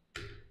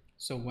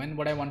 So when,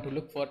 what I want to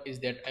look for is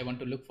that I want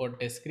to look for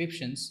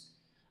descriptions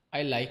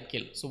I like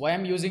kill. So why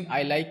I'm using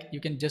I like, you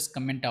can just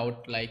comment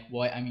out like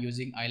why I'm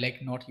using I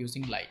like, not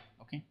using like.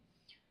 Okay,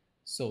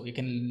 so you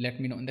can let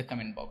me know in the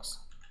comment box.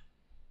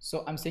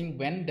 So I'm saying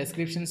when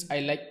descriptions I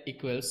like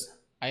equals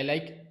I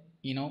like,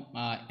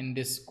 in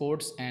this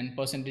quotes and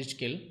percentage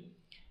kill,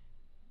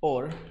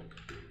 or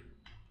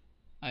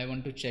I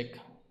want to check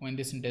when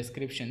this in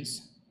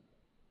descriptions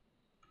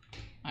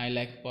I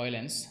like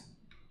violence.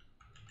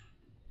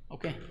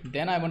 Okay,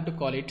 then I want to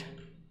call it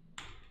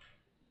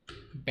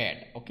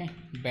bad. Okay,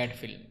 bad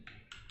film.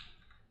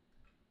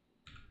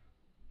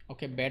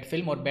 Okay, bad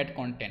film or bad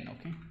content.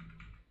 Okay,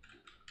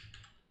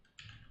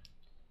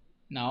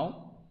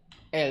 now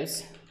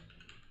else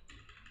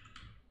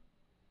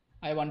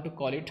I want to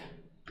call it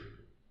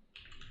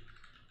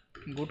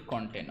good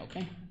content.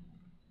 Okay,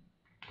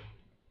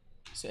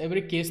 so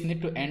every case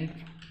need to end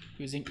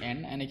using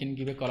n, and I can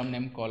give a column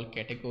name called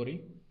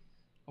category.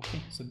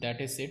 Okay, so that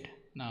is it.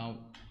 Now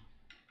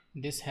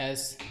this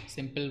has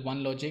simple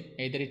one logic,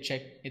 either it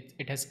check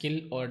it has kill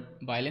or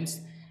violence.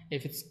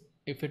 If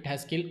it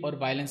has kill or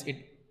violence,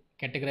 it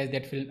categorize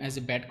that film as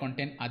a bad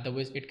content,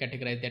 otherwise it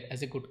categorize that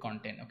as a good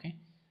content. Okay,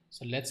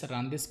 so let's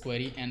run this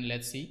query and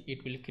let's see,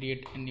 it will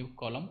create a new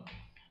column.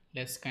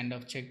 Let's kind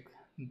of check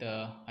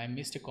I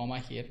missed a comma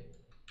here.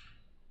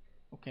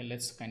 Okay,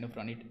 let's kind of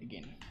run it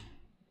again.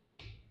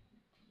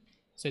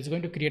 So it's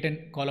going to create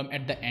a column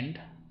at the end,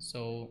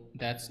 so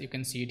that's, you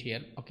can see it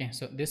here. Okay,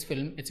 so this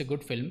film, it's a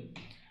good film.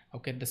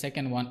 Okay, the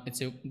second one,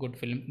 it's a good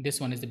film, this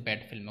one is a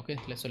bad film. Okay,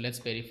 so let's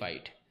verify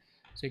it.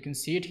 So you can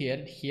see it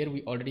here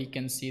we already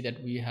can see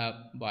that we have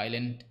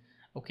violent.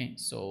 Okay,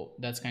 so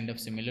that's kind of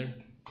similar.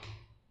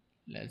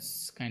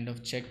 Let's kind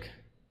of check,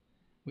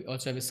 we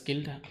also have a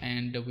skilled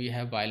and we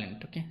have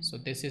violent. Okay, so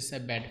this is a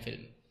bad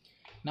film.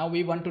 Now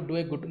we want to do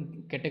a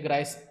good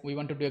categorize, we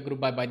want to do a group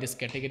by this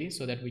category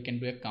so that we can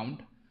do a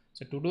count.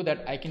 So to do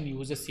that, I can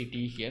use a CT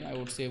here. I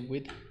would say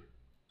with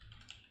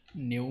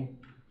new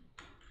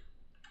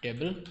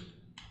table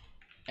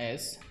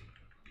as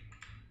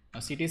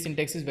a CT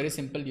syntax is very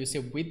simple. You say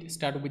with,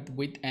 start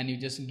with and you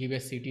just give a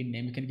CT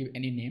name. You can give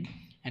any name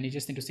and you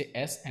just need to say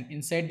S, and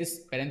inside this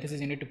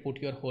parenthesis you need to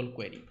put your whole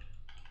query.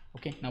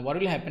 Okay, now what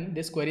will happen,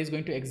 this query is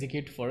going to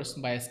execute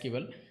first by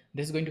SQL.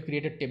 This is going to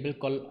create a table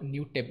called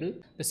new table.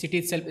 The CT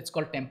itself, it's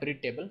called temporary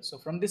table. So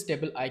from this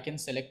table I can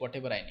select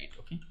whatever I need.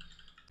 Okay,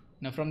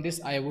 now from this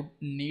I would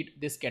need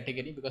this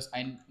category because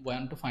I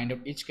want to find out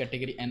each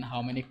category and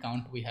how many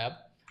count we have.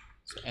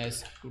 So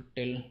as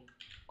total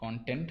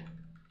content,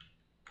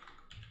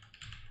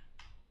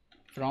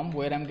 from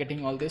where I'm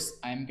getting all this,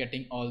 I'm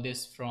getting all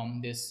this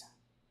from this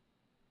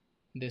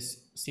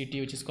CT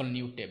which is called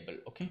new table.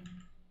 Okay,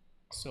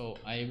 so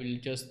I will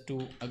just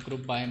do a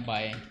group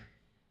by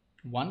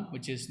one,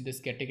 which is this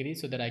category,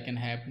 so that I can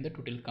have the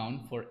total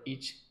count for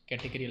each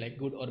category, like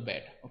good or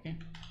bad. Okay,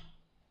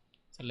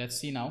 so let's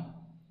see now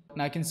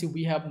I can see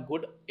we have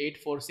good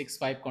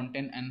 8465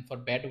 content, and for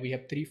bad we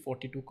have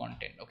 342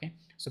 content. Okay,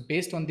 so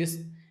based on this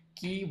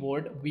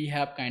keyword we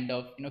have kind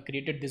of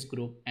created this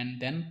group,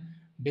 and then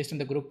based on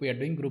the group we are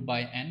doing group by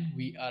and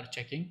we are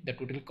checking the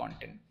total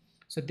content.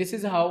 So this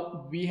is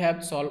how we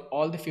have solved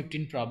all the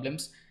 15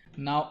 problems.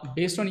 Now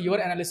based on your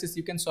analysis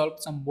you can solve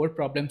some more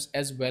problems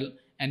as well,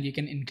 and you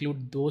can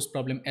include those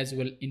problems as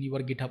well in your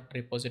GitHub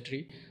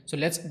repository. So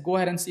let's go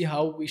ahead and see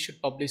how we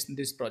should publish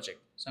this project.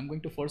 So I'm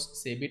going to first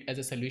save it as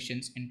a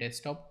solutions in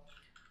desktop.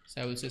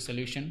 So I will say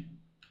solution,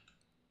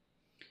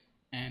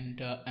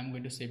 and I'm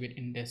going to save it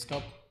in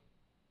desktop.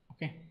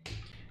 Okay,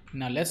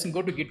 now let's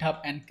go to GitHub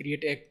and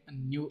create a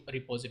new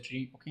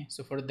repository. Okay,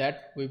 so for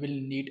that we will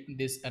need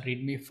this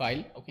readme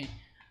file. Okay,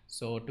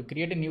 so to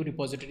create a new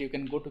repository you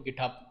can go to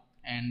GitHub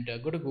and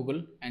go to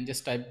Google and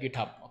just type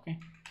GitHub. Okay,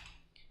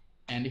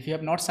 and if you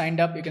have not signed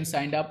up, you can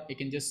sign up. You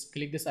can just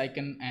click this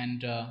icon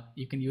and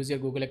you can use your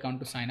Google account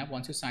to sign up.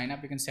 Once you sign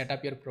up, you can set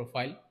up your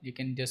profile. You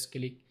can just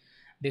click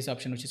this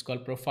option which is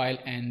called profile,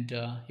 and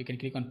you can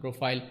click on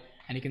profile,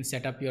 and you can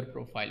set up your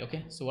profile.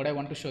 Okay, so what I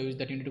want to show you is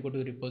that you need to go to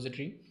the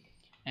repository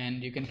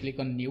and you can click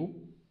on new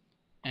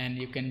and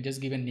you can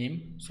just give a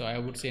name. So I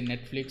would say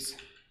Netflix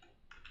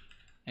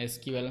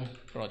SQL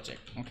project.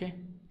 Okay,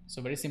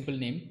 so very simple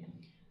name.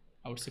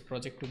 I would say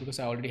project 2 because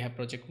I already have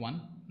project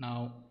 1.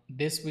 Now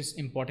this is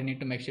important, need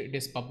to make sure it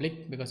is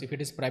public, because if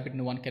it is private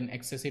no one can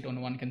access it or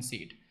no one can see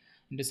it.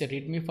 It is a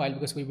readme file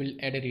because we will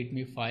add a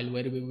readme file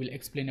where we will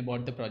explain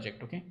about the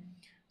project. Okay,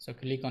 so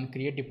click on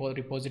create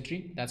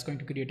repository. That's going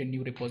to create a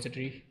new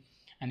repository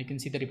and you can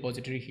see the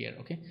repository here.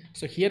 Okay,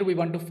 so here we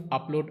want to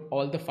upload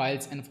all the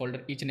files and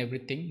folder, each and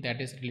everything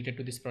that is related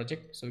to this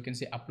project. So we can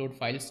say upload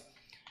files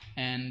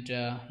and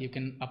you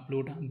can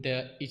upload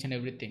the each and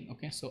everything.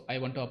 Okay, so I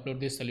want to upload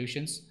these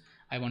solutions,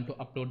 I want to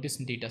upload this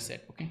data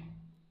set. Okay,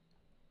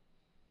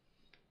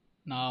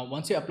 now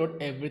once you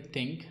upload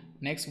everything,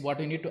 next what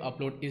you need to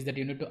upload is that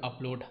you need to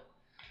upload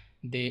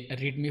the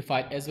readme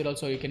file as well.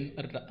 Also you can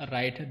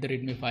write the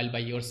readme file by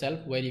yourself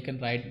where you can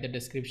write the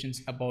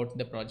descriptions about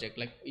the project,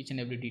 like each and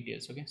every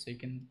details. Okay, so you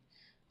can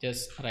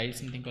just write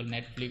something called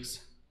Netflix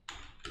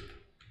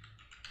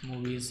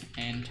movies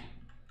and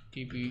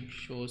TV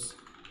shows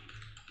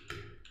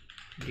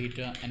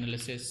data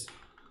analysis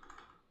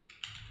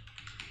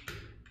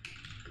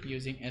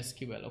using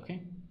SQL.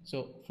 Okay,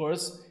 so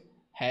first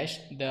hash,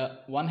 the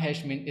one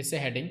hash means it's a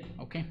heading.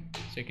 Okay,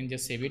 so you can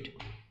just save it.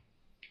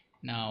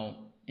 Now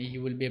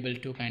you will be able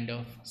to kind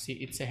of see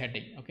it's a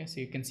heading. Okay, so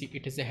you can see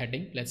it is a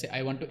heading. Let's say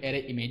I want to add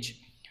an image,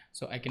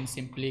 so I can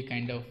simply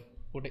kind of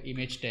put an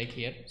image tag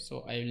here.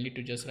 So I will need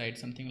to just write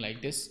something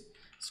like this,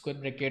 square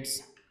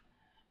brackets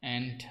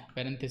and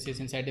parenthesis.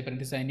 Inside the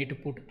parenthesis I need to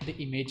put the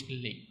image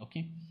link.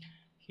 Okay,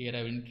 here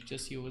I will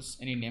just use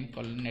any name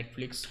called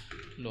Netflix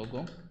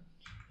logo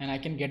and I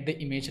can get the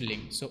image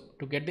link. So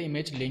to get the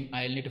image link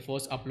I'll need to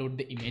first upload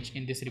the image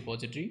in this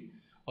repository,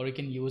 or you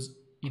can use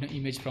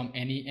image from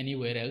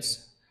anywhere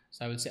else.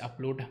 So I will say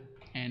upload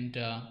and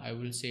I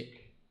will say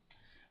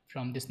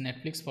from this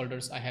Netflix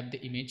folders I have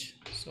the image.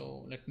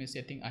 So let me say,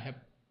 I think I have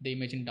the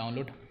image in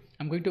download.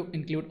 I'm going to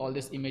include all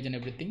this image and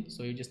everything,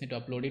 so you just need to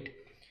upload it.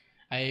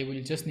 I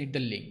will just need the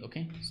link.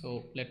 Okay,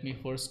 so let me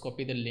first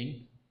copy the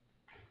link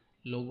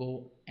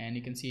logo and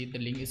you can see the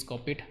link is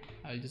copied.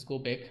 I'll just go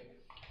back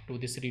to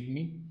this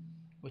readme,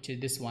 which is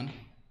this one.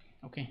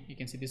 Okay, you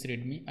can see this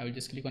readme. I will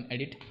just click on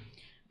edit.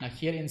 Now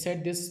here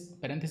inside this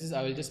parenthesis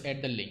I will just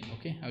add the link.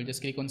 Okay, I will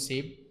just click on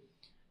save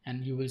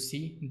and you will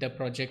see the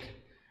project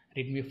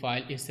readme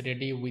file is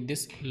ready with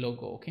this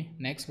logo. Okay,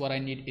 next what I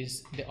need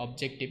is the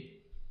objective.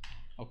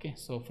 Okay,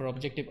 so for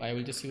objective I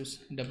will just use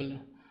double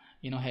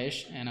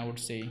hash and I would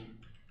say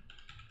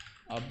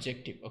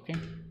objective. Okay,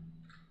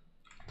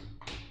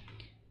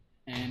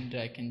 and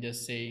I can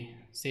just say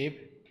save.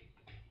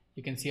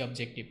 You can see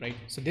objective, right?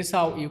 So this is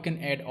how you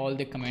can add all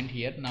the comment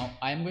here. Now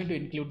I am going to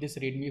include this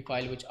readme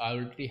file which I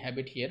already have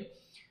it here,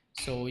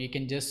 so you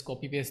can just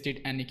copy paste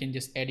it and you can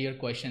just add your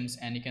questions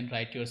and you can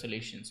write your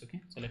solutions.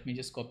 Okay, so let me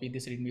just copy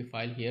this readme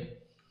file here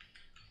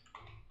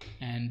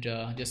and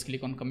just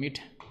click on commit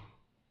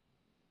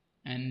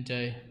and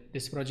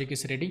this project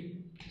is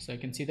ready. So you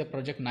can see the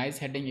project nice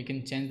heading. You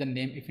can change the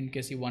name if in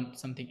case you want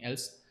something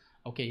else.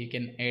 Okay, you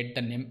can add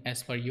the name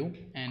as per you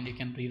and you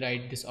can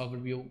rewrite this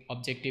overview,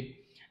 objective,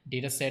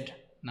 data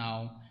set.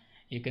 Now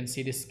you can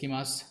see the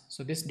schemas.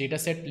 So this data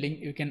set link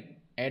you can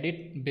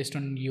edit based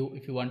on you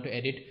if you want to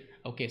edit.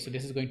 Okay, so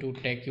this is going to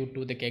take you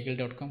to the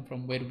kaggle.com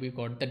from where we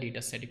got the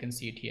data set. You can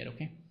see it here.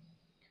 Okay,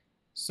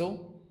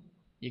 so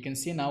you can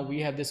see now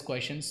we have these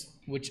questions,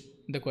 which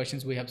the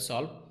questions we have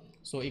solved.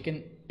 So you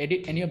can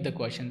edit any of the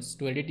questions.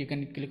 To edit you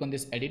can click on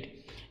this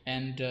edit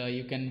and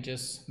you can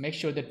just make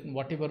sure that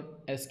whatever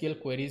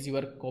SQL queries you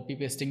are copy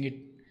pasting it,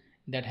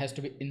 that has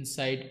to be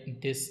inside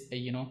this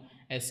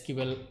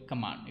SQL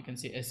command. You can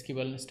see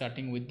SQL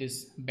starting with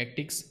this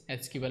backticks,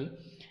 SQL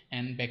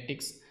and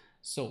backticks.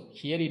 So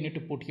here you need to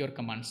put your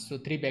commands. So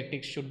 3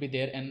 backticks should be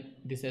there and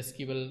this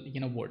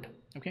SQL word.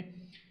 Okay,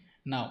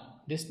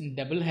 now this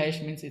double hash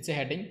means it's a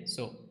heading.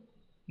 So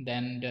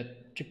then the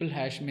triple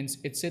hash means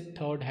it's a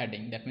third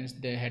heading. That means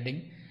the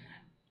heading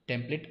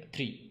template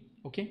 3.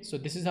 Okay, so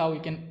this is how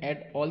you can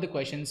add all the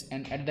questions,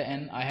 and at the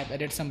end I have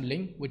added some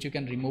link which you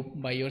can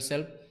remove by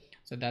yourself.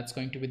 So that's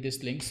going to be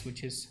this links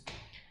which is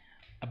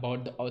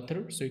about the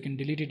author. So you can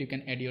delete it, you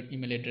can add your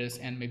email address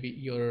and maybe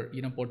your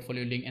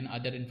portfolio link and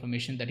other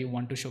information that you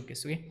want to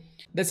showcase. Okay,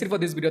 that's it for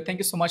this video. Thank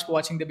you so much for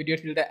watching the video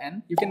till the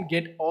end. You can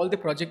get all the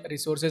project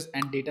resources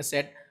and data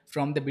set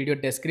from the video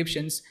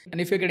descriptions, and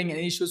if you're getting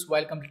any issues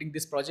while completing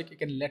this project, you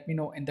can let me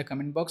know in the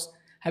comment box.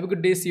 Have a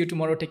good day. See you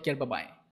tomorrow. Take care. Bye bye.